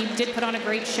son, and he did put on a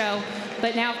great show.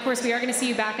 But now, of course, we are going to see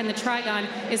you back in the Trigon.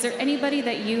 Is there anybody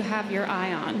that you have your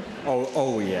eye on?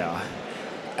 Oh yeah.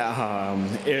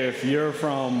 If you're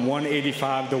from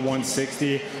 185 to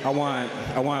 160, I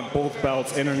want both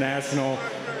belts, international,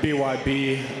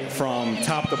 BYB, from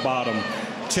top to bottom.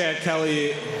 Chad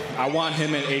Kelly, I want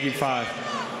him at 85.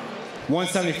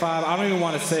 175, I don't even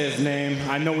want to say his name.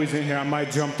 I know he's in here. I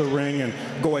might jump the ring and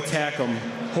go attack him.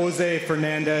 Jose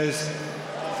Fernandez,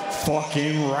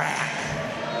 fucking rat.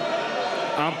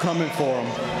 I'm coming for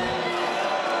him.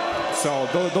 So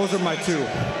those are my 2.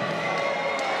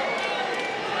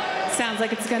 Sounds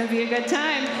like it's going to be a good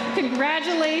time.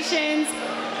 Congratulations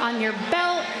on your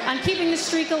belt, on keeping the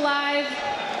streak alive.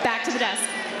 Back to the desk.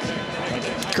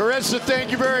 Carissa,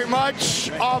 thank you very much.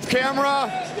 Off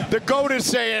camera, the GOAT is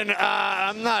saying,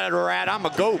 I'm not a rat, I'm a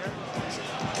GOAT.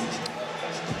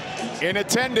 In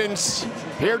attendance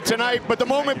here tonight, but the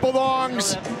moment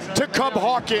belongs to Cub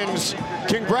Hawkins.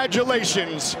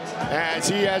 Congratulations, as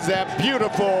he has that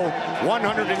beautiful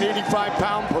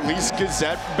 185-pound Police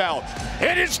Gazette belt.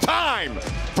 It is time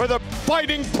for the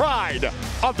fighting pride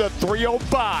of the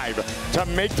 305 to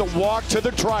make the walk to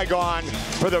the Trigon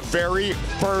for the very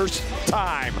first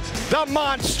time. The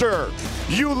monster,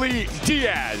 Yuli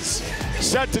Diaz,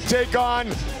 set to take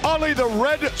on Ali the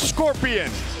Red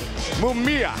Scorpion,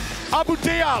 Mumia Abu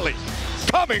Deyali,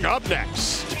 coming up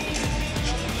next.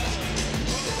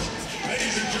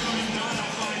 Ladies and gentlemen, not a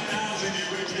 5,000 you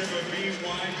would give a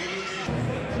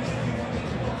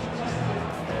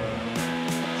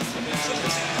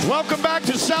Welcome back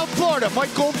to South Florida.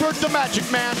 Mike Goldberg, the Magic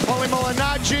Man, Paulie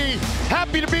Malignaggi.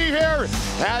 Happy to be here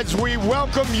as we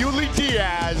welcome Yuli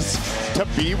Diaz to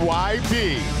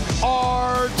BYB.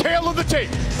 Our tale of the tape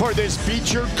for this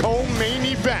featured co-main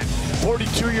event.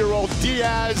 42-year-old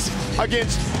Diaz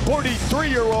against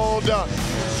 43-year-old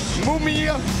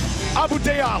Mumia Abu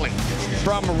Deyali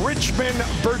from Richmond,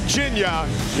 Virginia.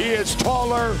 He is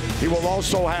taller. He will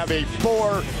also have a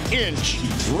 4-inch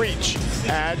reach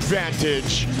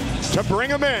advantage. To bring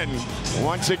him in,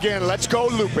 once again, let's go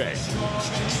Lupe.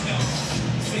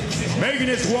 Making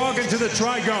his walk into the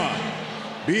Trigon,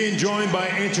 being joined by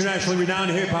internationally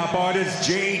renowned hip-hop artist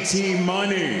JT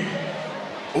Money,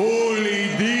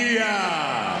 Yuli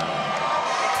Diaz.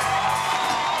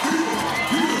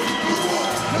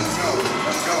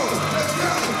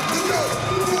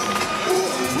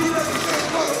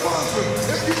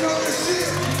 If you know the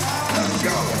shit, let's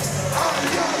go.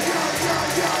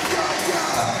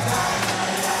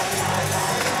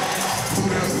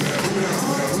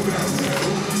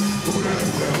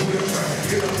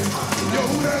 Yo,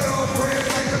 who that old friend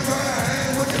like to try to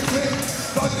hang with the click?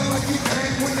 Talking like you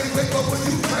hang when they click up when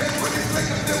you bang when they click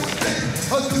up, they would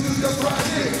think. Us do you just right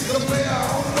here. The player, I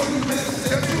don't know you, man.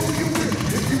 Tell me who you with.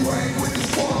 If you hang with the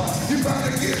squad, you bound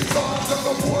to get soft. Just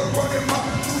a boy running my.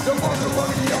 The ones that run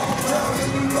the yard crowd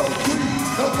in the low tree.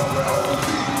 The one with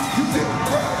OG. You didn't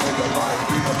cry, nigga, might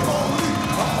be the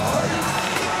police. Alright.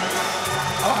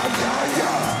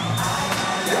 Yeah.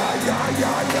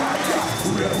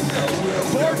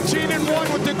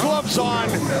 14-1 with the gloves on.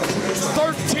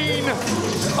 13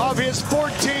 of his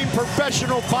 14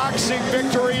 professional boxing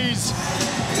victories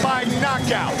by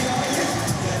knockout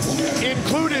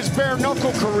include his bare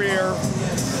knuckle career,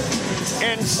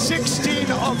 and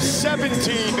 16 of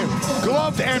 17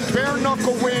 gloved and bare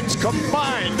knuckle wins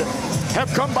combined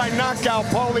have come by knockout.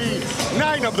 Paulie,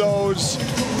 9 of those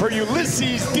for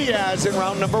Ulysses Diaz in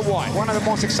round number 1. One of the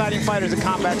most exciting fighters in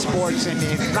combat sports, and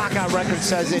his knockout record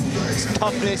says it. His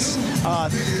toughness,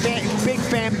 big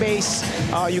fan base.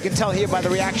 You can tell here by the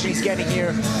reaction he's getting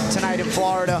here tonight in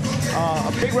Florida.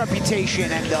 A big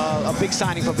reputation and a big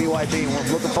signing for BYB. And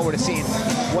we're looking forward to seeing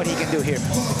what he can do here.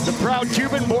 The proud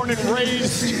Cuban, born and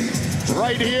raised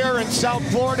right here in South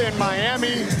Florida in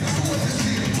Miami.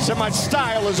 So my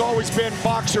style has always been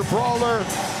boxer brawler.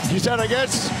 He said, I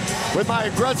guess with my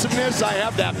aggressiveness, I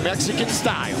have that Mexican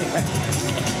style.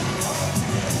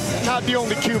 Not the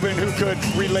only Cuban who could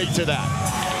relate to that.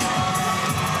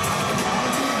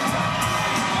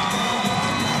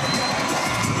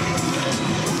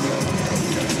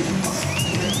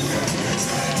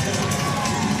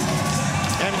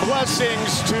 And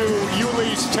blessings to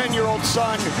Yuli's 10-year-old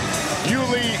son,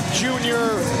 Yuli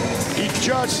Jr. He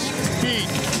just beat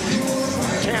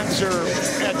cancer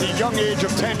at the young age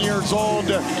of 10 years old.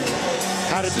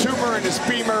 Had a tumor in his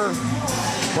femur,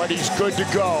 but he's good to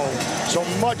go. So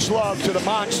much love to the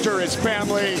monster, his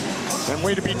family, and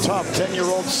way to be tough,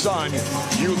 10-year-old son,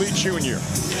 Yuli Jr.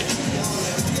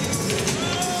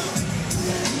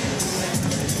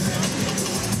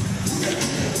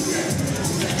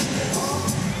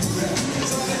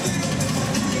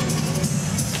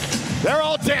 They're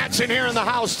all dancing here in the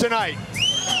house tonight.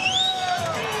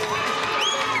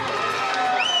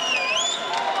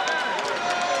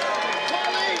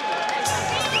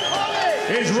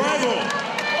 His rival,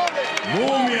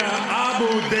 Mumia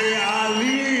Abu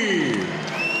Deyali.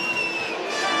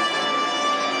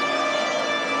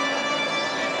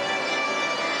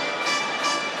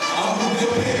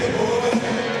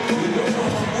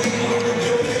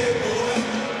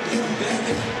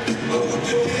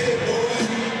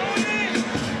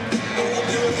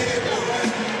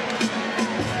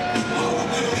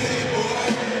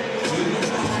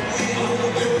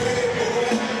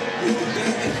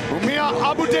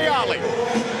 Abu Deyali,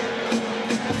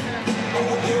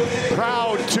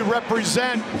 proud to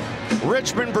represent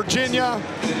Richmond, Virginia,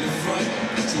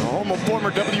 the home of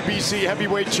former WBC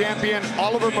heavyweight champion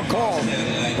Oliver McCall,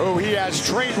 who he has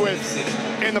trained with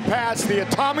in the past. The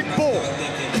Atomic Bull,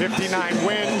 59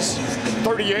 wins,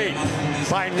 38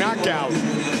 by knockout.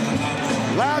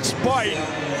 Last fight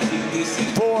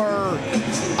for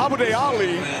Abu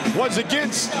Deyali was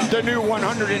against the new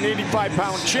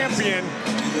 185-pound champion,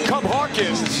 Cub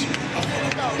Hawkins.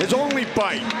 His only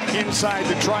fight inside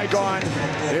the Trigon.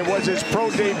 It was his pro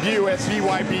debut at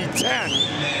BYB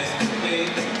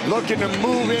 10. Looking to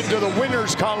move into the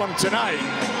winners column tonight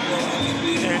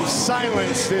and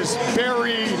silence this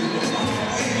very,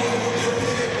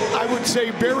 I would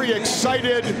say, very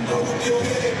excited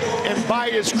and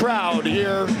biased crowd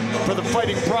here for the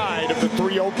Fighting Pride of the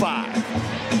 305.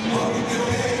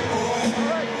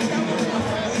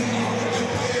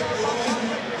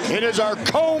 It is our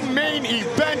co-main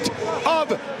event of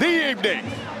the evening.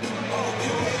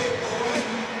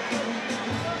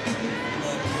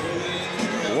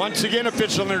 Once again,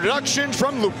 official introductions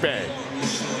from Lupe.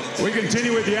 We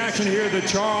continue with the action here at the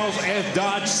Charles F.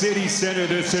 Dodge City Center.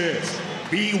 This is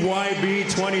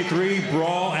BYB 23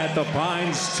 Brawl at the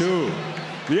Pines 2.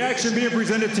 The action being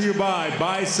presented to you by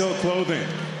Buy Sell Clothing,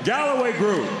 Galloway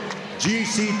Group,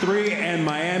 GC3, and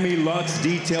Miami Lux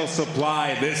Detail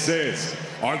Supply. This is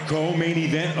our co-main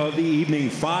event of the evening.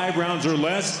 5 rounds or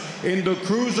less in the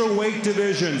cruiserweight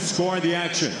division. Scoring the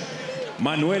action: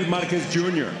 Manuel Marquez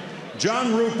Jr.,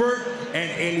 John Rupert,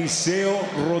 and Eliseo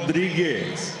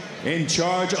Rodriguez. In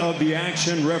charge of the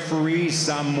action, referee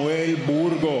Samuel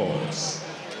Burgos.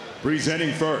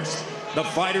 Presenting first, the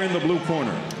fighter in the blue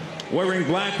corner. Wearing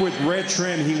black with red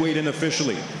trim, he weighed in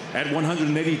officially at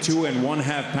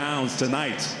 182.5 pounds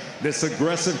tonight. This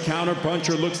aggressive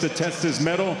counterpuncher looks to test his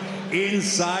mettle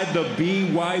inside the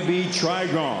BYB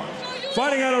Trigon.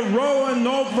 Fighting out of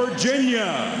Roanoke,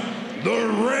 Virginia, the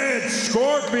Red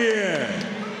Scorpion,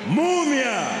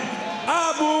 Mumia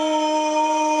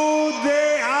Abu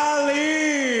Deyali.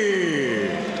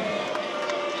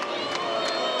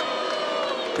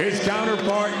 His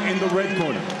counterpart in the red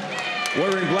corner,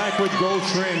 wearing black with gold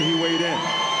trim, he weighed in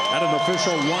at an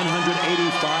official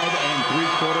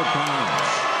 185.75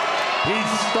 pounds. He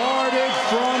started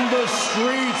from the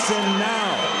streets and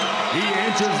now he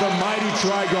enters the mighty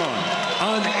Trigon,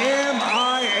 an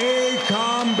MIA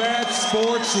combat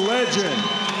sports legend.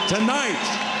 Tonight,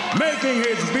 making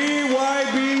his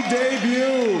BYB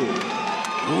debut,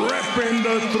 repping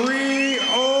the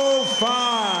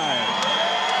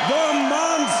 305, the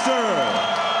monster,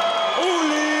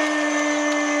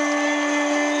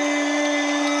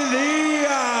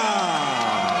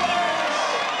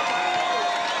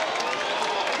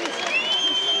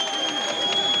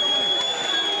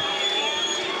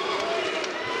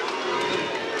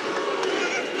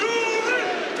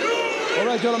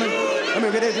 Gentlemen, let me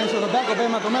get it into the back. Obey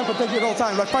my command, protect you at all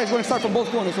times. Right, fight's going to start from both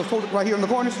corners, so hold it right here in the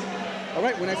corners. All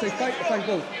right, when I say fight, the fight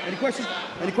goes. Any questions?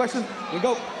 Any questions? We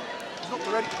go.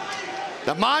 Ready?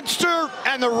 The Monster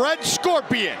and the Red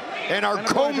Scorpion in our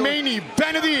co-main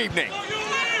event of the evening.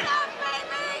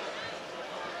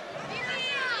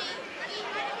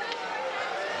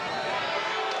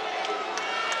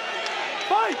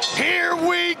 Fight! Here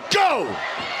we go!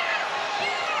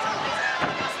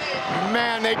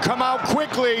 Man, they come out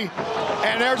quickly,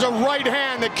 and there's a right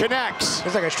hand that connects.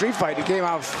 It's like a street fight. He came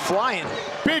out flying.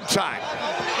 Big time.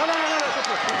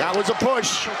 That was a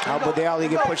push. Abu Deyali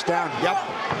get pushed down. Yep.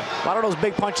 A lot of those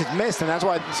big punches missed, and that's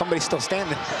why somebody's still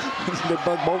standing.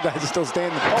 Both guys are still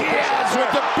standing. Diaz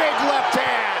with the big left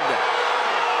hand.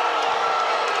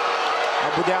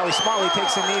 Abu Deyali smartly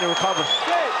takes a knee to recover.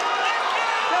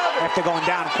 After going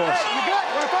down, of course.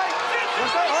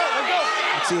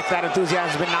 Let's see if that enthusiasm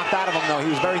has been knocked out of him, though. He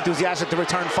was very enthusiastic to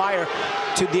return fire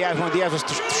to Diaz when Diaz was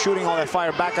shooting all that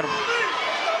fire back at him.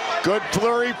 Good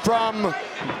flurry from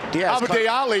Abu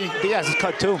Deyali. Diaz is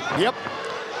cut, too. Yep.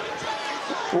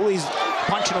 Uli's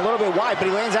punching a little bit wide, but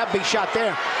he lands that big shot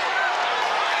there.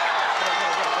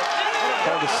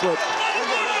 Hard to slip.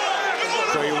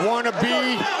 So you want to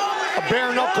be a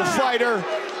bare-knuckle fighter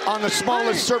on the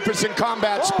smallest surface in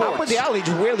combat sports. Abu Deyali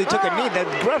just weirdly took a knee. The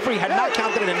referee had not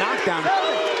counted it a knockdown,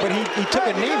 but he took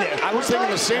a knee there. I was thinking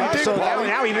the same thing. So now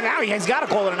he's got to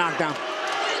call it a knockdown.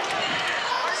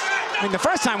 I mean, the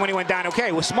first time when he went down, okay,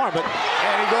 it was smart, but...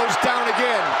 And he goes down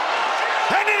again.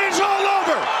 And it is all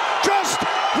over, just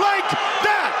like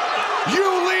that.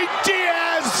 Uli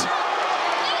Diaz,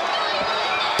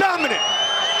 dominant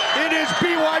in his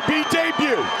BYB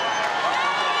debut.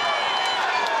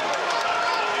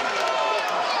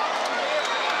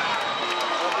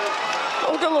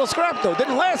 A little scrap though,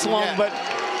 didn't last long, but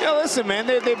yeah, listen, man,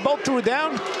 they both threw it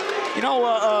down. You know,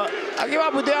 I give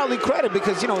Abu Deyali credit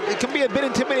because, you know, it can be a bit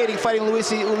intimidating fighting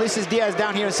Ulysses Diaz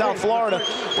down here in South Florida,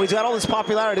 where he's got all this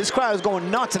popularity. This crowd is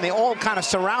going nuts, and they all kind of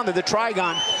surrounded the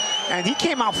Trigon, and he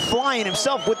came out flying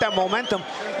himself with that momentum.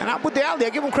 And Abu Deyali, I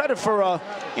give him credit for,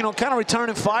 you know, kind of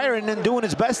returning fire and then doing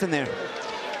his best in there.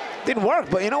 Didn't work,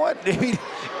 but you know what?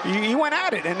 He went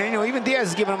at it, and you know, even Diaz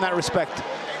is giving him that respect.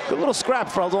 Good little scrap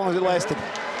for as long as it lasted.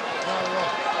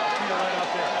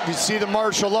 You see the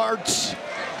martial arts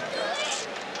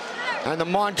and the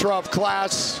mantra of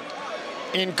class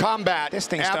in combat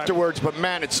afterwards, but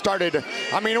man, it started,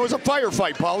 I mean, it was a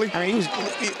firefight, Paulie. I mean,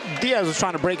 Diaz was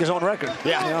trying to break his own record.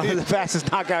 Yeah. You know, the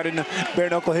fastest knockout in the bare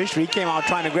knuckle history. He came out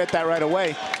trying to get that right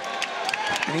away.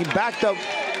 And he backed up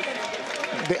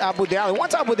Abu Deyali.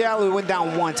 Once Abu Deyali went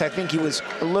down once, I think he was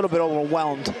a little bit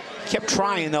overwhelmed. kept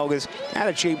trying though, because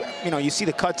actually, you know, you see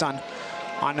the cuts on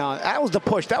that was the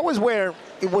push. That was where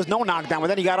it was no knockdown, but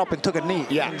then he got up and took a knee.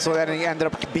 Yeah. And so then he ended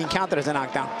up being counted as a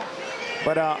knockdown.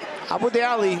 But Abu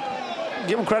Deyali,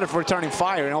 give him credit for returning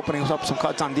fire and opening up some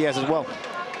cuts on Diaz as well.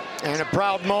 And a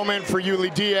proud moment for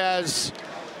Yuli Diaz,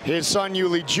 his son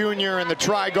Yuli Jr. in the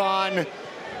Trigon,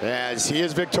 as he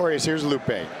is victorious. Here's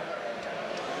Lupe.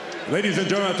 Ladies and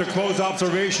gentlemen, after close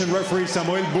observation, referee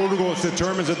Samuel Burgos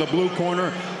determines that the blue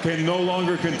corner can no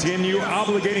longer continue,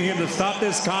 obligating him to stop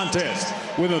this contest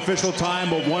with an official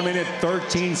time of 1 minute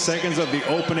 13 seconds of the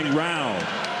opening round.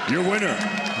 Your winner,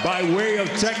 by way of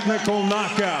technical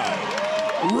knockout,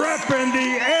 repping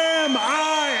the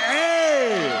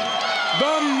MIA,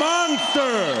 the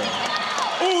Monster,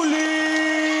 Yuli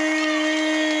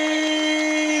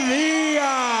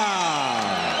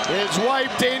Diaz. His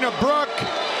wife, Dana Brooke,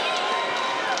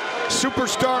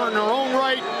 superstar in her own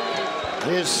right.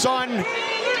 His son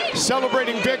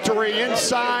celebrating victory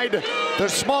inside the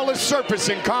smallest surface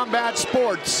in combat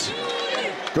sports.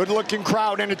 Good-looking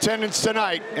crowd in attendance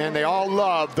tonight, and they all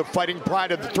love the fighting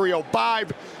pride of the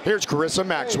 305. Here's Carissa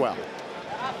Maxwell.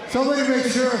 Somebody make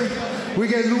sure we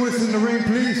get Lewis in the ring,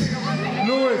 please.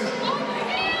 Lewis.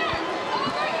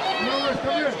 Lewis,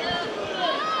 come here.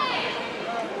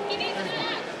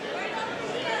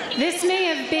 This may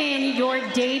have been your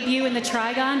debut in the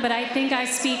Trigon, but I think I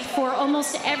speak for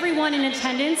almost everyone in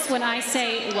attendance when I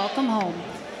say welcome home,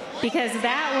 because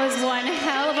that was one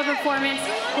hell of a performance.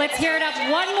 Let's hear it up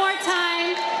one more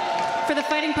time for the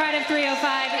fighting pride of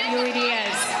 305, Yuli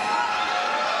Diaz.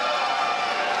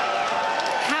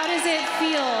 How does it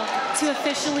feel to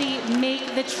officially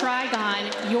make the Trigon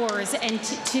yours and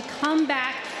to come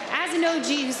back as an OG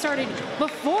who started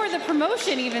before the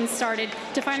promotion even started,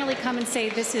 to finally come and say,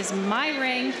 this is my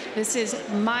ring, this is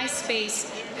my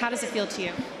space? How does it feel to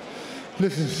you?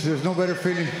 Listen, there's no better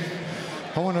feeling.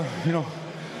 I want to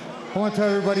tell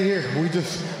everybody here,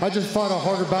 I just fought a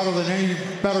harder battle than any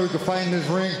battle we could fight in this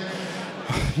ring.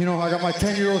 You know, I got my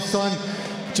 10-year-old son,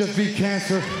 just beat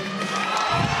cancer.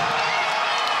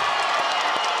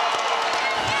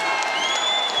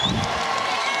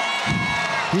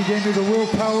 He gave me the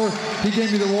willpower. He gave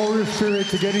me the warrior spirit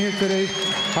to get in here today.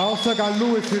 I also got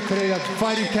Lewis here today that's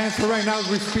fighting cancer right now as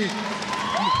we speak.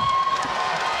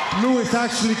 Lewis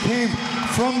actually came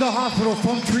from the hospital,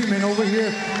 from treatment over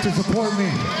here to support me.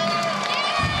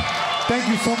 Thank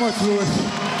you so much, Lewis.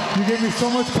 You gave me so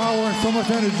much power and so much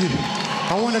energy.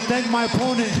 I want to thank my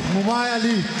opponent, Mumia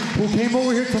Ali, who came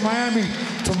over here to Miami,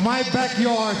 to my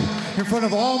backyard, in front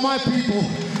of all my people,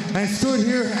 and stood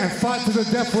here and fought to the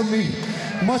death with me.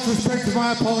 Much respect to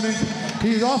my opponent.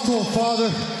 He's also a father.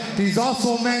 He's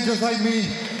also a man just like me.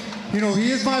 You know,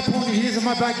 he is my opponent. He is in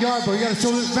my backyard, but you got to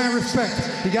show this man respect.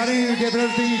 He got in here and gave it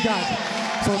everything he got.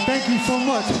 So thank you so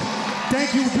much.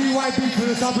 Thank you, BYB, for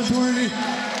this opportunity.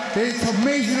 It's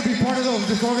amazing to be part of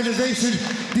this organization.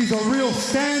 These are real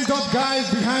stand-up guys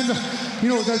behind the,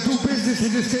 that do business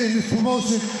in this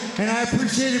promotion. And I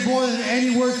appreciate it more than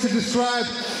any words to describe.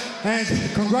 And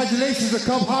congratulations to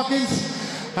Cub Hawkins.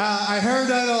 I heard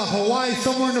that Hawaii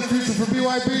somewhere in the future for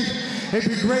BYB. It'd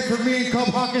be great for me and Cub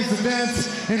Hawkins to dance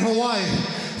in Hawaii.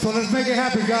 So let's make it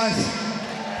happen, guys.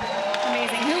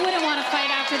 Amazing. Who wouldn't want to fight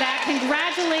after that?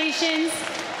 Congratulations.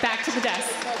 Back to the desk.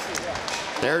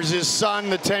 There's his son,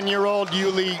 the 10-year-old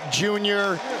Yuli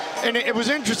Jr. And it was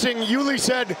interesting. Yuli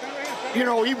said, he had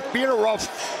a rough,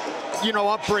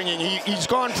 upbringing. He's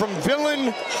gone from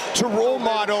villain to role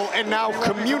model and now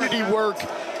community work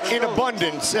in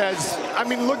abundance.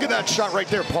 Look at that shot right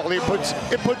there, Paulie.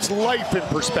 It puts life in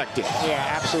perspective.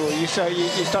 Yeah, absolutely. You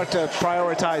start to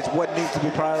prioritize what needs to be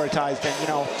prioritized. And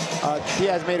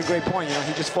Diaz made a great point.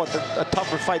 He just fought a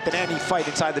tougher fight than any fight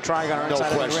inside the Trigon or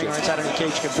inside of the ring or inside of the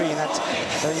cage could be. And that's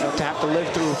to have to live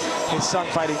through his son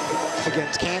fighting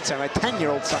against cancer, my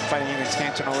 10-year-old son fighting against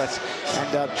cancer, no less.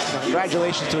 And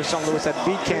congratulations to his son Lewis that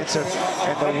beat cancer,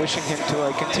 and wishing him to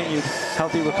a continued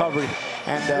healthy recovery.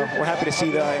 And we're happy to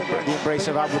see the embrace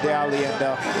of Abu Deyali and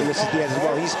Ulysses Diaz as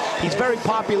well. He's very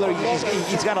popular.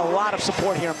 He's got a lot of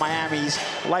support here in Miami. He's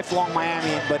a lifelong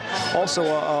Miamian, but also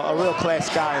a real class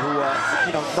guy who,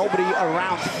 nobody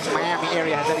around the Miami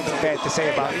area has anything bad to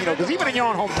say about. Because even in your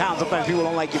own hometown, sometimes people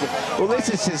don't like you. But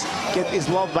Ulysses is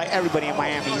loved by everybody in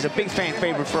Miami. He's a big fan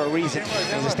favorite for a reason.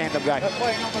 He's a stand-up guy.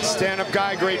 Stand-up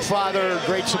guy, great father,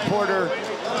 great supporter.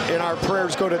 And our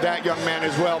prayers go to that young man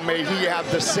as well. May he have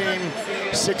the same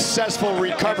successful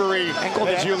recovery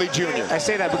as Yuli Jr. I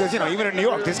say that because, even in New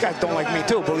York, these guys don't like me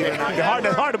too, believe it or not.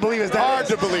 Hard to believe is that. Hard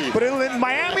to believe. But in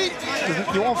Miami,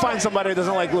 you won't find somebody that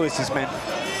doesn't like Lewis, man.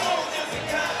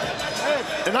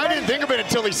 And I didn't think of it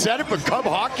until he said it, but Cub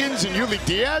Hawkins and Yuli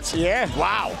Diaz? Yeah.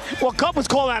 Wow. Well, Cub was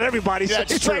calling out everybody. So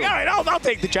That's it's true. like, all right, I'll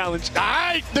take the challenge. All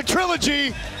right, the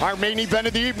trilogy, our main event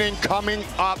of the evening coming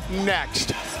up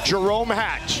next. Jarome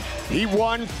Hatch, he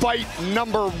won fight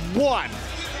number 1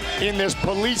 in this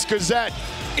Police Gazette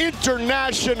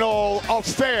international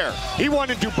affair. He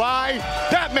won in Dubai.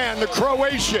 That man, the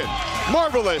Croatian,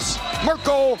 marvelous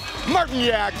Marko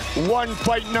Martinjak, won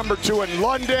fight number 2 in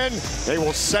London. They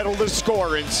will settle the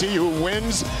score and see who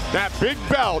wins that big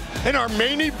belt in our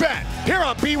main event here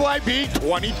on BYB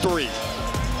 23.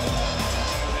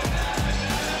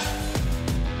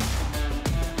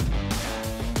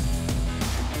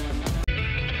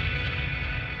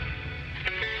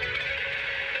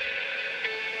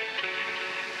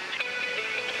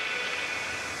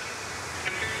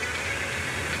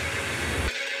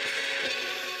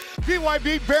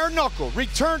 BYB Bare Knuckle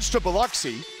returns to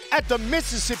Biloxi at the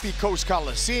Mississippi Coast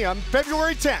Coliseum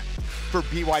February 10th for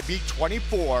BYB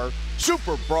 24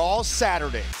 Super Brawl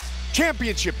Saturday.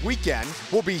 Championship weekend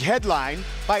will be headlined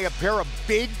by a pair of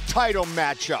big title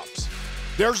matchups.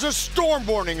 There's a storm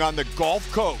warning on the Gulf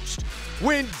Coast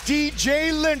when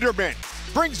DJ Linderman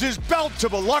brings his belt to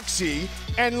Biloxi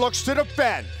and looks to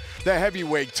defend the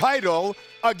heavyweight title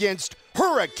against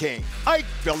Hurricane Ike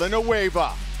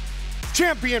Villanueva.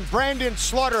 Champion Brandon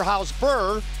Slaughterhouse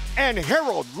Burr and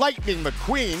Harold Lightning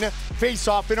McQueen face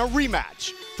off in a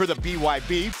rematch for the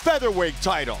BYB featherweight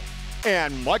title,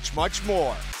 and much, much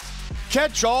more.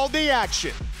 Catch all the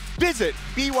action. Visit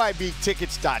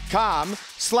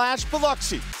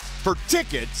bybtickets.com/Biloxi for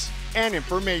tickets and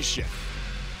information.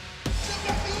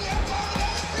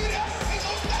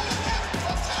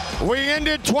 We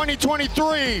ended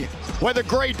 2023 with a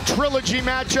great trilogy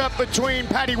matchup between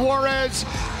Patty Juarez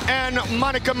and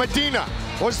Monica Medina.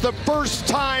 It was the first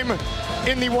time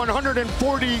in the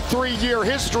 143-year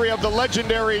history of the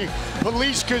legendary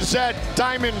Police Gazette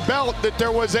Diamond Belt that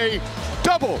there was a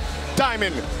double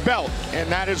Diamond Belt.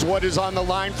 And that is what is on the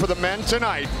line for the men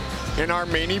tonight in our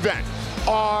main event.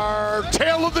 Our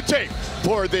tail of the tape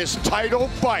for this title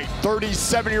fight,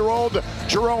 37-year-old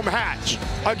Jarome Hatch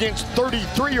against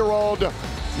 33-year-old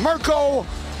Marko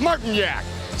Martinjak.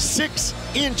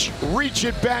 6-inch reach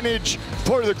advantage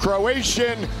for the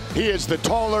Croatian. He is the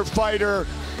taller fighter.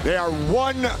 They are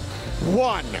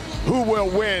 1-1. Who will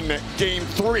win game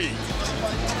 3?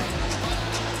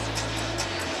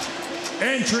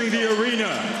 Entering the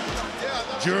arena,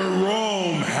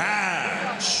 Jarome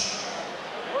Hatch.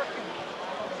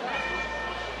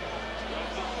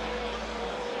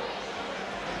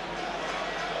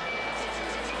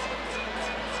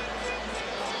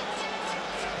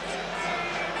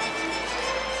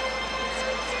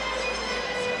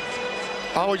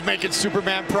 Always making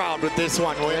Superman proud with this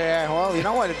one. Yeah, well, you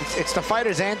know what? It's the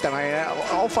fighter's anthem. I mean,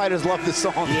 all fighters love this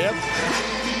song. Yep.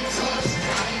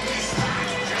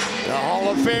 The Hall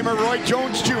of Famer Roy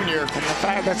Jones Jr. And the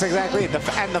fact that's exactly it.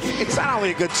 It's not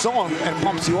only a good song and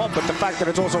pumps you up, but the fact that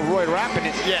it's also Roy rapping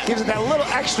it gives it that little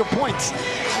extra points.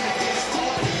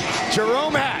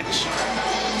 Jarome Hatch.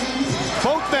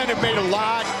 Both men have made a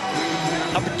lot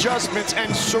of adjustments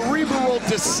and cerebral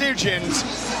decisions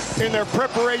in their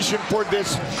preparation for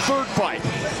this third fight.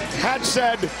 Hatch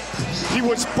said he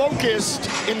was focused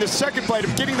in the second fight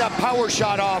of getting that power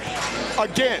shot off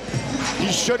again.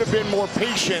 He should have been more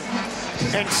patient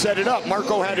and set it up.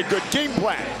 Marko had a good game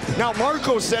plan. Now,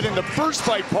 Marko said in the first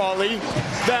fight, Paulie,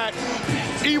 that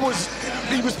he was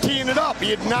teeing it up.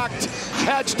 He had knocked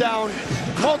Hatch down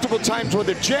multiple times with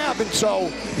a jab, and so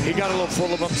he got a little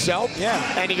full of himself,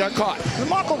 and he got caught.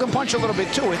 Marko can punch a little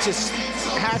bit too. It's just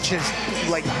Hatch is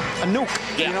like a nuke.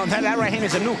 You know, that right hand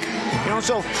is a nuke. You know,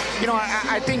 so, you know,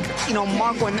 I think, you know,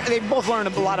 Marko, and they both learned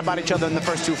a lot about each other in the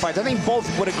first two fights. I think both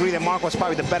would agree that Marko is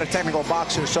probably the better technical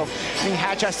boxer. So I think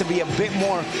Hatch has to be a bit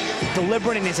more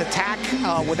deliberate in his attack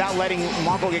without letting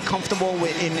Marko get comfortable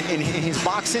in his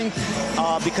boxing,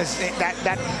 because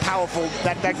that powerful,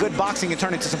 that good boxing can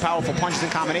turn into some powerful punches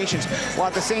and combinations. While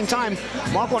at the same time,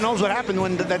 Marko knows what happened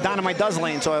when the dynamite does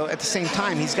land. So at the same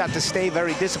time, he's got to stay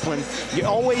very disciplined. You're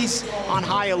always on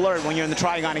high alert when you're in the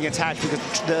Trigon against Hatch,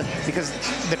 because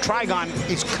the Trigon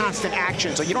is constant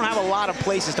action. So you don't have a lot of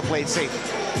places to play it safe.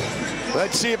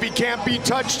 Let's see if he can't be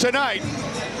touched tonight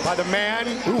by the man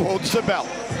who holds the belt.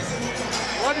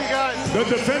 What do you got? The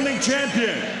defending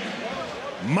champion,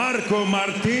 Marko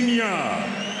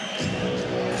Martinjak.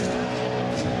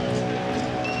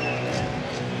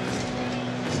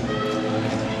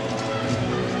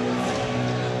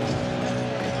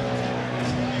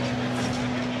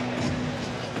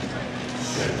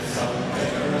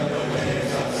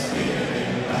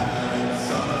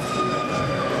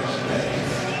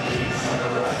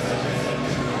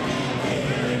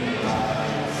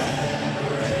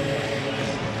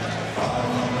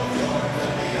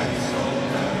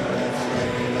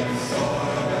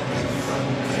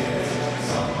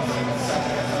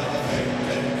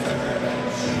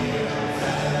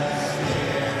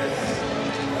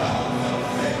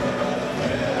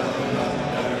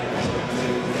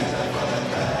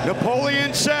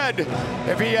 Napoleon said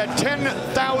if he had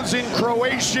 10,000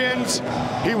 Croatians,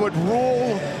 he would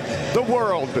rule the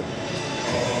world.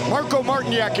 Marko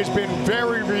Martinjak has been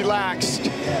very relaxed,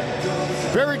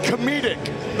 very comedic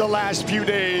the last few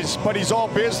days, but he's all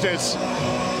business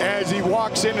as he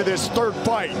walks into this third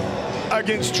fight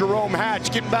against Jarome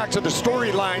Hatch. Getting back to the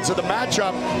storylines of the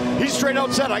matchup, he straight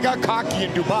out said, I got cocky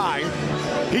in Dubai.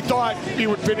 He thought he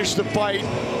would finish the fight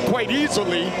quite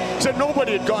easily. Said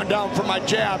nobody had gone down for my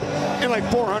jab in like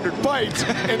 400 fights,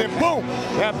 and then boom,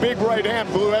 that big right hand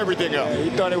blew everything up. He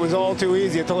thought it was all too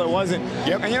easy until it wasn't.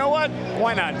 Yep. And you know what?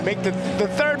 Why not? Make the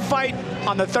third fight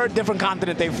on the third different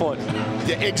continent they fought.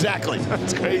 Yeah, exactly.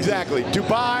 Exactly.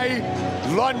 Dubai,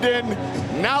 London,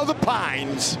 now the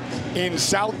Pines in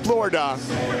South Florida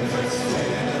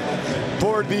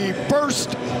for the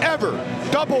first ever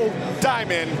double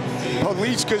diamond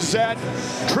Police Gazette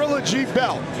Trilogy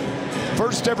belt.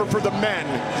 First ever for the men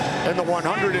in the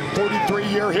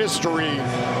 143-year history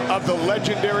of the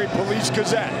legendary Police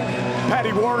Gazette.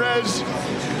 Patty Juarez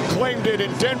claimed it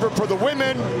in Denver for the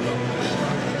women.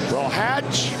 Will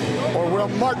Hatch or will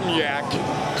Martinjak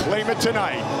claim it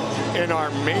tonight in our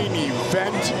main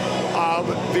event of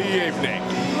the evening?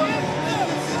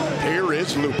 Here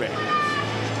is Lupe.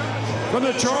 From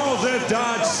the Charles F.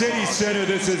 Dodge City Center,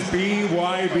 this is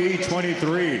BYB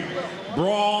 23.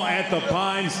 Brawl at the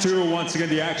Pines 2. Once again,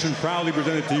 the action proudly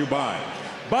presented to you by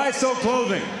Buy So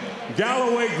Clothing,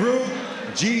 Galloway Group,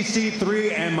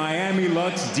 GC3, and Miami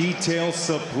Lux Detail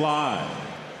Supply.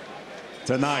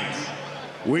 Tonight,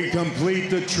 we complete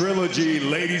the trilogy,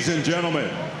 ladies and gentlemen.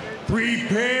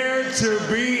 Prepare to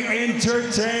be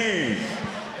entertained.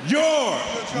 Your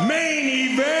main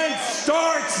event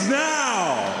starts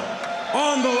now.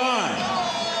 On the line,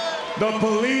 the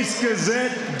Police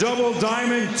Gazette Double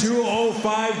Diamond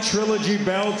 205 Trilogy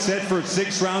belt set for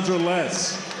 6 rounds or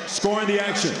less. Scoring the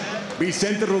action,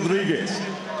 Vicente Rodriguez,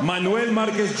 Manuel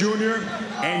Marquez Jr.,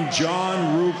 and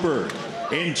John Rupert.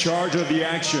 In charge of the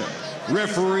action,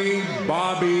 referee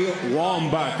Bobby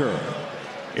Wambacher.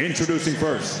 Introducing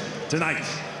first, tonight,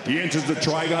 he enters the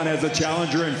Trigon as a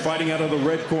challenger and fighting out of the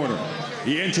red corner.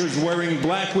 He enters wearing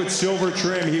black with silver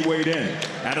trim. He weighed in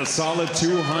at a solid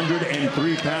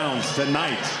 203 pounds.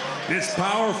 Tonight, this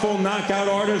powerful knockout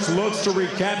artist looks to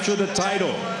recapture the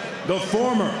title. The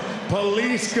former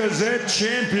Police Gazette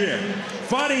champion,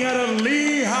 fighting out of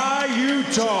Lehigh,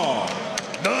 Utah,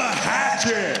 the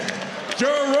Hatchet,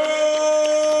 Jarome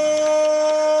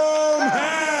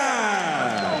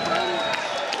Hatch.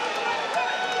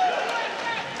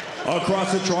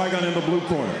 Across the Trigon in the blue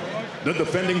corner, the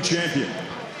defending champion,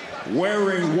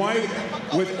 wearing white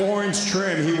with orange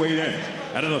trim. He weighed in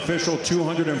at an official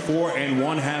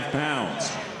 204.5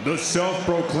 pounds. The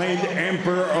self-proclaimed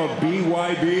emperor of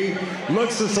BYB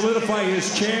looks to solidify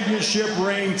his championship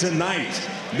reign tonight,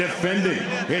 defending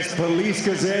his Police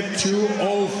Gazette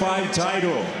 205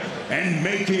 title and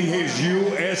making his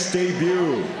U.S.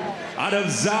 debut out of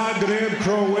Zagreb,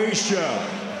 Croatia,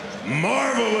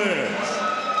 Marvelous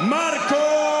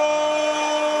Marko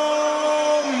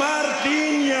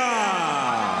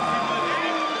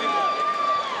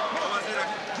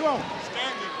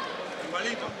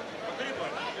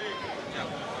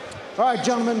All right,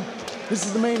 gentlemen, this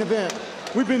is the main event.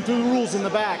 We've been through the rules in the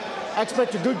back. I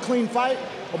expect a good, clean fight.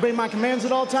 Obey my commands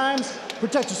at all times.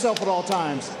 Protect yourself at all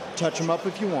times. Touch them up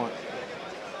if you want.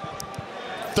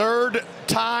 Third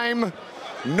time,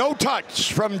 no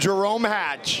touch from Jarome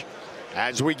Hatch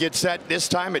as we get set this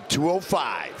time at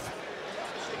 205.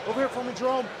 Over here for me,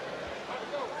 Jerome.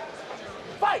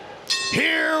 Fight!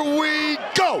 Here we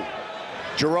go.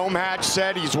 Jarome Hatch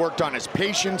said he's worked on his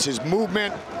patience, his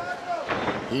movement.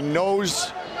 He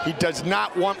knows he does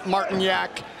not want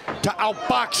Martinjak to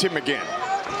outbox him again.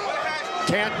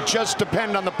 Can't just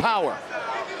depend on the power.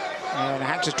 And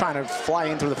Hatch is trying to fly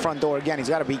in through the front door again. He's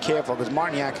got to be careful because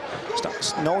Martinjak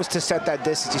knows to set that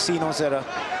distance. You see, he knows how to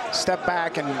step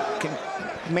back and can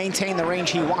maintain the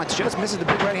range he wants. Just misses the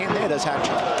big right hand there, does Hatch.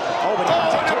 Oh, but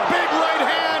and a big right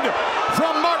hand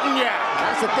from Martinjak.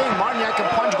 That's the thing. Martinjak can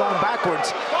punch going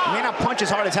backwards. He may not punch as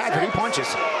hard as Hatch, but he punches.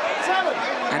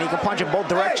 And he can punch in both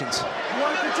directions.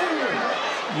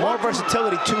 More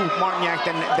versatility to Martinjak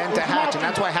than to Hatch, and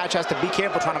that's why Hatch has to be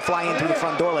careful trying to fly in through the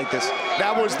front door like this.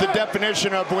 That was the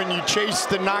definition of when you chase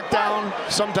the knockdown,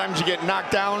 sometimes you get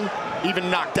knocked down, even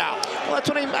knocked out. Well, that's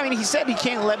what I mean, he said he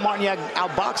can't let Martinjak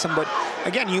outbox him, but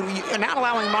again, you're not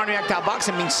allowing Martinjak to outbox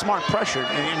him means smart pressure,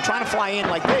 and trying to fly in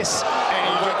like this,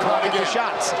 and you get caught against the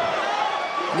shots.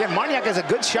 Again, Martinjak has a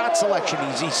good shot selection.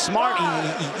 He's smart.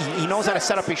 He knows how to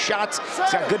set up his shots.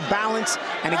 He's got good balance.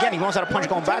 And again, he knows how to punch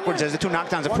going backwards, as the two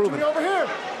knockdowns have proven. Over here.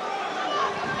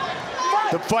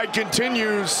 The fight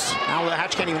continues. Now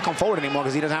Hatch can't even come forward anymore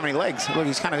because he doesn't have any legs. Look,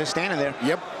 he's kind of just standing there.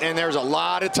 Yep, and there's a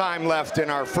lot of time left in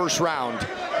our first round.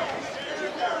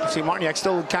 See, Martinjak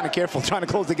still kind of careful, trying to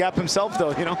close the gap himself,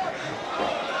 though, you know.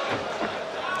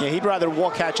 Yeah, he'd rather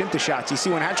walk Hatch into shots. You see,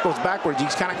 when Hatch goes backwards, you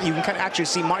can kind of actually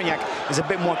see Martinjak is a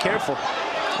bit more careful.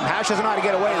 Hatch doesn't know how to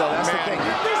get away, though. That's the thing.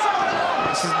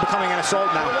 This is becoming an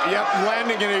assault now. Yep,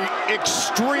 landing an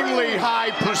extremely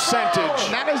high percentage.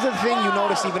 And that is the thing you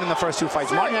notice even in the first two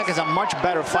fights. Martinjak is a much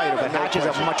better fighter, but Hatch is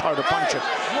a much harder puncher.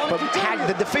 But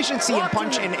the deficiency in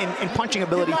punching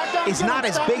ability is not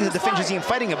as big as the deficiency in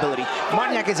fighting ability.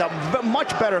 Martinjak is a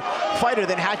much better fighter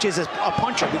than Hatch is a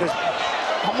puncher, because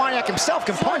Martinjak himself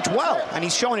can punch well, and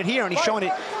he's showing it here, and he's showing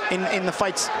it in the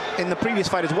fights, in the previous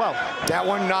fight as well. That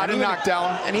one not a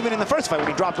knockdown. And even in the first fight when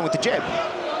he dropped him with the jab.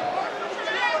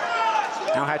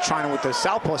 Now Hatch trying with the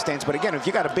southpaw stance, but again, if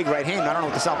you got a big right hand, I don't know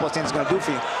what the southpaw stance is going to do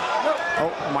for you. Oh,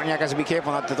 Martinjak has to be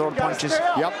careful not to throw punches.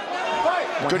 Yep.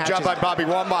 Good job by Bobby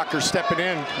Wambacher stepping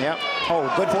in. Yep. Oh,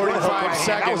 good 45 seconds.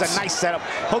 That was a nice setup.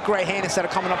 Hook right hand instead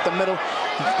of coming up the middle.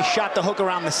 He shot the hook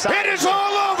around the side. It is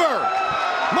all over!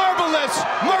 Marvelous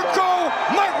Marko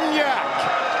Martinjak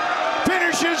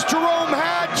finishes Jarome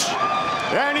Hatch,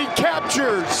 and he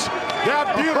captures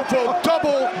that beautiful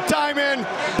double diamond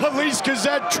Police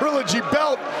Gazette Trilogy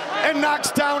belt and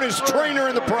knocks down his trainer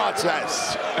in the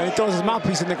process. And he throws his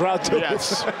mouthpiece in the crowd too.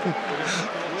 Yes.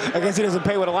 I guess he doesn't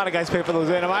pay what a lot of guys pay for those.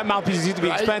 And my mouthpieces used to be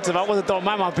expensive. I wasn't throwing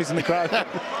my mouthpiece in the crowd.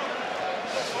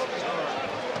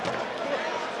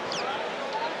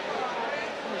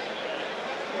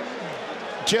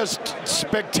 Just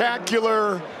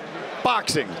spectacular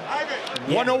boxing.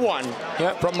 101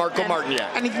 from Marko Martinjak.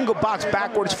 And he can go box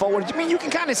backwards, forwards. I mean, you can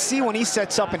kind of see when he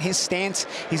sets up in his stance,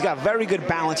 he's got very good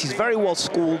balance. He's very well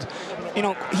schooled. You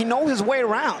know, he knows his way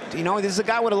around. You know, this is a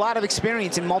guy with a lot of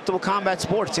experience in multiple combat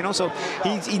sports, you know, so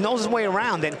he knows his way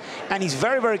around. And he's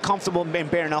very, very comfortable in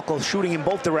bare knuckles, shooting in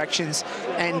both directions,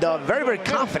 and very, very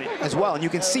confident as well. And you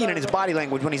can see it in his body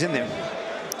language when he's in there.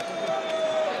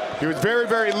 He was very,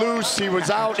 very loose. He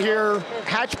was out here.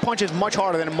 Hatch punches much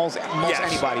harder than most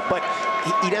anybody, but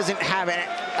he doesn't have an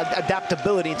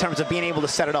adaptability in terms of being able to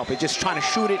set it up. He's just trying to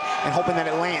shoot it and hoping that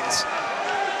it lands.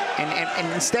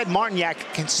 And instead, Martinjak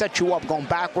can set you up going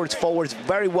backwards, forwards,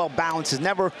 very well balanced. Is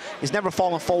never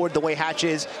falling forward the way Hatch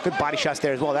is. Good body shots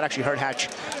there as well. That actually hurt Hatch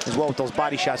as well with those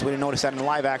body shots. We didn't notice that in the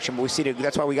live action, but we see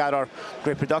that's why we got our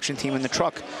great production team in the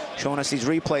truck showing us these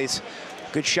replays.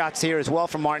 Good shots here as well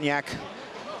from Martinjak.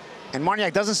 And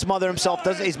Martinjak doesn't smother himself,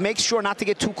 he makes sure not to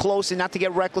get too close and not to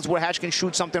get reckless where Hatch can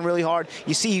shoot something really hard.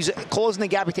 You see he's closing the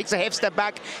gap. He takes a half step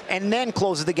back and then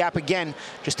closes the gap again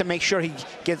just to make sure he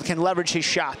can leverage his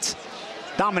shots.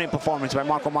 Dominant performance by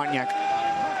Marko Martinjak.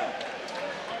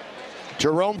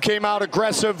 Jarome came out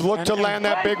aggressive, looked to land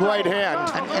that big right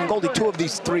hand. And Goldie, 2 of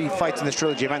these 3 fights in this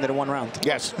trilogy have ended in 1 round.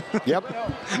 Yes. Yep.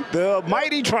 The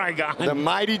mighty Trigon. The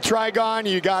mighty Trigon,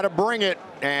 you got to bring it.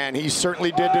 And he certainly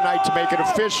did tonight to make it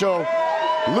official.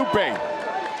 Lupe.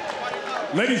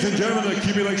 Ladies and gentlemen, the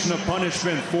accumulation of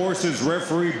punishment forces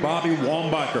referee Bobby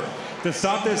Wambacher to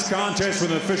stop this contest with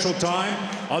an official time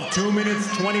of 2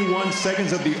 minutes, 21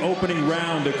 seconds of the opening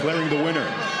round, declaring the winner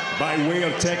by way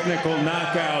of technical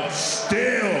knockout,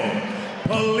 still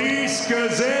Police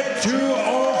Gazette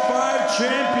 205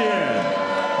 champion,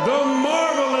 the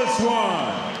marvelous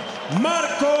one,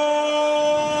 Marko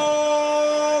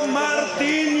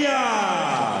Martinjak.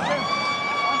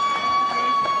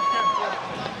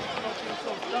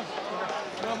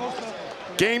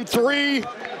 Game 3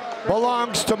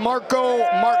 belongs to Marko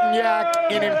Martinjak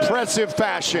in impressive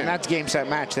fashion. And that's game, set,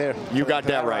 match there. You got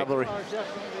that right. Rivalry.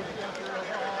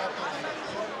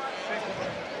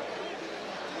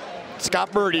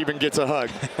 Scott Bird even gets a hug.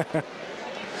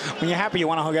 When you're happy, you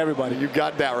want to hug everybody. You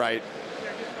got that right.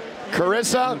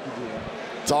 Carissa,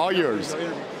 it's all yours.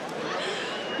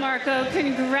 Marko,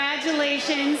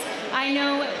 congratulations. I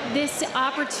know this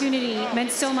opportunity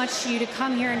meant so much to you to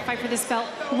come here and fight for this belt.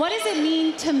 What does it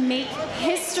mean to make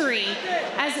history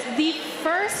as the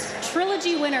first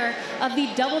trilogy winner of the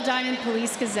Double Diamond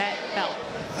Police Gazette belt?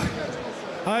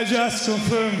 I just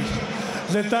confirmed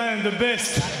that I am the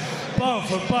best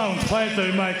pound-for-pound fighter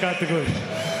in my category.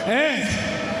 And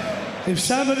if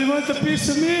somebody wants a piece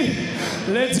of me,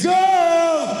 let's go!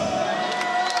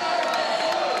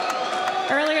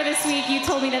 Earlier this week, you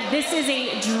told me that this is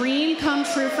a dream come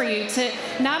true for you to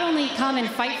not only come and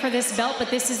fight for this belt,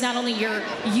 but this is not only your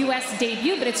U.S.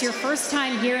 debut, but it's your first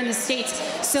time here in the States.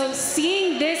 So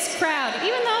seeing this crowd,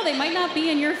 even though they might not be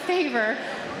in your favor,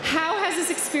 how has this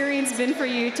experience been for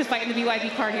you to fight in the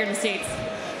BYB card here in the States?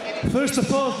 First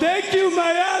of all, thank you,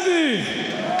 Miami!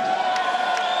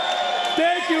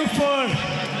 thank you for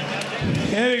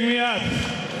having me up.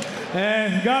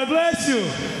 And God bless you.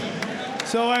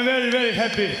 So I'm very, very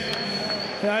happy.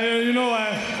 You know,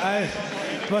 I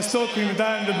was talking with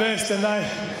I am the best, and I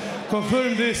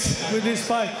confirmed this with this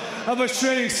fight. I was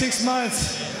training 6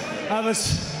 months. I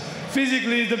was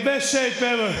physically the best shape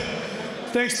ever.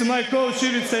 Thanks to my coach,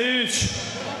 Ivica Ivic.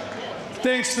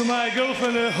 Thanks to my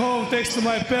girlfriend at home. Thanks to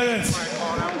my parents.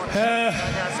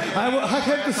 I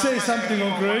have to say something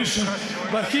on Croatian,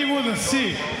 but he wouldn't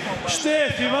see.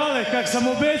 Štef I Vale, kak sam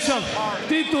obećal,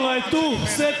 titula je tu,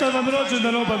 sretan vam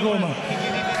rođendan oba goma.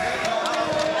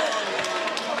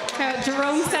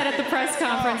 Jarome said at the press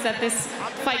conference that this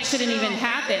fight shouldn't even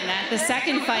happen, that the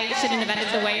second fight shouldn't have ended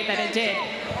the way that it did.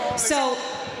 So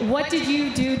what did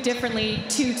you do differently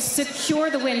to secure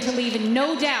the win, to leave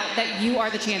no doubt that you are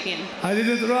the champion? I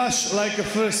didn't rush like a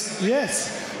first, yes.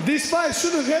 This fight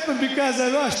shouldn't happen because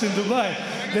I rushed in Dubai.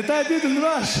 That I didn't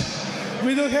rush.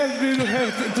 We don't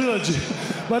have trilogy.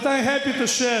 But I'm happy to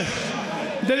share.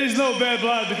 There is no bad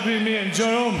blood between me and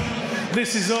Jarome.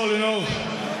 This is all, you know,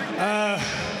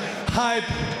 hype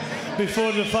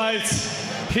before the fights.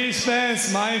 His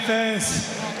fans, my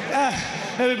fans,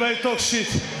 everybody talks shit.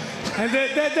 And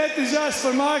that is just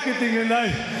for marketing, and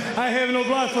I have no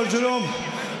blood for Jarome.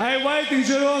 I'm inviting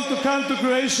Jarome to come to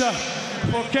Croatia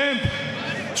for camp,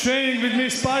 training with me,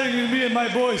 sparring with me and my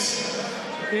boys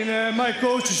in my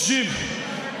coach's gym.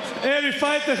 Every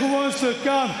fighter who wants to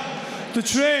come to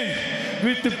train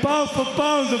with the pound for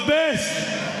pound, the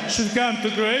best, should come to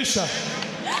Croatia.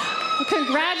 Well,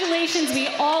 congratulations. We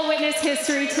all witnessed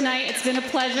history tonight. It's been a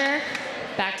pleasure.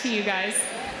 Back to you guys.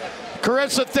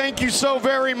 Carissa, thank you so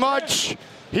very much.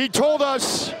 He told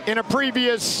us in a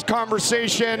previous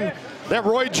conversation that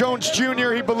Roy Jones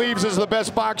Jr. he believes is the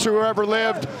best boxer who ever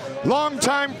lived.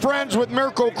 Longtime friends with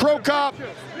Mirko Cro Cop.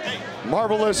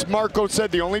 Marvelous Marko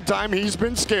said the only time he's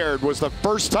been scared was the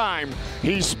first time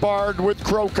he sparred with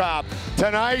Cro Cop.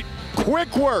 Tonight,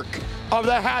 quick work of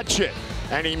the hatchet,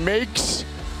 and he makes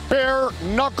bare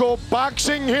knuckle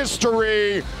boxing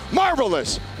history.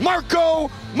 Marvelous Marko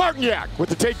Martinjak with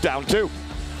the takedown too.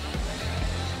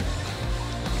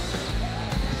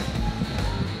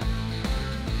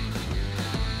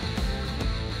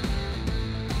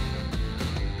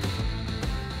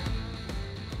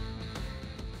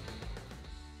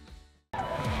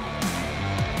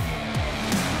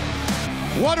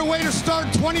 What a way to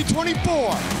start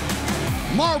 2024.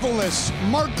 Marvelous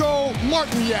Marko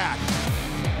Martinjak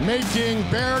making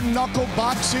bare knuckle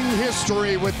boxing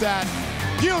history with that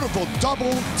beautiful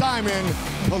double diamond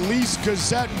Police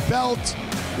Gazette belt.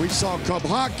 We saw Cub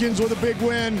Hawkins with a big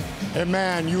win, and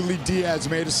man, Diaz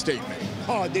made a statement.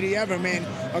 Oh, did he ever, man.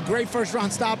 A great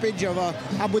first-round stoppage of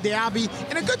Abu Deyali,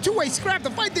 and a good two-way scrap.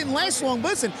 The fight didn't last long, but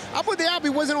listen, Abu Deyali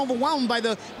wasn't overwhelmed by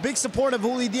the big support of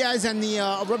Diaz and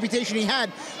the reputation he had,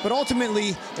 but ultimately,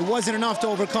 it wasn't enough to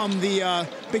overcome the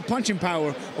big punching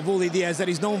power of Diaz that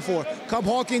he's known for. Cub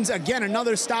Hawkins, again,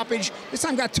 another stoppage. This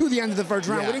time got to the end of the first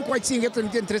round. We didn't quite see him get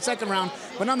into the second round,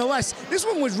 but nonetheless, this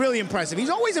one was really impressive. He's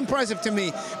always impressive to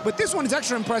me, but this one is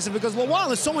extra impressive because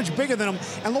Lerwell is so much bigger than him,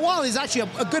 and Lerwell is actually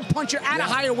a good puncher at a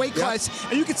higher weight class,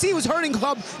 and you could see he was hurting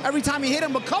Cub every time he hit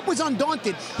him, but Cub was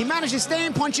undaunted. He managed to stay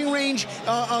in punching range,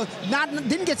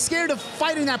 didn't get scared of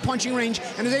fighting that punching range,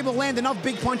 and was able to land enough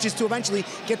big punches to eventually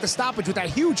get the stoppage with that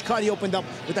huge cut he opened up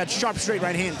with that sharp, straight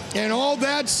right hand. And all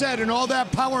that said, and all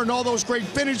that power and all those great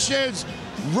finishes,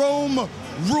 Rome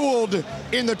ruled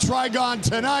in the Trigon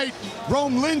tonight.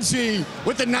 Rome Lindsay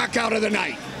with the knockout of the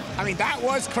night. I mean, that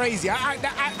was crazy.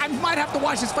 I might have to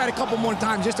watch this fight a couple more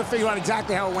times just to figure out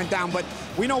exactly how it went down. But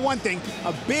we know one thing: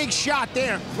 a big shot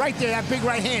there, right there, that big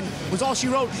right hand was all she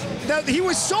wrote. He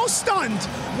was so stunned.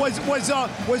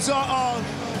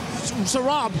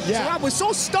 Sarab. Yeah. Sarab was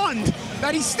so stunned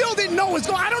that he still didn't know what's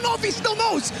going on. I don't know if he still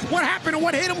knows what happened or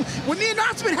what hit him. When the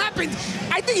announcement happened,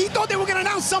 I think he thought they were going to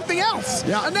announce something else.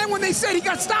 Yeah. And then when they said he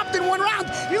got stopped in one round,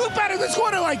 he looked back at this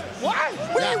corner like, what?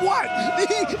 What do you mean, what? He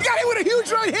got hit with a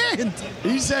huge right hand.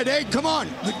 He said, hey, come on,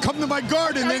 come to my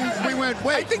guard. And then we went,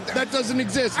 wait, that doesn't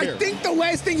exist here. I think the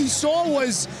last thing he saw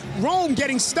was Rome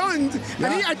getting stunned.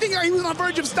 Yeah. And I think he was on the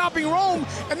verge of stopping Rome,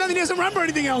 and then he doesn't remember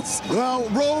anything else. Well,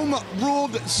 Rome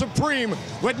ruled supreme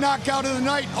with knockout of the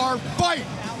night. Our fight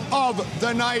of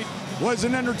the night was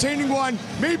an entertaining one.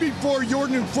 Maybe for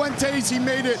Jordan Fuentes, he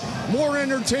made it more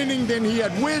entertaining than he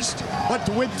had wished, but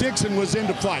DeWitt Dixon was in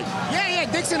to fight. Yeah,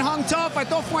 Dixon hung tough. I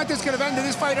thought Fuentes could have ended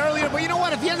this fight earlier, but you know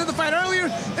what? If he ended the fight earlier,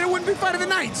 then it wouldn't be fight of the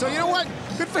night. So you know what?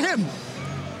 Good for him.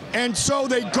 And so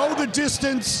they go the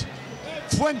distance.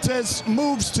 Fuentes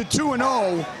moves to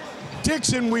 2-0.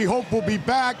 Dixon, we hope, will be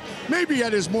back, maybe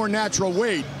at his more natural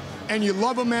weight. and you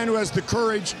love a man who has the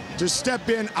courage to step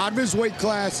in out of his weight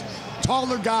class,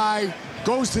 taller guy,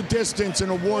 goes the distance,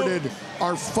 and awarded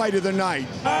our fight of the night.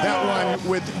 That one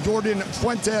with Jordan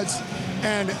Fuentes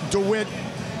and DeWitt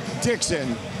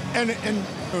Dixon. And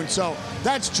so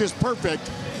that's just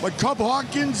perfect. But Cub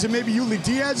Hawkins and maybe Yuli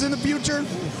Diaz in the future?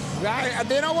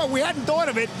 You know what? We hadn't thought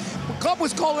of it. Cub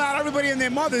was calling out everybody and their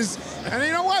mothers. And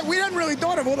you know what? We hadn't really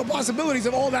thought of all the possibilities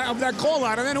of all that call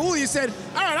out. And then Julia said,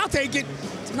 all right, I'll take it.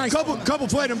 It's nice. Couple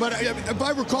played him, but if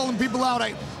I were calling people out,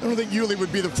 I don't think Yuli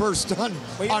would be the first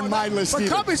on my list But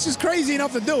either. Cub is just crazy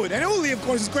enough to do it. And Julia, of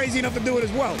course, is crazy enough to do it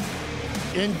as well.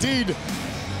 Indeed.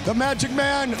 The Magic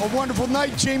Man, a wonderful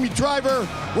night. Jamie Driver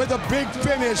with a big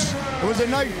finish. It was a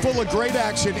night full of great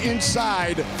action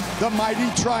inside the mighty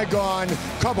Trigon.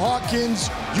 Cub Hawkins,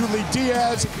 Yuli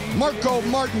Diaz, Marko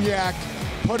Martinjak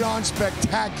put on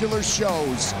spectacular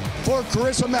shows. For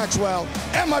Carissa Maxwell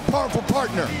and my powerful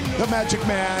partner, the Magic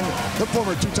Man, the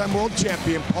former two-time world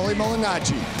champion, Paulie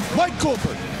Malignaggi, Mike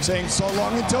Goldberg, saying so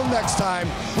long until next time.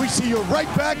 We see you right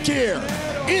back here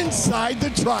inside the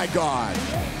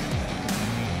Trigon.